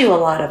didn't do a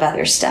lot of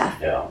other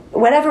stuff.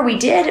 Whatever we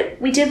did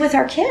with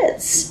our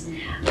kids.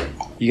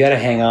 You got to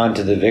hang on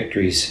to the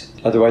victories.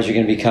 Otherwise, you're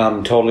going to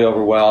become totally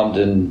overwhelmed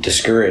and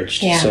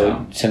discouraged.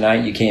 So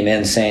tonight you came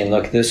in saying,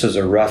 look, this was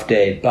a rough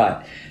day,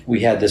 but we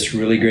had this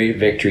really great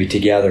victory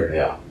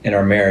together in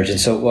our marriage. And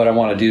so what I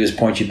want to do is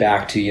point you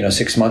back to,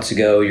 6 months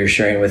ago, you're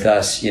sharing with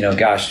us,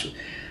 gosh,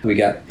 we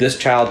got this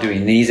child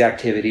doing these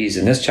activities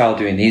and this child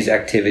doing these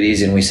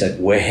activities. And we said,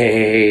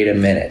 wait a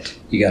minute,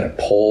 you got to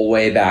pull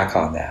way back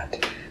on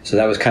that. So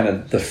that was kind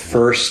of the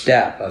first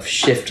step of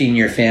shifting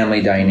your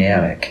family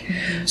dynamic.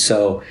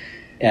 So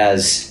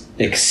as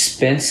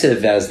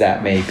expensive as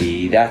that may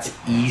be, that's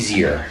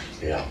easier,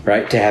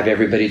 right? To have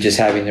everybody just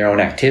having their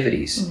own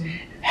activities.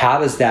 How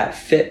does that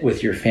fit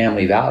with your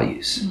family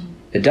values?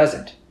 It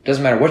doesn't. It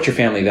doesn't matter what your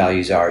family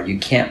values are. You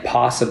can't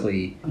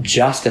possibly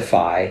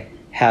justify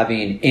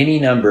having any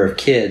number of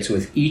kids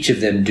with each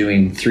of them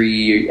doing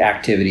 3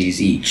 activities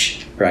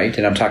each, right?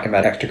 And I'm talking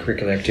about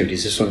extracurricular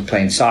activities. This one's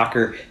playing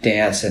soccer,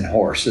 dance, and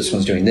horse. This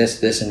one's doing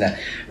this, and that,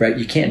 right?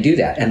 You can't do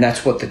that. And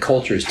that's what the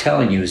culture is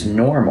telling you is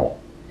normal.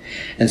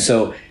 And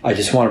so I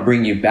just want to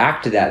bring you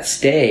back to that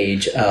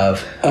stage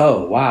of,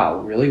 oh, wow,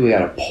 really? We got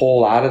to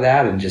pull out of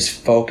that and just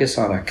focus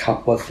on a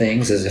couple of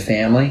things as a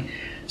family.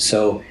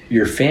 So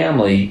your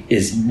family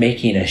is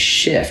making a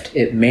shift.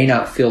 It may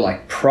not feel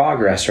like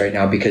progress right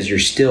now because you're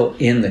still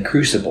in the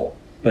crucible,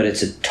 but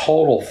it's a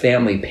total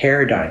family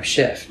paradigm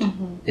shift.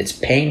 It's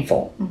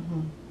painful.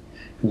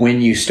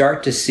 When you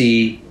start to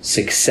see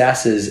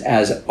successes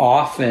as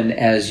often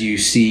as you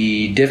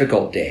see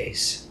difficult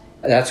days,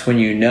 that's when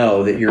you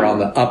know that you're on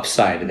the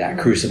upside of that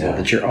crucible,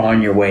 that you're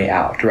on your way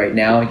out. Right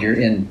now, you're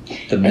in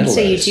the middle of it. And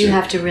so you do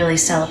have to really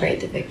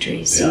celebrate the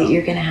victories.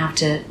 You're going to have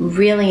to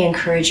really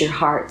encourage your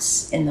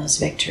hearts in those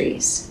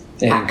victories.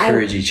 And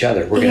encourage each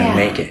other. We're going to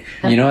make it.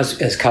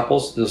 As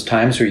couples, those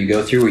times where you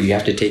go through where you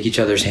have to take each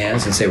other's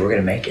hands and say, we're going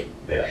to make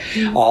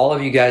it. All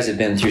of you guys have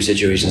been through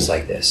situations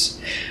like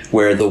this,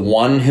 where the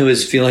one who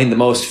is feeling the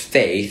most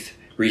faith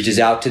reaches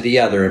out to the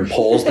other and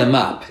pulls them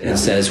up and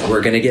says,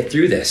 we're going to get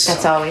through this.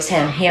 That's always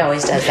him. He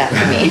always does that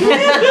for me.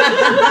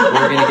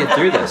 We're going to get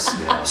through this.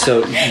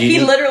 So he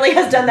literally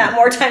has done that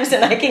more times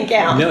than I can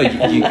count. No,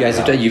 you guys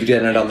have done. You've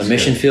done it on the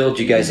mission field.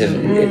 You guys have.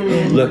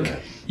 Look,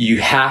 you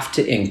have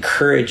to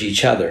encourage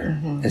each other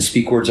and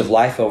speak words of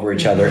life over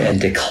each other and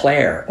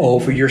declare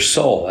over your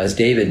soul, as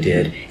David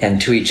did,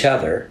 and to each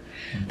other,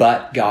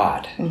 but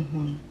God.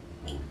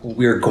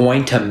 We're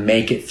going to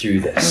make it through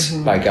this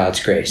by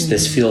God's grace.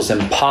 This feels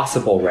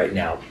impossible right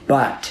now,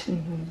 but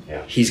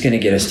He's going to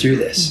get us through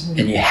this.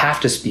 And you have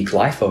to speak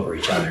life over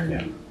each other.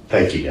 Yeah.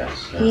 Thank you, guys.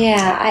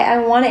 Yeah, I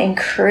want to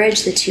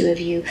encourage the two of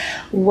you.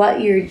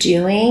 What you're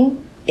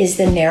doing is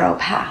the narrow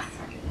path.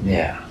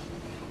 Yeah.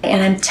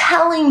 And I'm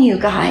telling you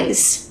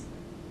guys,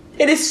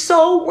 it is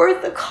so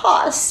worth the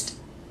cost.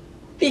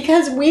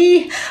 Because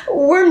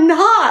we're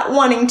not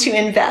wanting to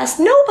invest.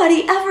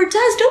 Nobody ever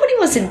does. Nobody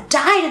wants to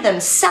die to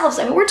themselves.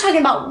 I mean, we're talking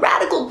about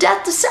radical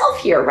death to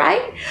self here,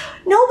 right?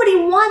 Nobody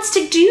wants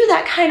to do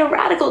that kind of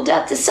radical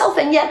death to self.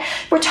 And yet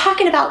we're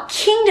talking about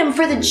kingdom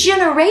for the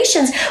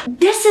generations.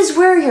 This is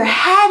where you're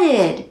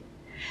headed.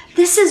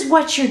 This is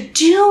what you're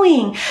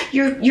doing.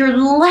 You're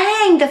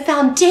laying the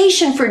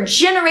foundation for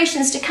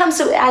generations to come.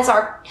 So as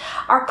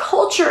our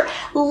culture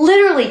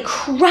literally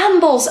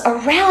crumbles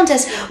around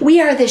us, we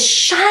are this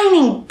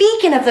shining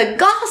beacon of the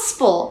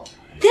gospel.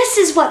 This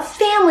is what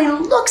family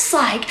looks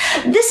like.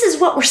 This is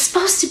what we're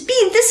supposed to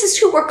be. This is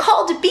who we're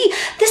called to be.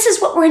 This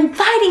is what we're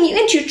inviting you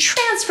into,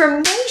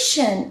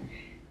 transformation.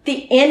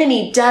 The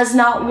enemy does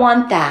not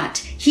want that.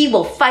 He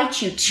will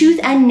fight you tooth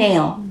and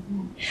nail.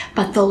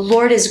 But the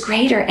Lord is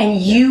greater, and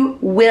you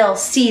will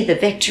see the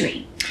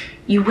victory.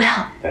 You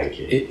will. Thank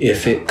you.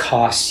 If it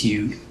costs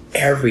you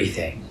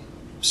everything,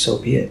 so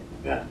be it.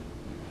 Yeah.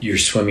 You're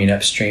swimming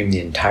upstream the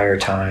entire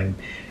time.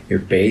 You're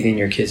bathing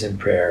your kids in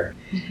prayer.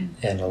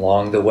 And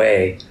along the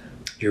way,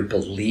 you're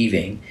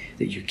believing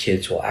that your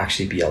kids will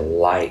actually be a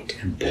light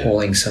and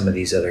pulling some of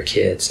these other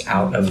kids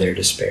out of their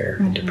despair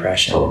and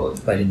depression,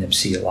 letting them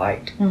see a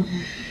light.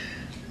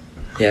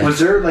 Yeah. Was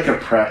there like a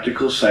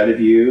practical side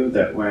of you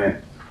that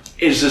went,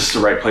 is this the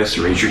right place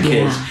to raise your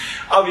kids? Yeah.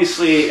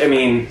 Obviously, I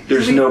mean,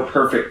 there's no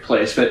perfect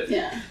place, but...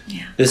 Yeah.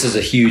 This is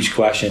a huge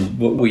question.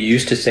 What we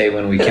used to say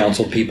when we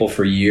counseled people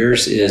for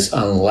years is,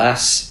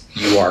 unless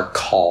you are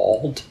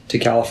called to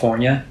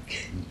California,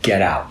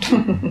 get out.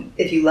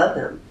 If you love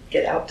them,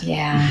 get out.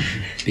 Yeah.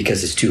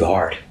 Because it's too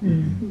hard.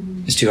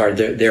 It's too hard.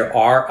 There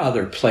are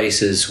other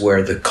places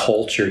where the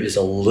culture is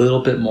a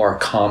little bit more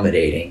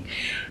accommodating,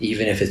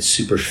 even if it's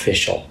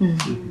superficial.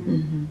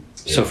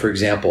 So, for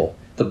example,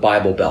 the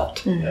Bible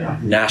Belt.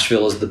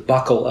 Nashville is the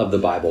buckle of the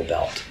Bible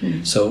Belt.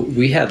 So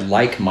we had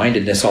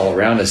like-mindedness all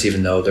around us,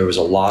 even though there was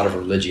a lot of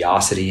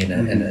religiosity and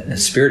a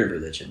spirit of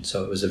religion.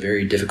 So it was a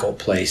very difficult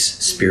place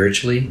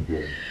spiritually,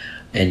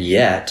 and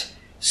yet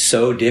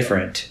so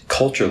different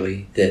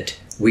culturally that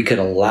we could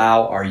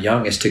allow our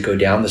youngest to go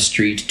down the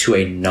street to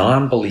a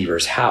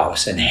non-believer's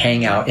house and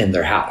hang out in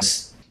their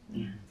house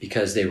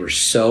because they were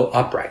so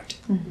upright.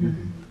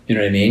 You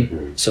know what I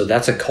mean? So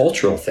that's a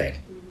cultural thing.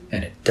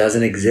 And it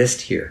doesn't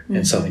exist here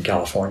in Southern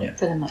California.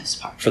 For the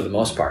most part. For the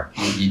most part.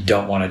 You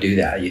don't want to do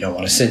that. You don't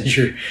want to send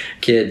your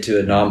kid to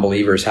a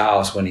non-believer's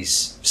house when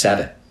he's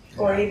 7.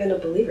 Or even a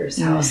believer's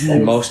house.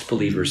 Most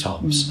believers'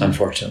 homes,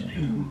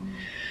 unfortunately.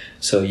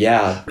 So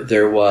yeah,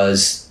 there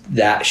was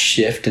that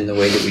shift in the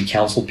way that we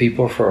counseled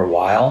people for a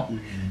while.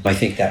 I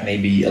think that may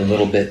be a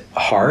little bit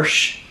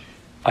harsh.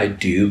 I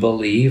do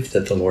believe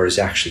that the Lord is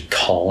actually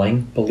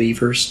calling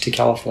believers to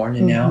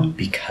California now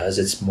because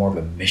it's more of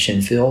a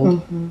mission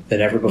field than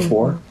ever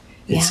before.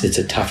 It's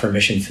a tougher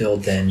mission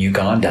field than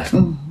Uganda.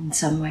 In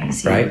some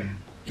ways. Right?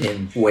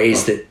 In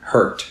ways that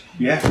hurt.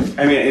 Yeah.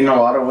 I mean, in a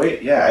lot of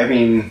ways, yeah. I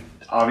mean,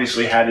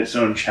 obviously had its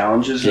own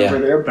challenges over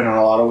there, but in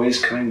a lot of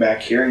ways coming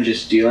back here and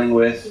just dealing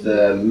with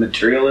the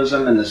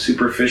materialism and the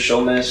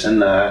superficialness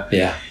and the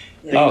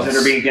things that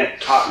are being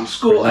taught in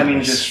school. I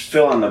mean, just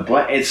fill in the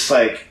blank. It's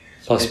like...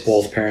 Plus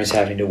both parents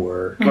having to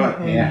work.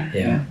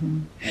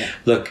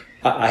 Look,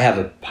 I have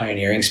a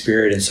pioneering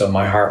spirit, and so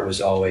my heart was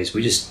always,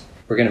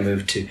 we're going to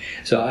move to...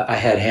 So I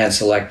had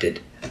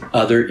hand-selected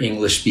other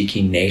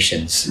English-speaking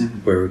nations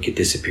where we could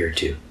disappear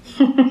to.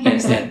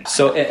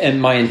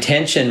 and my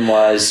intention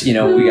was, we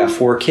got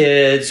 4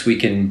 kids, we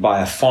can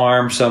buy a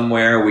farm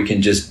somewhere, we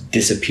can just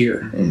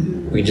disappear.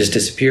 We can just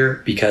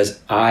disappear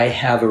because I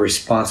have a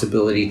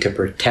responsibility to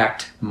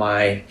protect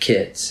my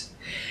kids.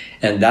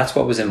 And that's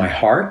what was in my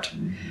heart.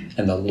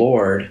 And the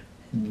Lord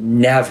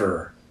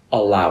never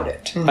allowed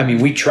it. I mean,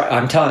 we tried.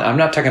 I'm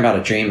not talking about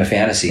a dream, a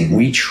fantasy.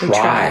 We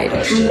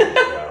tried.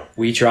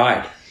 We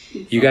tried.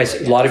 You guys,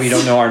 a lot of you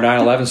don't know our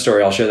 9/11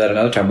 story. I'll share that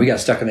another time. We got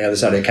stuck on the other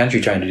side of the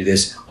country trying to do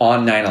this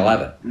on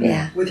 9/11.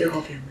 Yeah. With your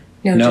whole family.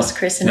 No, just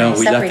Chris and I. No,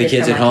 we left the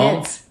kids at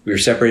home. We were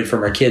separated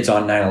from our kids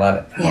on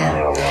 9/11.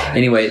 Yeah.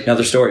 Anyway,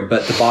 another story.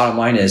 But the bottom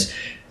line is,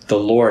 the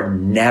Lord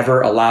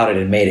never allowed it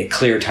and made it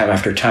clear time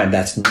after time,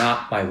 that's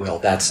not my will,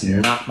 that's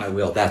not my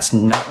will, that's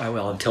not my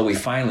will, until we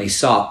finally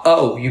saw,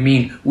 oh, you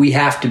mean we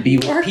have to be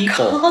with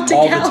people all the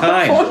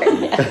time.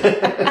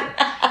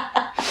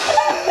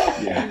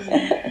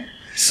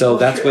 So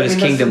that's what his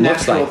kingdom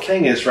looks like. The natural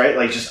thing is, right?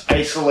 Like just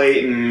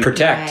isolate and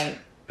protect. Right.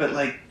 But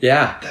like,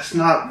 yeah, that's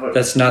not what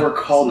that's not, we're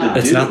called to do.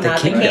 It's not the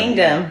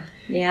kingdom.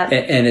 Yeah.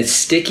 And it's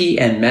sticky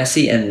and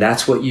messy, and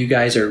that's what you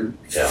guys are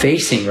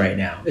facing right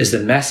now, is the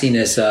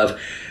messiness of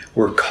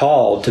we're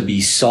called to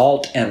be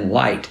salt and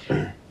light.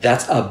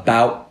 That's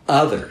about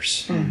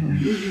others,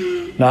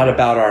 not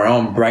about our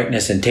own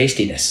brightness and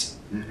tastiness,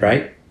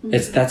 right?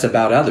 That's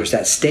about others.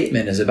 That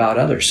statement is about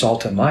others,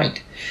 salt and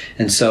light.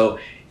 And so,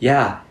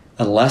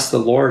 unless the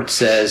Lord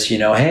says,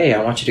 hey,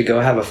 I want you to go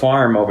have a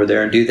farm over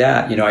there and do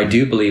that, I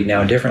do believe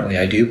now differently.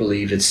 I do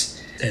believe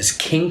it's as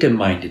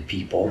kingdom-minded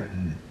people,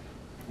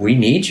 we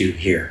need you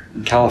here.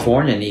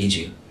 California needs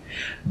you.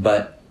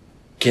 But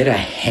get a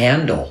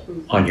handle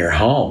on your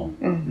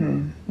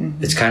home.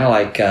 It's kind of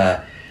like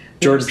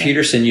Jordan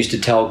Peterson used to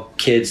tell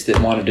kids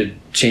that wanted to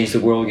change the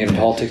world and get in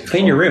politics,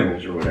 clean your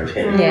room. Or whatever.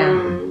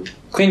 Yeah.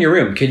 Clean your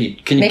room. Can you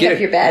make up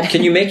your bed?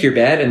 Can you make your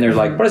bed? And they're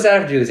like, what does that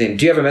have to do with anything?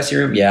 Do you have a messy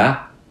room?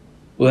 Yeah.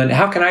 Well, then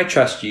how can I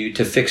trust you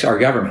to fix our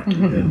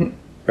government?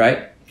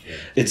 Right?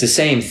 It's the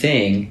same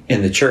thing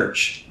in the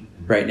church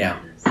right now.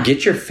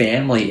 Get your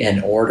family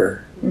in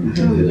order. It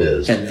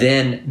is. And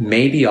then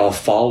maybe I'll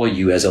follow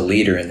you as a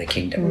leader in the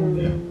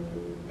kingdom.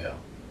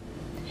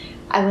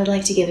 I would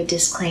like to give a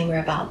disclaimer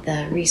about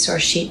the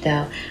resource sheet,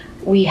 though.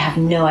 We have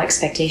no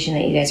expectation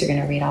that you guys are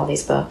going to read all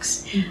these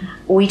books.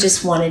 We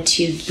just wanted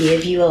to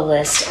give you a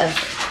list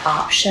of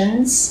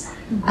options.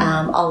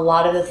 A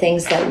lot of the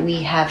things that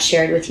we have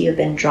shared with you have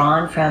been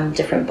drawn from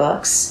different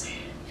books.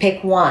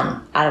 Pick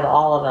one out of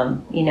all of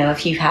them,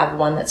 if you have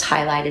one that's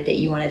highlighted that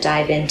you want to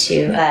dive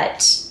into.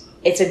 But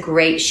it's a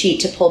great sheet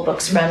to pull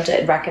books from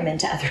to recommend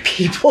to other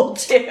people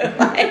too.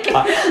 Like,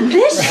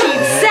 this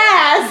sheet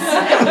says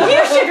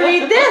you should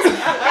read this.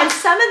 And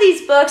some of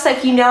these books,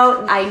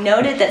 I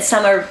noted that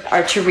some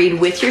are to read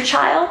with your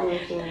child.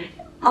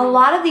 A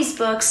lot of these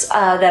books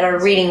that are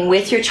reading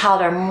with your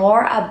child are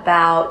more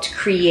about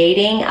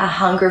creating a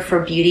hunger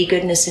for beauty,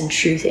 goodness, and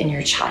truth in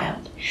your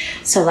child.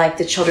 So like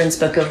the Children's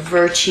Book of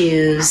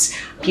Virtues,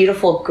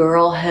 Beautiful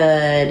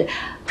Girlhood,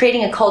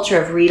 creating a culture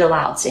of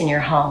read-alouds in your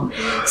home.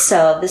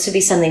 So this would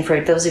be something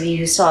for those of you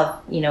who still have,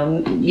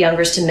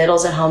 youngers to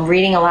middles at home.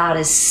 Reading aloud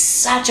is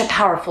such a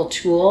powerful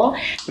tool.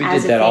 We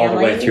did that all the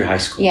way through high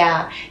school.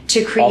 Yeah,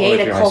 to create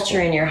a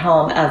culture in your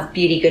home of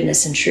beauty,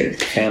 goodness, and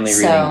truth. Family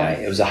reading night.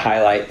 It was a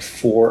highlight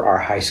for our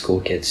high school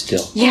kids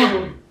still.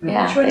 Yeah, they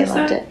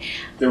loved it.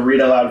 The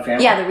Read Aloud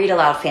Family? Yeah, the Read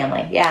Aloud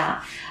Family,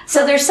 yeah.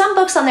 So there's some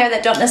books on there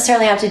that don't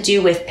necessarily have to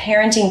do with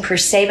parenting per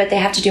se, but they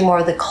have to do more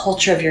with the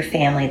culture of your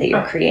family that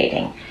you're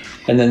creating.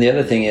 And then the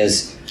other thing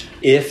is,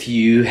 if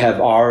you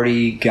have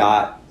already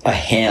got a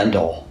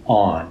handle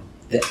on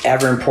the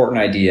ever important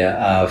idea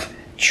of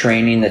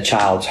training the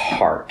child's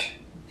heart,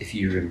 if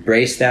you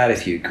embrace that,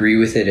 if you agree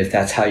with it, if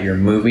that's how you're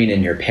moving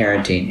in your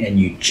parenting, and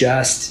you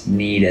just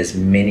need as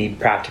many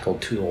practical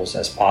tools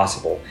as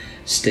possible,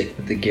 stick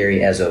with the Gary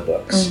Ezzo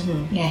books.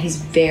 Yeah, he's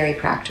very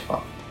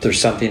practical. There's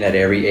something at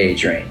every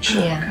age range.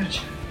 Yeah.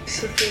 Gotcha.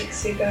 So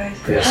thanks, you guys.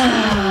 Yes.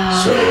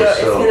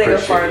 It's gonna go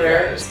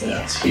farther.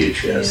 That's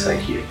huge. Yes,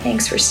 thank you.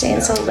 Thanks for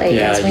staying so late.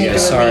 Yeah, Guys, we need to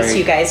sorry. release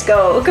you guys.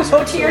 Go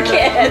to your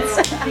kids.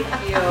 Thank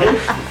you.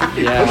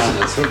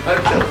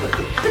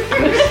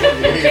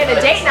 Get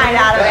a date night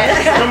out of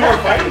it. No more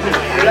fighting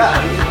tonight.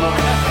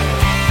 Yeah.